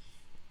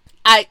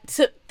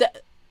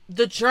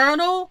 The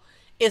journal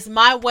is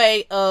my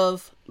way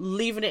of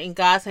leaving it in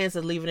God's hands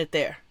and leaving it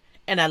there.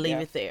 And I leave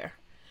it there.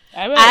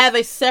 I have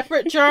a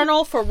separate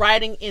journal for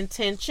writing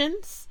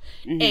intentions.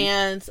 Mm-hmm.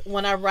 And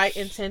when I write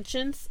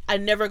intentions, I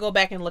never go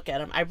back and look at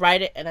them. I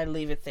write it and I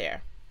leave it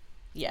there.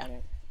 Yeah.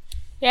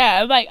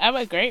 Yeah, I'm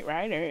a great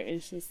writer.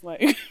 It's just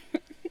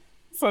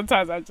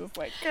sometimes I'm just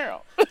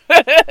girl.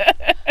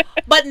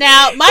 But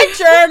now my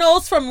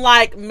journals from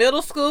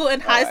middle school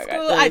and high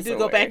school, I do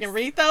go back and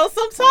read those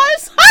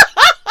sometimes.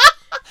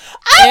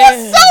 I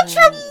was so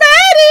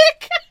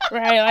traumatic.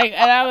 Right, like,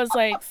 and I was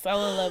like so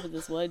in love with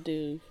this one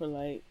dude for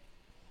like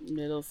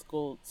middle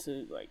school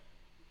to like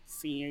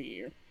senior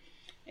year.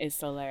 And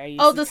so like I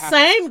used to the talk-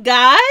 same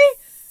guy?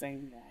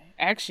 Same guy.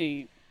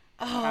 Actually,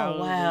 Oh,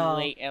 probably wow.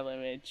 late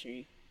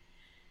elementary.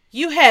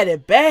 You had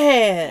it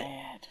bad.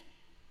 Bad.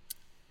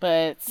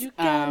 But You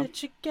got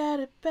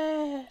it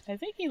bad. I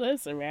think he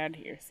lives around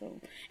here.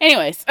 So,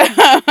 anyways,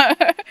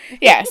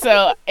 yeah.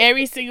 So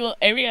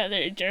every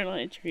other journal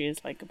entry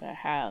is like about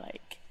how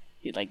like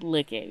he'd like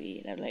look at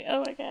me and I'm like,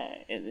 oh my god,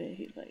 and then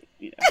he'd like,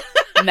 you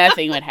know,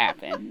 nothing would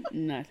happen,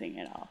 nothing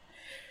at all.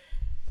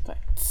 But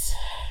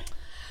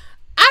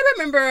I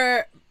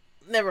remember.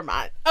 Never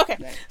mind. Okay,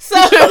 Right. so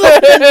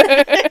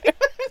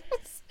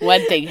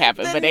one thing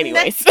happened. The But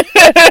anyways,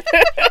 that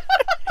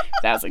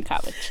was in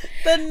college.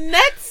 the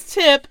next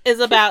tip is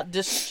about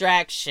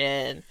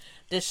distraction.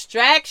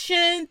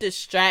 Distraction.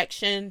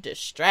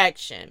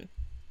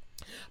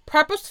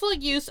 Purposeful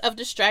use of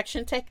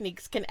distraction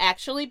techniques can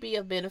actually be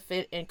of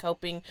benefit in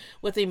coping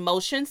with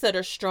emotions that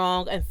are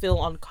strong and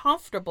feel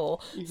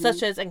uncomfortable,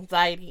 such as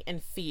anxiety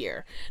and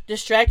fear.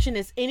 Distraction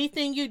is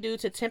anything you do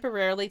to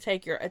temporarily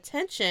take your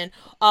attention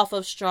off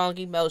of strong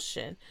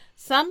emotion.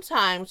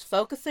 Sometimes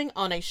focusing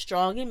on a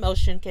strong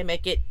emotion can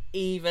make it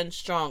even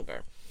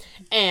stronger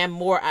and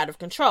more out of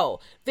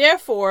control.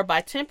 Therefore,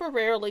 by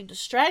temporarily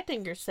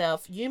distracting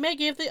yourself, you may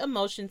give the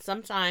emotion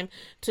some time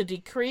to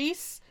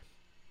decrease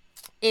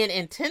in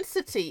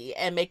intensity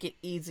and make it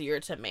easier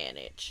to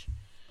manage.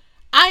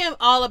 I am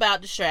all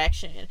about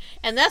distraction.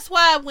 And that's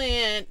why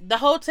when the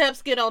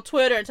hoteps get on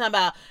Twitter and talk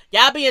about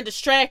y'all being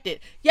distracted,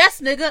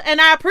 yes, nigga, and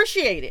I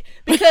appreciate it.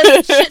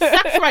 Because shit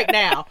sucks right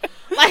now.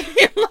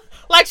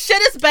 Like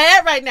shit is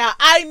bad right now.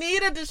 I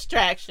need a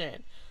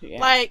distraction. Yeah.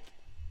 Like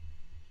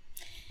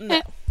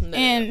no.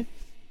 And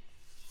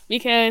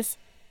because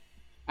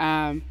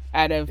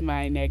out of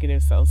my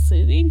negative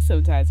self-soothing,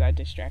 sometimes our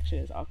distraction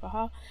is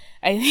alcohol.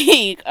 I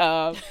think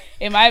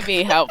it might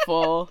be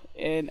helpful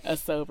in a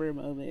sober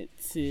moment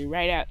to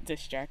write out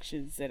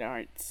distractions that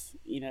aren't,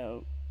 you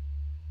know,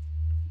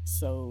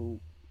 so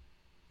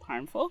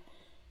harmful,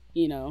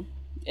 you know,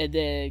 and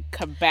then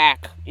come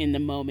back in the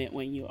moment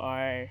when you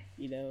are,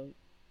 you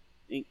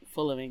know,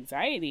 full of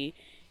anxiety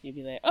and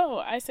be like, oh,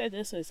 I said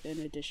this was going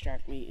to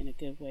distract me in a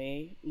good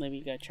way. Let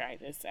me go try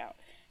this out.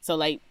 So,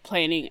 like,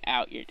 planning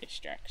out your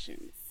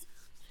distractions.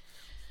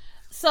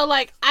 So,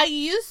 like, I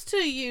used to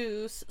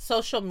use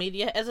social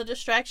media as a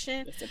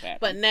distraction, That's a bad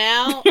but one.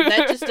 now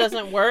that just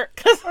doesn't work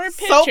because Or it's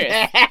so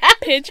Pinterest. bad.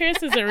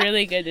 Pinterest is a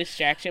really good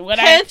distraction.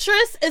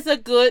 Pinterest is a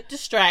good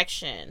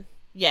distraction.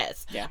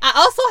 Yes. Yeah. I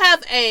also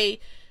have a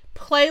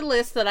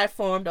playlist that I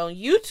formed on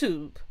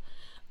YouTube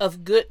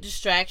of good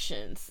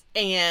distractions,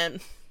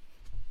 and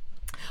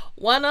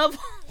one of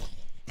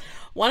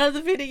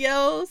the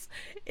videos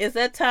is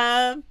that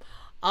time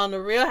on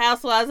the Real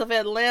Housewives of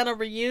Atlanta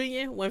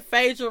reunion when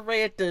Phaedra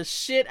read the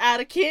shit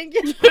out of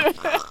Kenya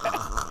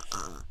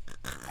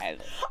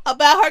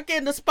about her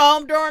getting a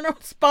sperm donor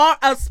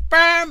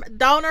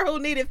who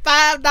needed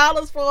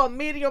 $5 for a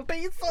medium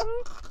pizza.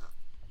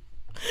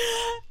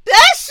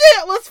 That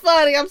shit was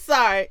funny. I'm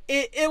sorry.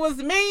 It was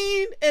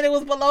mean and it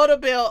was below the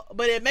belt,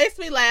 but it makes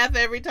me laugh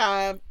every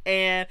time,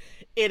 and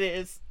it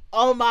is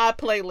on my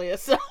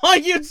playlist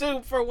on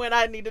YouTube for when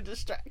I need a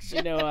distraction.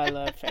 You know I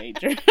love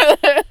Phaedra.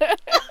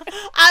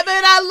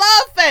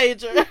 I love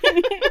Phaedra.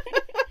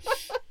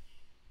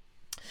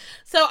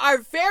 So our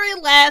very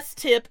last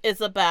tip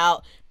is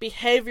about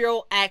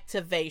behavioral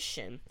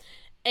activation.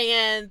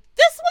 And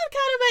this one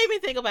kind of made me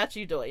think about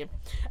you, Doyen.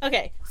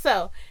 Okay,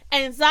 so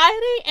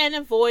anxiety and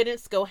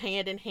avoidance go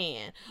hand in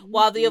hand.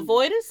 While the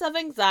avoidance of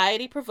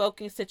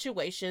anxiety-provoking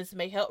situations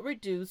may help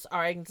reduce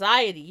our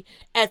anxiety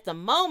at the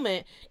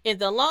moment, in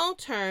the long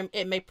term,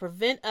 it may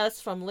prevent us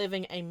from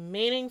living a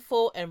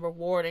meaningful and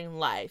rewarding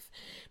life.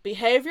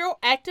 Behavioral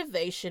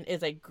activation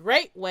is a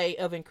great way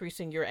of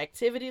increasing your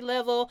activity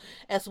level,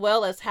 as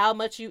well as how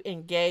much you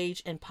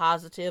engage in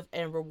positive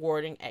and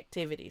rewarding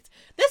activities.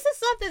 This is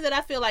something that I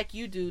feel like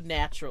you do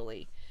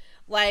naturally.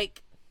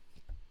 Like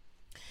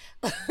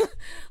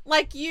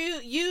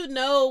you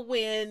know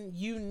when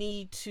you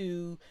need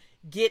to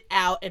get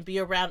out and be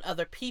around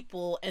other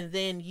people, and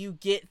then you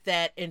get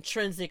that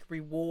intrinsic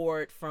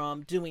reward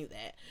from doing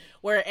that.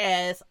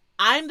 Whereas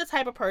I'm the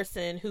type of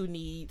person who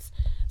needs,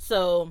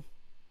 so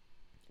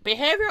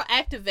behavioral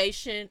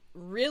activation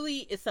really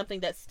is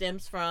something that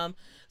stems from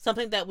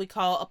something that we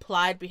call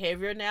applied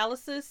behavior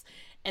analysis.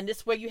 And this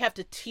is where you have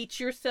to teach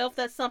yourself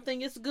that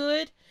something is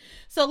good.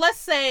 So let's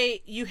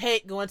say you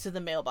hate going to the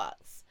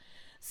mailbox.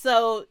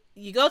 So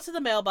you go to the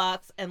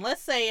mailbox, and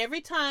let's say every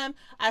time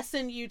I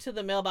send you to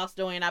the mailbox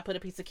door and I put a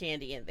piece of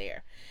candy in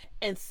there.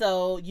 And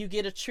so you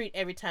get a treat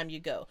every time you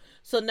go.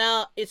 So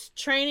now it's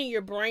training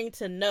your brain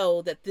to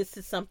know that this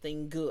is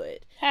something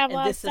good. And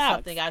this is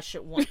something I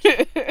should want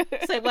to.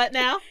 Say what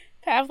now?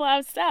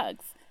 Pavlov's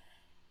dogs.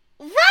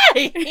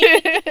 Right.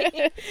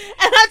 And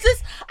I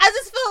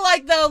just feel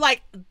like, though,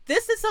 like,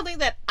 this is something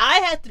that I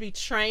had to be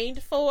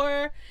trained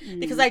for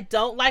because I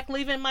don't like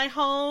leaving my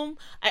home.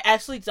 I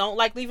actually don't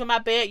like leaving my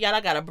bed. Y'all,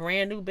 I got a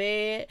brand new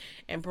bed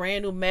and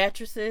brand new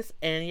mattresses,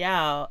 and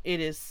y'all,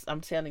 I'm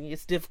telling you,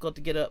 it's difficult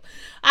to get up.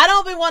 I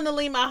don't be wanting to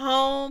leave my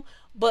home,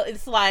 but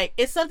it's like,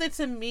 it's something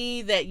to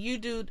me that you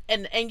do,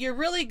 and you're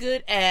really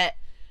good at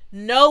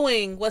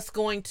knowing what's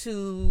going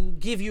to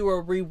give you a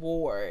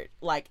reward,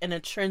 like an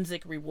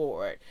intrinsic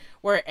reward,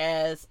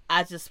 whereas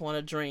I just want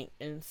to drink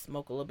and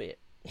smoke a little bit.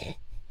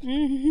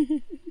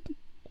 It's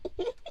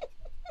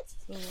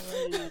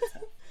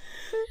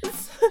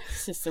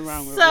just the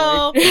wrong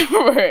reward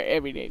for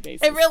everyday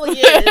basis. It really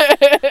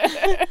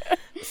is.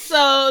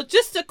 So,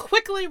 just to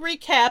quickly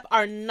recap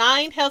our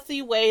 9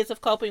 healthy ways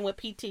of coping with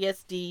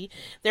PTSD,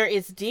 there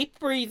is deep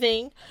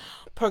breathing,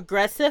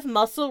 progressive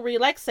muscle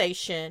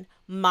relaxation,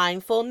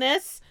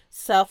 mindfulness,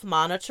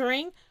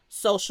 self-monitoring,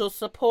 social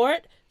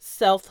support,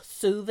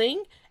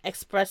 self-soothing,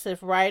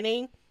 expressive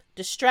writing,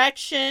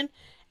 distraction,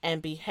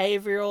 and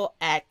behavioral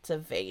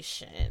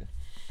activation.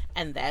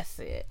 And that's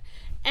it.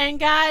 And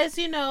guys,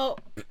 you know,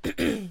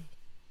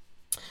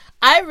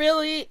 I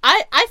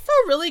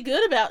feel really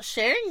good about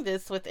sharing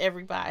this with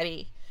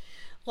everybody.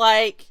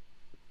 Like,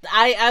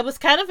 I was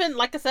kind of in,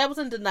 like I said, I was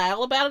in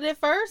denial about it at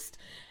first.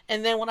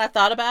 And then when I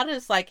thought about it,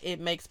 it's like, it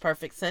makes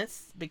perfect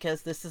sense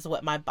because this is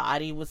what my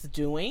body was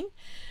doing.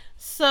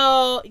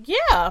 So,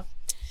 yeah.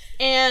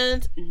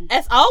 And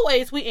as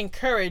always, we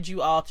encourage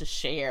you all to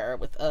share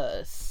with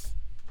us.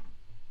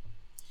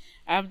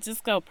 I'm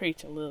just going to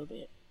preach a little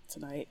bit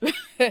tonight.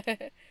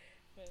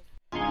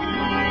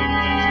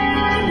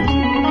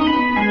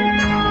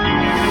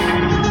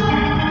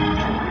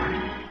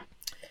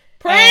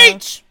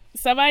 Preach!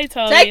 Somebody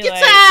told Take me, your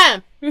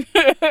time!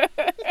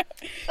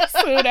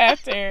 Soon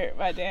after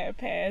my dad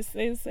passed,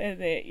 they said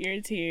that your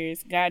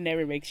tears, God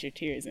never makes your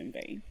tears in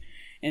vain.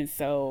 And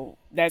so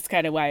that's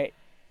kind of why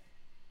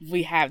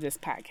we have this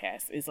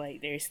podcast. It's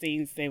like there's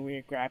things that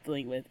we're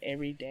grappling with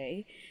every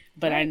day,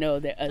 but I know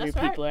that other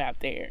people out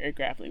there are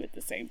grappling with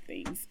the same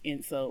things.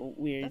 And so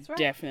we're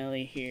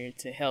definitely here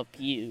to help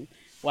you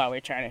while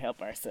we're trying to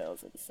help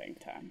ourselves at the same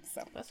time.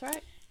 So that's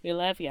right. We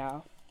love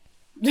y'all.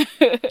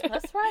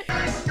 That's right.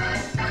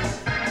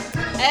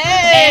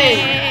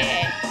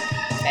 Hey!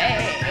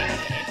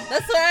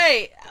 That's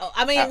right.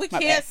 I mean, we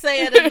can't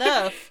say it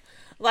enough.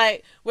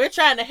 Like, we're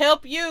trying to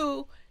help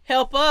you,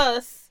 help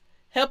us,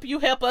 help you,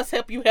 help us,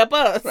 help you, help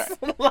us.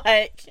 Right.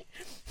 Like,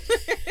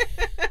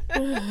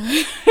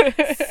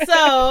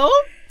 so,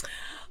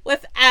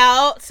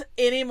 without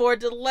any more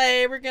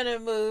delay, we're going to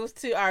move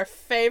to our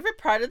favorite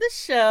part of the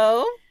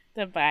show.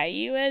 To buy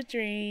you a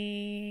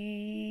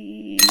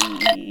drink.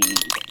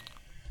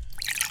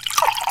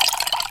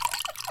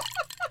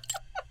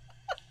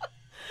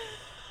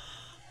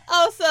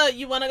 Oh, so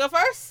you want to go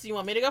first? You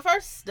want me to go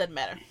first? Doesn't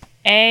matter.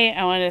 I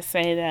want to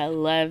say that I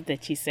love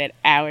that you said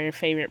our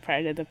favorite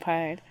part of the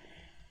pod.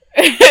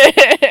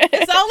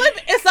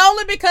 It's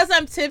only because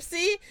I'm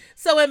tipsy.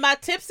 So in my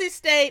tipsy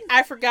state,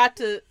 I forgot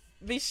to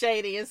be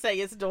shady and say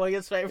it's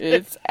Doya's favorite.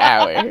 It's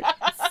ours.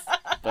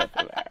 Both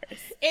of ours.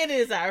 It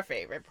is our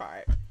favorite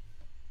part.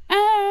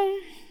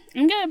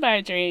 I'm gonna buy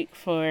a drink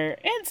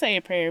and say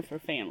a prayer for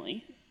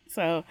family.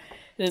 So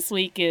this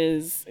week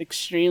is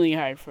extremely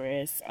hard for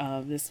us.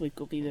 This week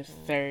will be the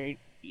 3rd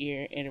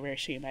year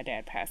anniversary of my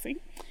dad passing.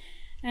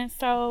 And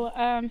so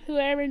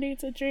whoever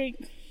needs a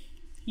drink,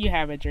 you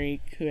have a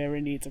drink. Whoever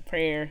needs a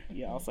prayer,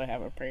 you also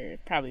have a prayer.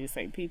 Probably the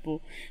same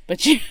people.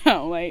 But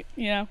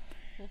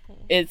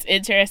it's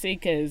interesting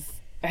because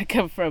I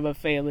come from a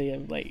family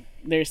of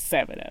there's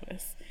 7 of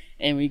us.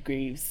 And we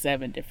grieve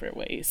 7 different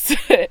ways.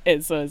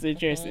 And so it's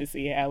interesting to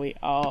see how we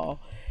all,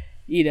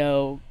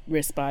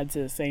 respond to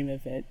the same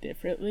event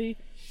differently.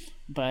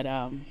 But,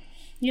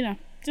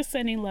 just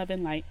sending love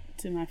and light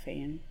to my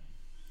fan.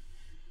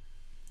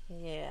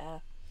 Yeah.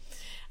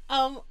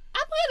 I'm going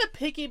to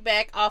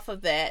piggyback off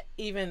of that,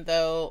 even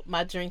though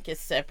my drink is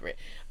separate.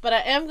 But I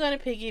am going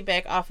to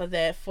piggyback off of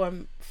that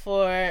for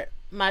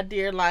my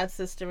dear line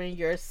sister and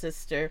your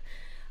sister.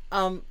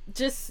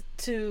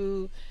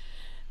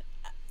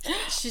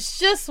 She's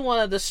just one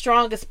of the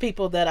strongest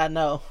people that I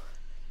know.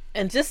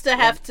 And just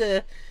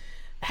to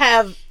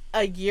have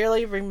a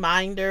yearly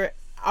reminder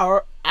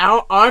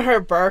on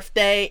her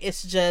birthday,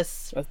 it's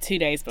just... Well, 2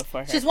 days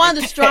before her She's one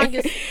of the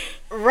strongest...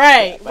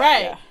 Right.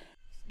 Yeah.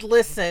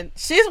 Listen,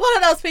 she's one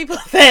of those people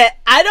that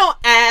I don't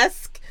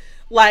ask,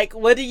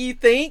 what do you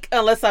think?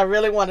 Unless I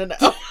really want to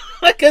know.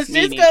 Because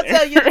she's going to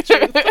tell you the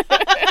truth.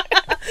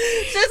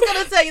 She's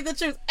going to tell you the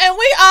truth. And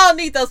we all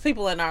need those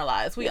people in our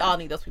lives. We all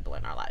need those people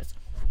in our lives.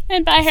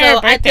 And buy her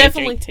a birthday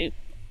drink, too.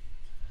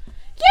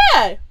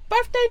 Yeah.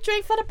 Birthday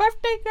drink for the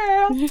birthday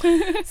girl.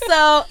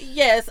 So,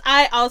 yes,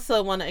 I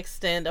also want to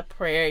extend a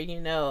prayer,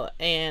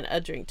 and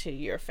a drink to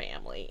your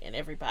family and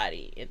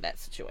everybody in that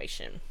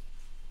situation.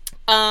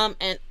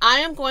 And I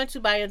am going to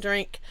buy a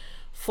drink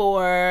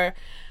for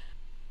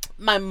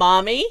my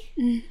mommy.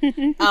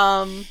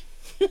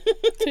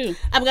 2.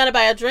 I'm gonna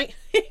buy a drink.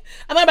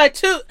 I'm gonna buy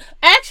 2.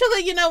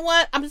 Actually, you know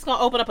what? I'm just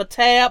gonna open up a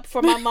tab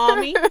for my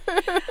mommy.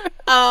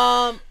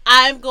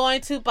 I'm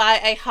going to buy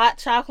a hot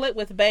chocolate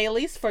with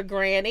Bailey's for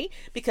Granny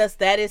because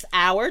that is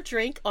our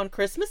drink on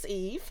Christmas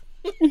Eve.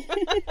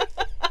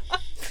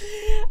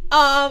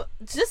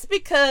 Just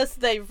because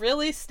they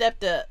really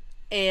stepped up,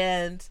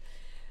 and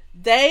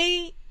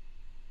I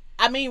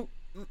mean,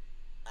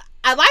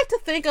 I like to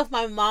think of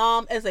my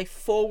mom as a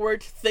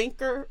forward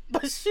thinker,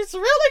 but she's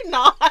really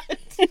not.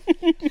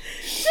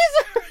 She's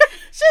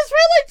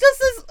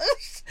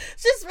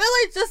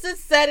really just as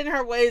set in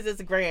her ways as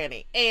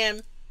Granny.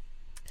 And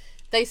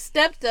they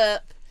stepped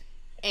up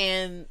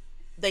and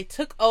they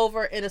took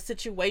over in a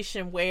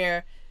situation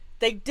where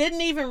they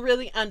didn't even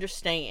really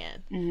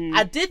understand. Mm-hmm.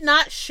 I did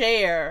not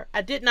share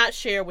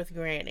with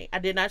Granny. I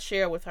did not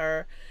share with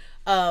her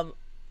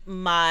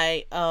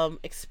my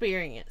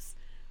experience.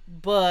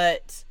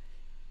 But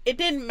it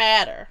didn't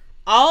matter.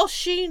 All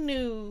she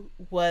knew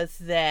was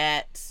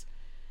that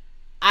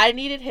I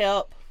needed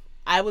help.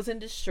 I was in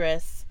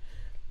distress.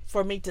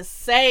 For me to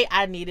say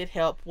I needed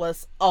help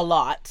was a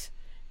lot.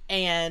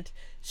 And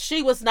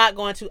she was not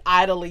going to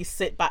idly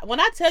sit by.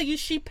 When I tell you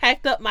she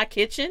packed up my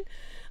kitchen,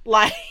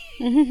 like,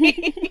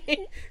 she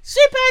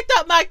packed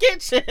up my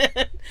kitchen.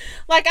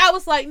 Like, I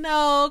was like,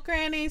 no,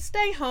 Granny,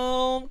 stay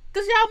home.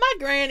 Because, y'all,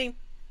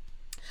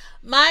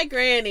 my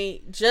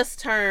granny just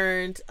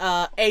turned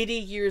 80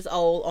 years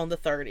old on the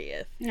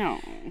 30th. No.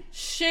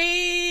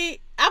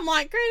 I'm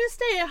like, Granny,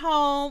 stay at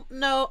home.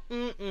 No,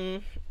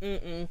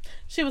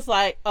 She was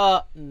like,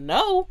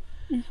 no.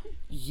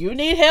 You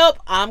need help,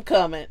 I'm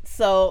coming.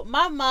 So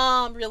my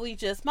mom really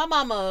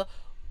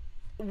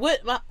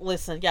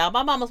listen, y'all,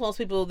 my mama's one of those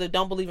people that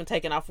don't believe in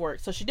taking off work.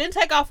 So she didn't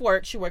take off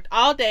work. She worked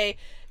all day,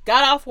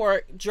 got off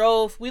work,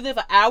 we live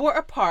an hour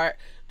apart,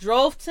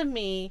 drove to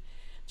me,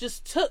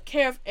 just took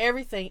care of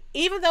everything,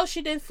 even though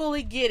she didn't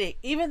fully get it,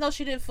 even though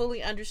she didn't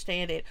fully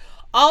understand it.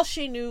 All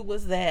she knew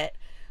was that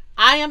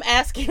I am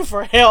asking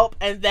for help,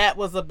 and that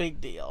was a big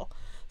deal.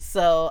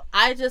 So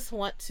I just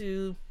want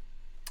to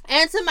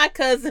answer my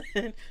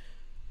cousin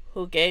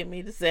who gave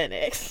me the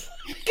Xanax.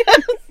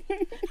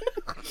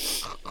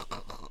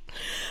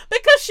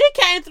 Because she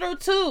came through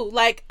too.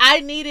 Like,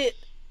 I needed,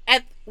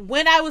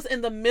 when I was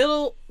in the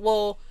middle,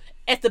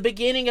 at the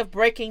beginning of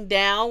breaking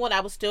down, when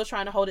I was still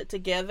trying to hold it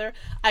together,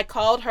 I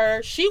called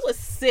her. She was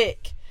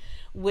sick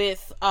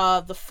with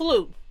the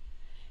flu.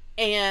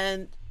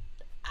 And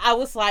I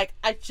was like,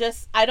 I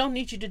don't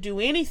need you to do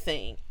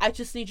anything. I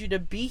just need you to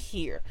be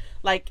here.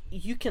 Like,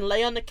 you can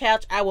lay on the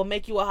couch. I will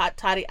make you a hot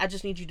toddy. I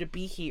just need you to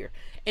be here.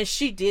 And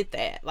she did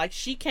that. Like,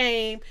 she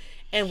came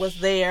and was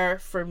there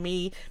for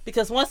me.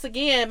 Because once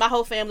again, my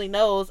whole family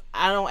knows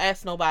I don't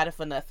ask nobody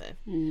for nothing.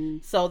 Mm-hmm.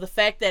 So the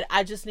fact that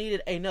I just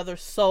needed another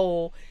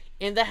soul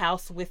in the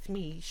house with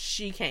me,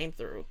 she came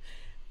through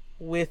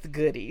with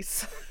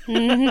goodies.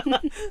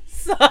 Mm-hmm.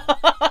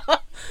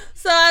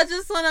 So I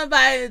just want to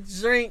buy a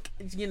drink,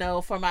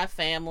 for my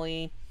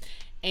family.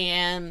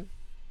 And,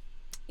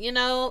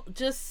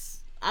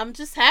 I'm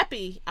just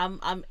happy.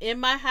 I'm in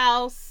my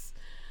house.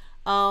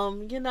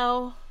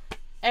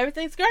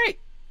 Everything's great.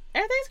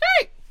 Everything's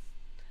great.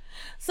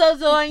 So,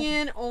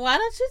 Dorian, why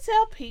don't you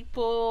tell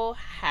people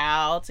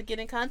how to get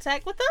in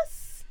contact with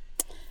us?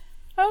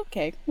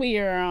 Okay. We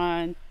are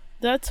on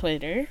the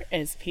Twitter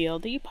as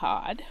PLD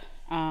Pod.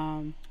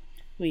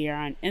 We are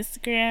on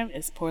Instagram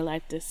as Poor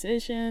Life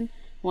Decision.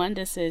 One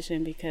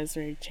decision because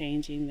we're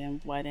changing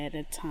them one at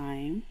a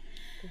time.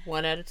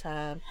 One at a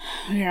time.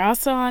 We're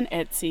also on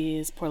Etsy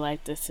as Poor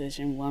Life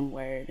Decision, one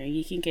word. And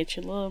you can get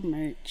your little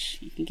merch.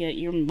 You can get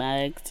your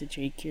mug to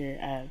drink your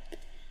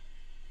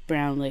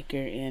brown liquor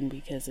in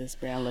because it's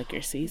brown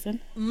liquor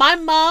season. My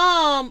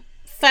mom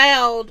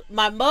found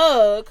my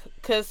mug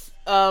because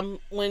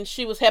when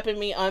she was helping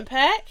me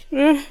unpack.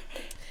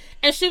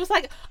 And she was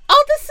like,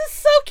 oh, this is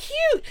so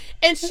cute.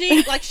 And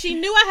she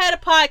knew I had a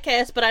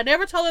podcast, but I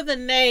never told her the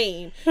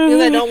name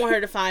because I don't want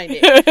her to find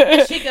it.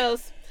 And she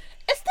goes,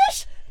 is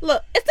this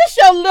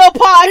your little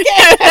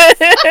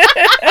podcast?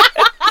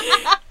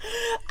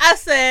 I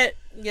said,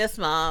 yes,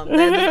 Mom,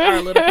 that is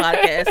our little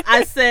podcast.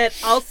 I said,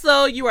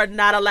 also, you are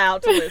not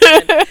allowed to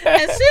listen.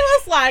 And she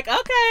was like,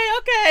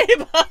 okay.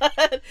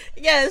 But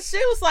yes, she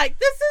was like,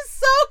 this is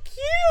so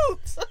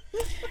cute.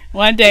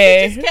 One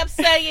day. She just kept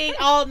saying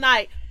all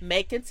night,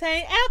 may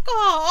contain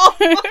alcohol.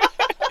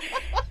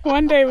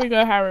 One day we're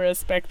going to have a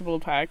respectable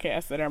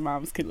podcast that our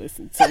moms can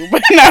listen to,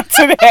 but not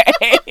today.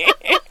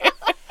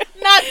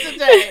 Not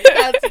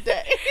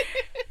today.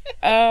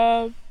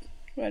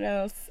 What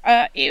else?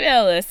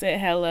 Email us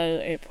at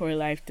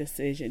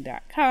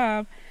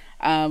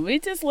hello@poorlifedecision.com. We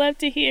just love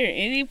to hear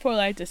any poor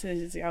life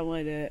decisions y'all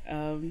want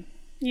to,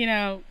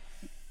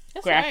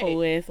 grapple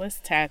with. Let's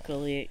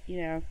tackle it.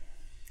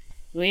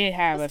 We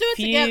have a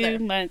few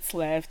months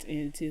left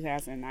in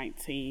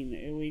 2019,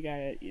 and we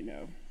gotta,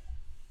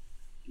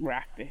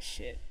 rock this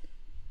shit,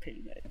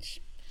 pretty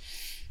much.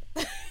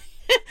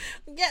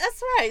 Y'all, Yeah,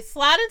 that's right.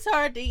 Slide into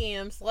our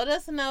DMs. Let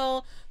us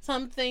know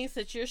some things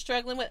that you're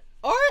struggling with.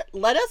 Or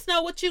let us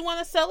know what you want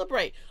to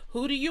celebrate.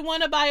 Who do you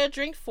want to buy a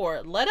drink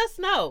for? Let us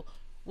know.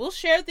 We'll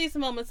share these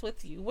moments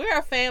with you. We're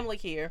a family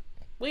here.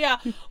 We all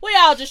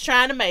just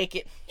trying to make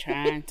it.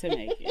 Trying to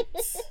make it.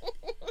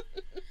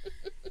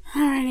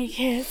 Alrighty,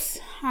 kids.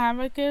 Have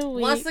a good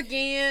week. Once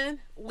again,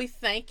 we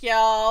thank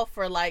y'all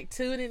for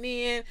tuning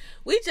in.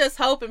 We just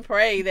hope and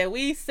pray that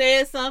we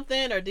said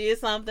something or did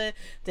something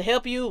to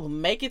help you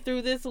make it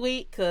through this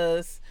week,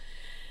 because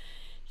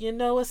you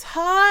know it's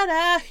hard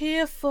out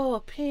here for a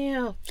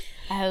pimp.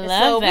 I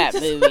love that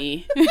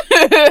movie. Do you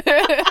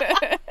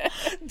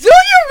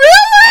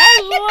really?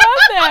 I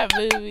love that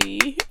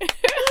movie.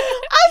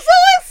 I'm so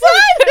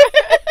excited.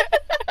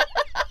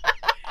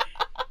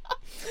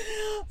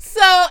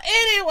 So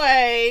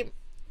anyway,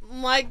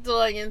 like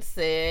Doyen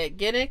said,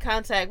 get in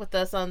contact with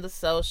us on the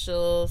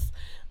socials.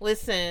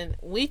 Listen,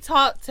 we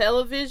talk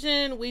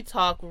television, we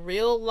talk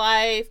real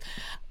life.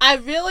 I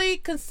really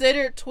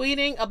considered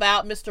tweeting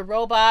about Mr.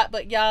 Robot,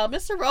 but y'all,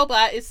 Mr.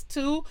 Robot is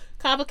too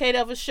complicated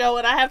of a show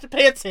and I have to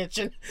pay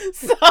attention.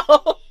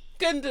 So,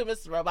 couldn't do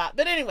Mr. Robot.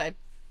 But anyway,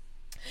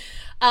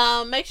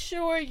 make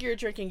sure you're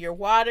drinking your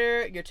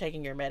water, you're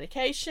taking your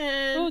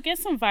medication. Oh, get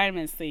some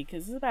vitamin C,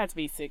 because it's about to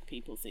be sick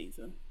people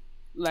season.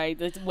 Like,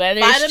 the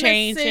weather's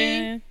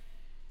changing. C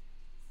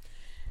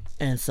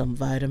and some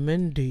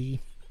vitamin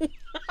D.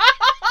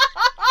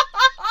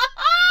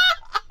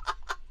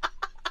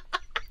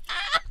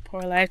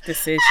 Poor Life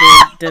Decision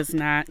does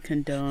not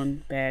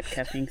condone bad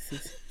cuffing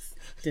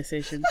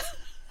decisions.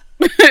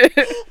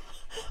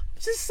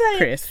 Just saying,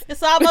 Chris.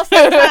 It's almost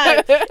that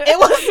time.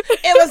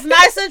 It was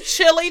nice and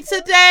chilly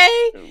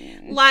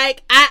today.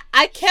 Like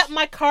I kept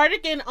my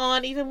cardigan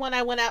on even when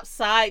I went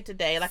outside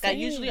today. Like I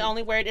usually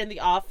only wear it in the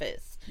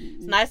office.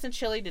 It's nice and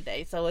chilly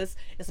today, so it's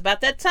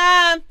about that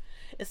time.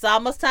 It's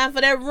almost time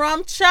for that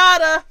rum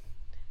chata.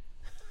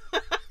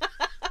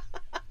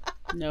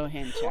 No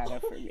hand chata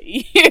for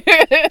me.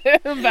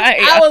 Bye.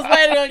 I was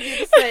waiting on you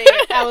to say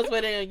it.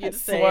 I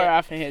swore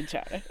off a hand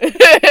chata.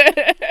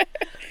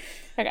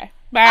 Okay.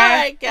 Bye. All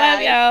right, guys.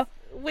 Love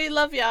y'all. We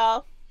love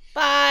y'all.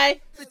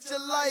 Bye. Bitch a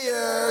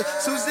liar.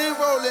 Susie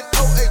rolling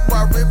 08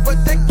 worried,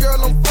 but that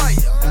girl on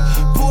fire.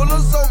 Pull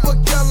us over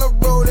Keller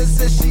Road and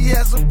said she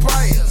has some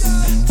priors.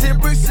 10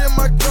 bricks in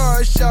my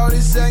car, shawty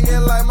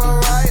singing like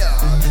Mariah.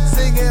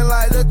 Singing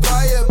like the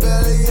choir,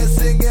 belly and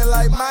singing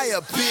like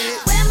Maya,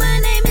 bitch.